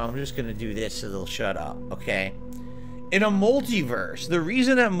now, so I'm just gonna do this so they'll shut up. Okay. In a multiverse, the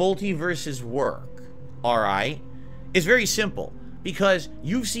reason that multiverses work, all right, is very simple because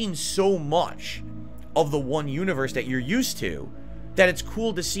you've seen so much of the one universe that you're used to that it's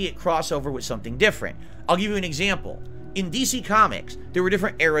cool to see it cross over with something different. I'll give you an example. In DC Comics, there were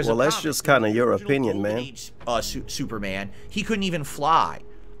different eras of that's comics. just kind of your opinion, man. Age, Superman, he couldn't even fly.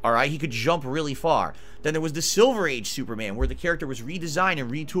 All right, he could jump really far. Then there was the Silver Age Superman, where the character was redesigned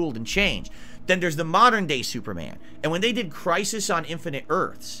and retooled and changed. Then there's the modern day Superman. And when they did Crisis on Infinite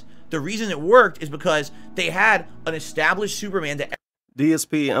Earths, the reason it worked is because they had an established Superman that...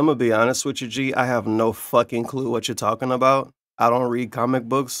 DSP, I'm gonna be honest with you, G. I have no fucking clue what you're talking about. I don't read comic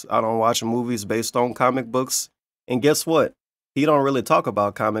books. I don't watch movies based on comic books. And guess what? He don't really talk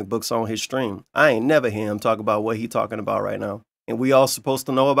about comic books on his stream. I ain't never hear him talk about what he talking about right now. And we all supposed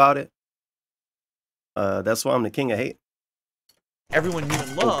to know about it. That's why I'm the king of hate. Everyone knew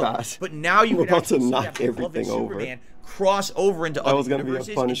and loved, but now you We're would about to actually see knock that everything over. Superman cross over into other gonna be a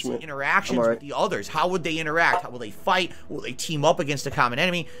universes punishment. and see interactions with the others. How would they interact? How will they fight? Will they team up against a common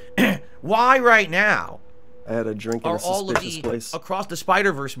enemy? Why right now I had a drink in are a all of suspicious the place. across the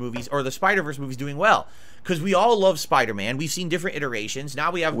Spider-Verse movies or the Spider-Verse movies doing well? Because we all love Spider-Man. We've seen different iterations.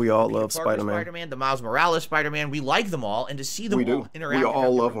 Now we have We all Peter love Parker Spider-Man. the Miles Morales Spider-Man. We like them all, and to see them all interact, We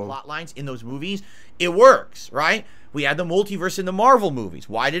all love them. plot lines in those movies, it works, right? We had the multiverse in the Marvel movies.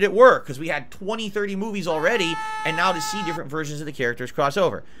 Why did it work? Because we had 20, 30 movies already, and now to see different versions of the characters cross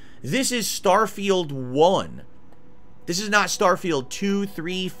over. This is Starfield 1. This is not Starfield 2,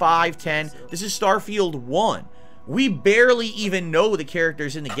 3, 5, 10. This is Starfield 1. We barely even know the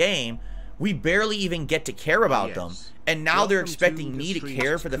characters in the game. We barely even get to care about them. And now they're expecting me to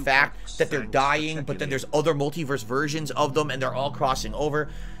care for the fact that they're dying, but then there's other multiverse versions of them, and they're all crossing over.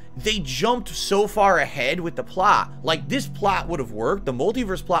 They jumped so far ahead with the plot. Like, this plot would have worked. The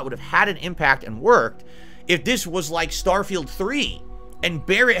multiverse plot would have had an impact and worked if this was like Starfield 3. And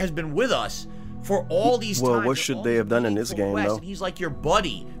Barrett has been with us for all these times. Well, what should they have done in this game, though? And he's like your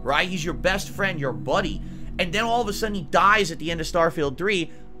buddy, right? He's your best friend, your buddy. And then all of a sudden he dies at the end of Starfield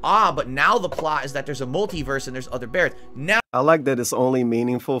 3. But now the plot is that there's a multiverse and there's other Barretts. Now I like that it's only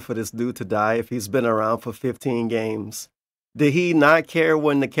meaningful for this dude to die if he's been around for 15 games. Did he not care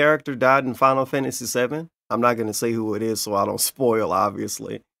when the character died in Final Fantasy VII? I'm not going to say who it is so I don't spoil,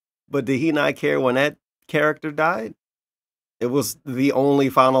 obviously. But did he not care when that character died? It was the only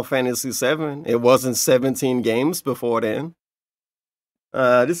Final Fantasy VII. It wasn't 17 games before then.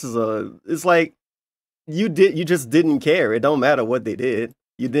 It's like you just didn't care. It don't matter what they did.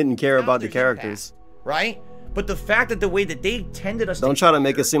 You didn't care about the characters. impact, right? But the fact that the way that they tended us don't try to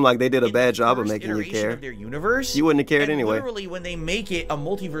make it seem like they did a bad job of making you care. Of their universe, you wouldn't have cared anyway. Literally, when they make it a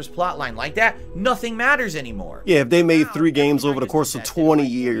multiverse plotline like that, nothing matters anymore. Yeah, if they made 3 games over the course of 20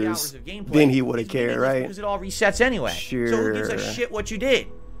 years, then he would have cared, right? Because it all resets anyway. Sure. So who gives a shit what you did?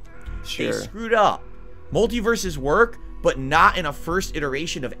 Sure. They screwed up. Multiverses work, but not in a first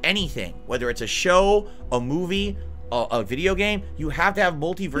iteration of anything. Whether it's a show, a movie, a video game, you have to have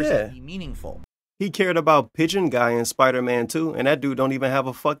multiverses be meaningful. He cared about Pigeon Guy in Spider-Man 2, and that dude don't even have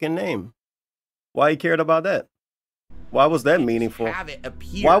a fucking name. Why he cared about that? Why was that meaningful? Have it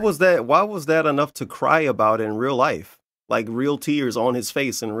appear. Why was that enough to cry about in real life? Like real tears on his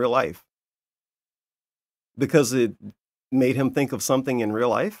face in real life? Because it made him think of something in real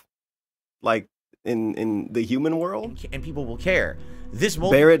life? Like in the human world? And people will care. This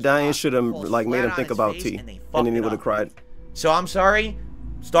Barrett dying should have like made him think about T, and then he would have cried. So I'm sorry,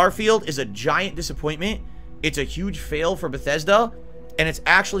 Starfield is a giant disappointment. It's a huge fail for Bethesda, and it's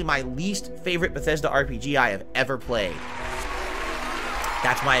actually my least favorite Bethesda RPG I have ever played.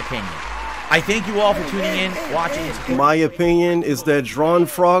 That's my opinion. I thank you all for tuning in, watching. My opinion is that Drawn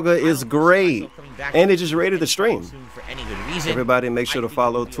Frogger is great, and it just rated the stream. For any good reason. Everybody make sure to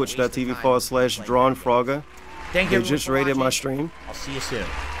follow twitch.tv/DrawnFrogger. Thank you. They just rated my stream. I'll see you soon.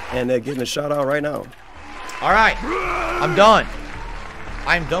 And they're getting a shout out right now. All right, I'm done.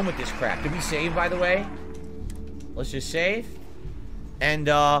 I'm done with this crap. Did we save, by the way? Let's just save. And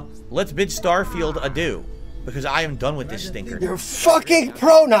let's bid Starfield adieu, because I am done with this stinker. Your fucking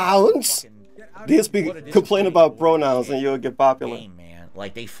pronouns! Just complain about pronouns and you'll get popular. Man,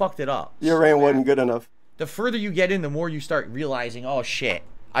 like they fucked it up. Your reign wasn't good enough. The further you get in, the more you start realizing, oh shit,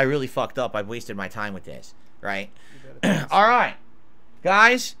 I really fucked up. I've wasted my time with this, right? All right,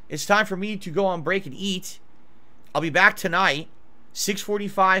 guys, it's time for me to go on break and eat. I'll be back tonight,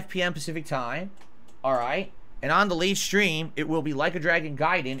 6:45 p.m. Pacific time. All right. And on the late stream, it will be Like a Dragon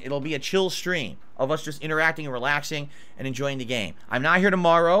Gaiden. It'll be a chill stream of us just interacting and relaxing and enjoying the game. I'm not here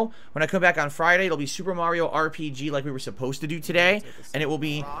tomorrow. When I come back on Friday, it'll be Super Mario RPG like we were supposed to do today. And it will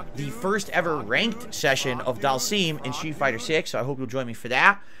be the first ever ranked session of Dalsim in Street Fighter 6. So I hope you'll join me for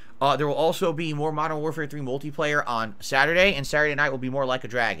that. There will also be more Modern Warfare 3 multiplayer on Saturday. And Saturday night will be more Like a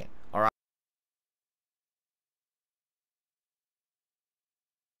Dragon. All right.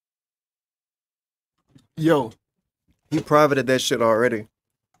 Yo, he privated that shit already.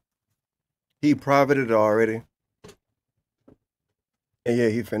 He privated it already. And yeah,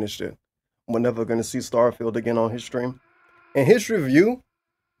 he finished it. We're never gonna see Starfield again on his stream. And his review,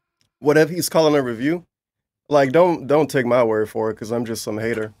 whatever he's calling a review, like don't take my word for it, because I'm just some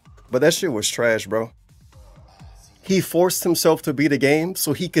hater. But that shit was trash, bro. He forced himself to beat the game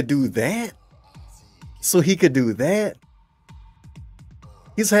so he could do that. So he could do that.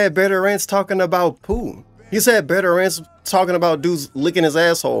 He's had better rants talking about poo. He's had better rants talking about dudes licking his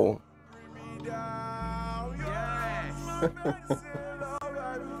asshole.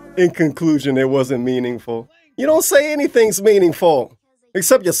 In conclusion, it wasn't meaningful. You don't say anything's meaningful,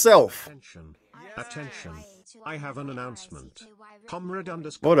 except yourself. Attention. I have an announcement. Comrade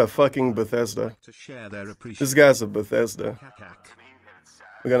What a fucking Bethesda. to share their This guy's a Bethesda.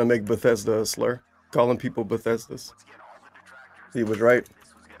 We're gonna make Bethesda a slur. Calling people Bethesdas. He was right.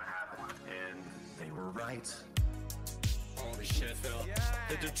 They were right. Holy shit, Phil.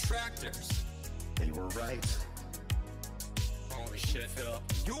 The detractors. They were right. Holy shit, Phil.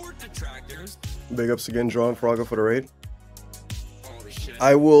 Your detractors. Big ups again, Drawn Frogger for the raid.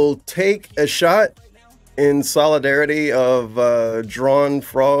 I will take a shot in solidarity of drawn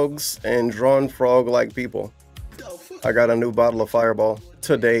frogs and drawn frog-like people. I got a new bottle of Fireball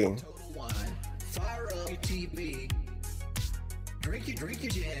today.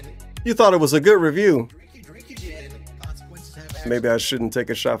 You thought it was a good review. Maybe I shouldn't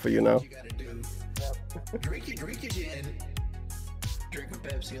take a shot for you now. Drink your gin. Drink a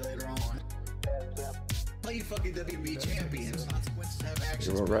Pepsi later on. Play you fucking WB champions. Consequences have actions.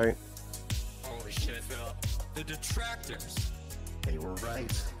 You were right. Holy shit, Phil. The detractors. They were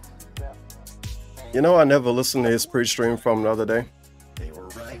right. You know, I never listened to his pre-stream from the other day. They were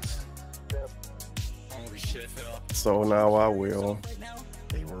right. Holy shit, Phil. So now I will.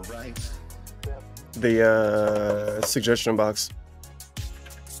 They were right. The suggestion box.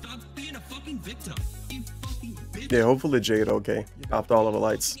 Stop being a fucking victim. You fucking bitch. Yeah, hopefully Jade okay. Off all of the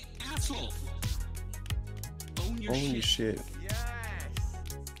lights. Asshole. Own your Own your shit.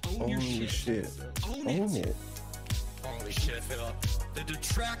 Own your shit. Own it. Holy shit, Phil. The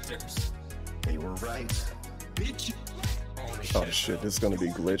detractors. They were right. Bitch. Holy Oh shit, this is gonna be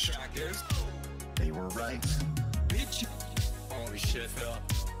glitched. They were right. Bitch. Holy shit, Phil.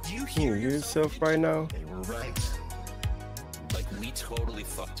 Do you Can you hear yourself right now? They were right. Like, we totally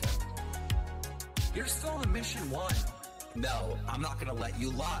fucked him. You're still on mission 1. No, I'm not gonna let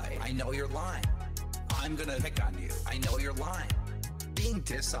you lie. I know you're lying. I'm gonna pick on you. I know you're lying. Being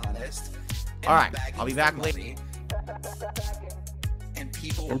dishonest. All right, I'll be back later. And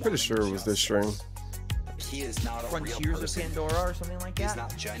people. I'm pretty sure it was this stream. He is not a Frontiers real of person. Pandora or something like He's that.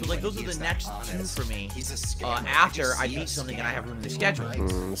 not So genuine. like those are He the is next not two honest. for me. He's a scammer. After I see beat a something and I have room in the scammer.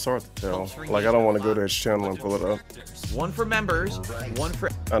 schedule. It's hard to tell. Like, I don't want to go to his channel and pull it up. One for members, one for...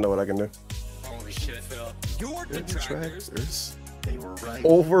 I know what I can do. Holy shit, Phil. Your Detractors.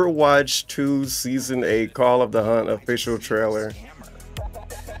 Overwatch 2 Season 8 Call of the Hunt official trailer.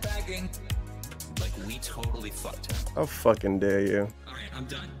 Like, we totally fucked him. How fucking dare you? Alright, I'm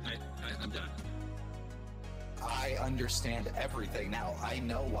done. I'm done. I understand everything now. I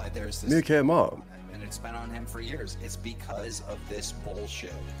know why there's this. Meerkat Mob. And it's been on him for years. It's because of this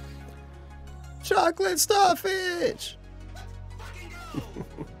bullshit. Chocolate Starfish!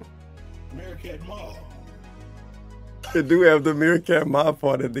 Meerkat Mob. They do have the Meerkat Mob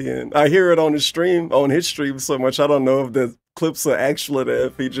part at the end. I hear it on the stream, on his stream so much, I don't know if the clips are actually there,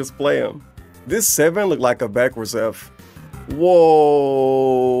 if he just play them. This 7 looked like a backwards F.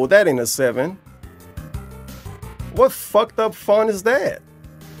 Whoa, that ain't a 7. What fucked up font is that?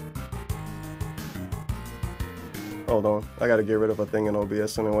 Hold on, I gotta get rid of a thing in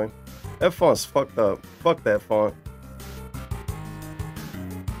OBS anyway. That font's fucked up. Fuck that font.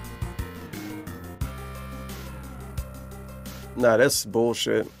 Nah, that's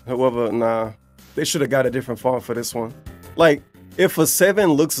bullshit. However, nah, they should have got a different font for this one. Like, if a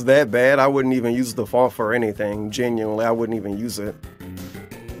 7 looks that bad, I wouldn't even use the font for anything. Genuinely, I wouldn't even use it.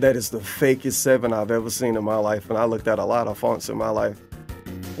 That is the fakest 7 I've ever seen in my life, and I looked at a lot of fonts in my life.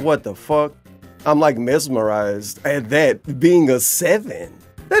 What the fuck? I'm like mesmerized at that being a 7.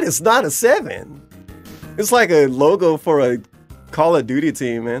 That is not a 7. It's like a logo for a Call of Duty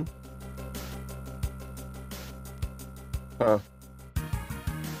team, man. Huh.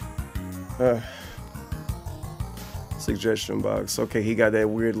 Suggestion box. Okay, he got that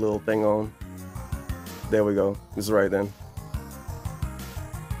weird little thing on. There we go. It's right then.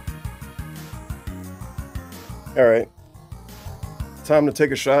 Alright. Time to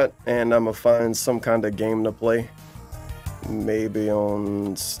take a shot, and I'm gonna find some kind of game to play. Maybe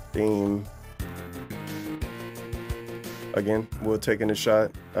on Steam. Again, we're taking a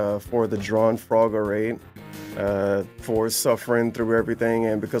shot for the Drawn Frogger raid. For suffering through everything,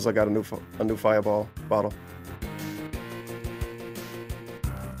 and because I got a new fireball bottle.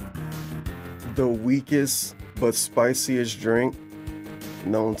 The weakest but spiciest drink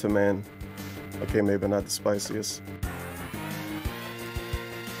known to man. Okay, maybe not the spiciest.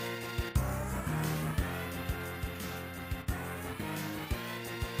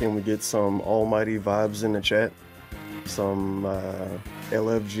 Can we get some almighty vibes in the chat? Some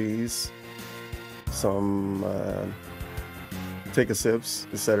LFGs. Some take a sips,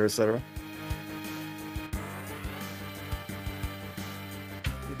 etc., etc.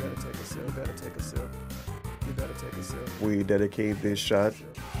 You better take a sip. You better take a sip. You better take a sip. We dedicate this shot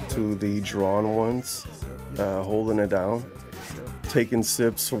to the drawn ones, holding it down, taking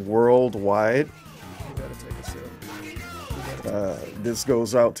sips worldwide. You better take a sip. This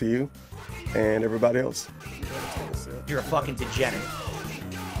goes out to you and everybody else. You better take a sip. You're a fucking degenerate.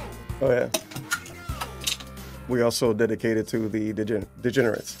 Oh yeah. We also dedicated to the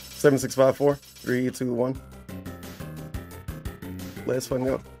degenerates. 7654, 3, 2, 1. Let's fucking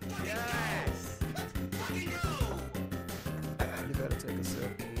go. Yes. You better take a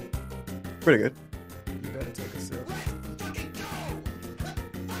sip. Pretty good. You better take a sip.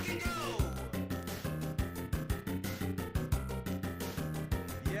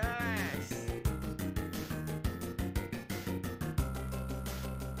 Yes.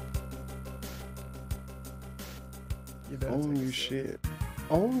 Own your shit.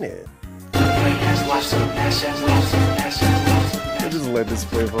 Own it. I'll just let this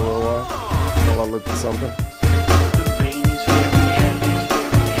play for a little while I look for something.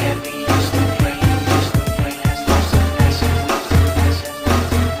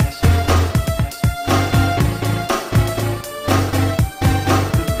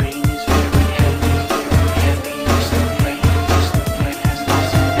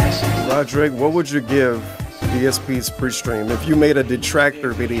 Roderick, what would you give DSP's Prestream if you made a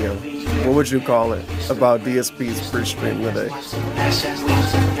detractor video? What would you call it about DSP's Prestream today?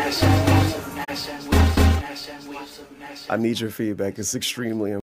 I need your feedback. It's extremely important.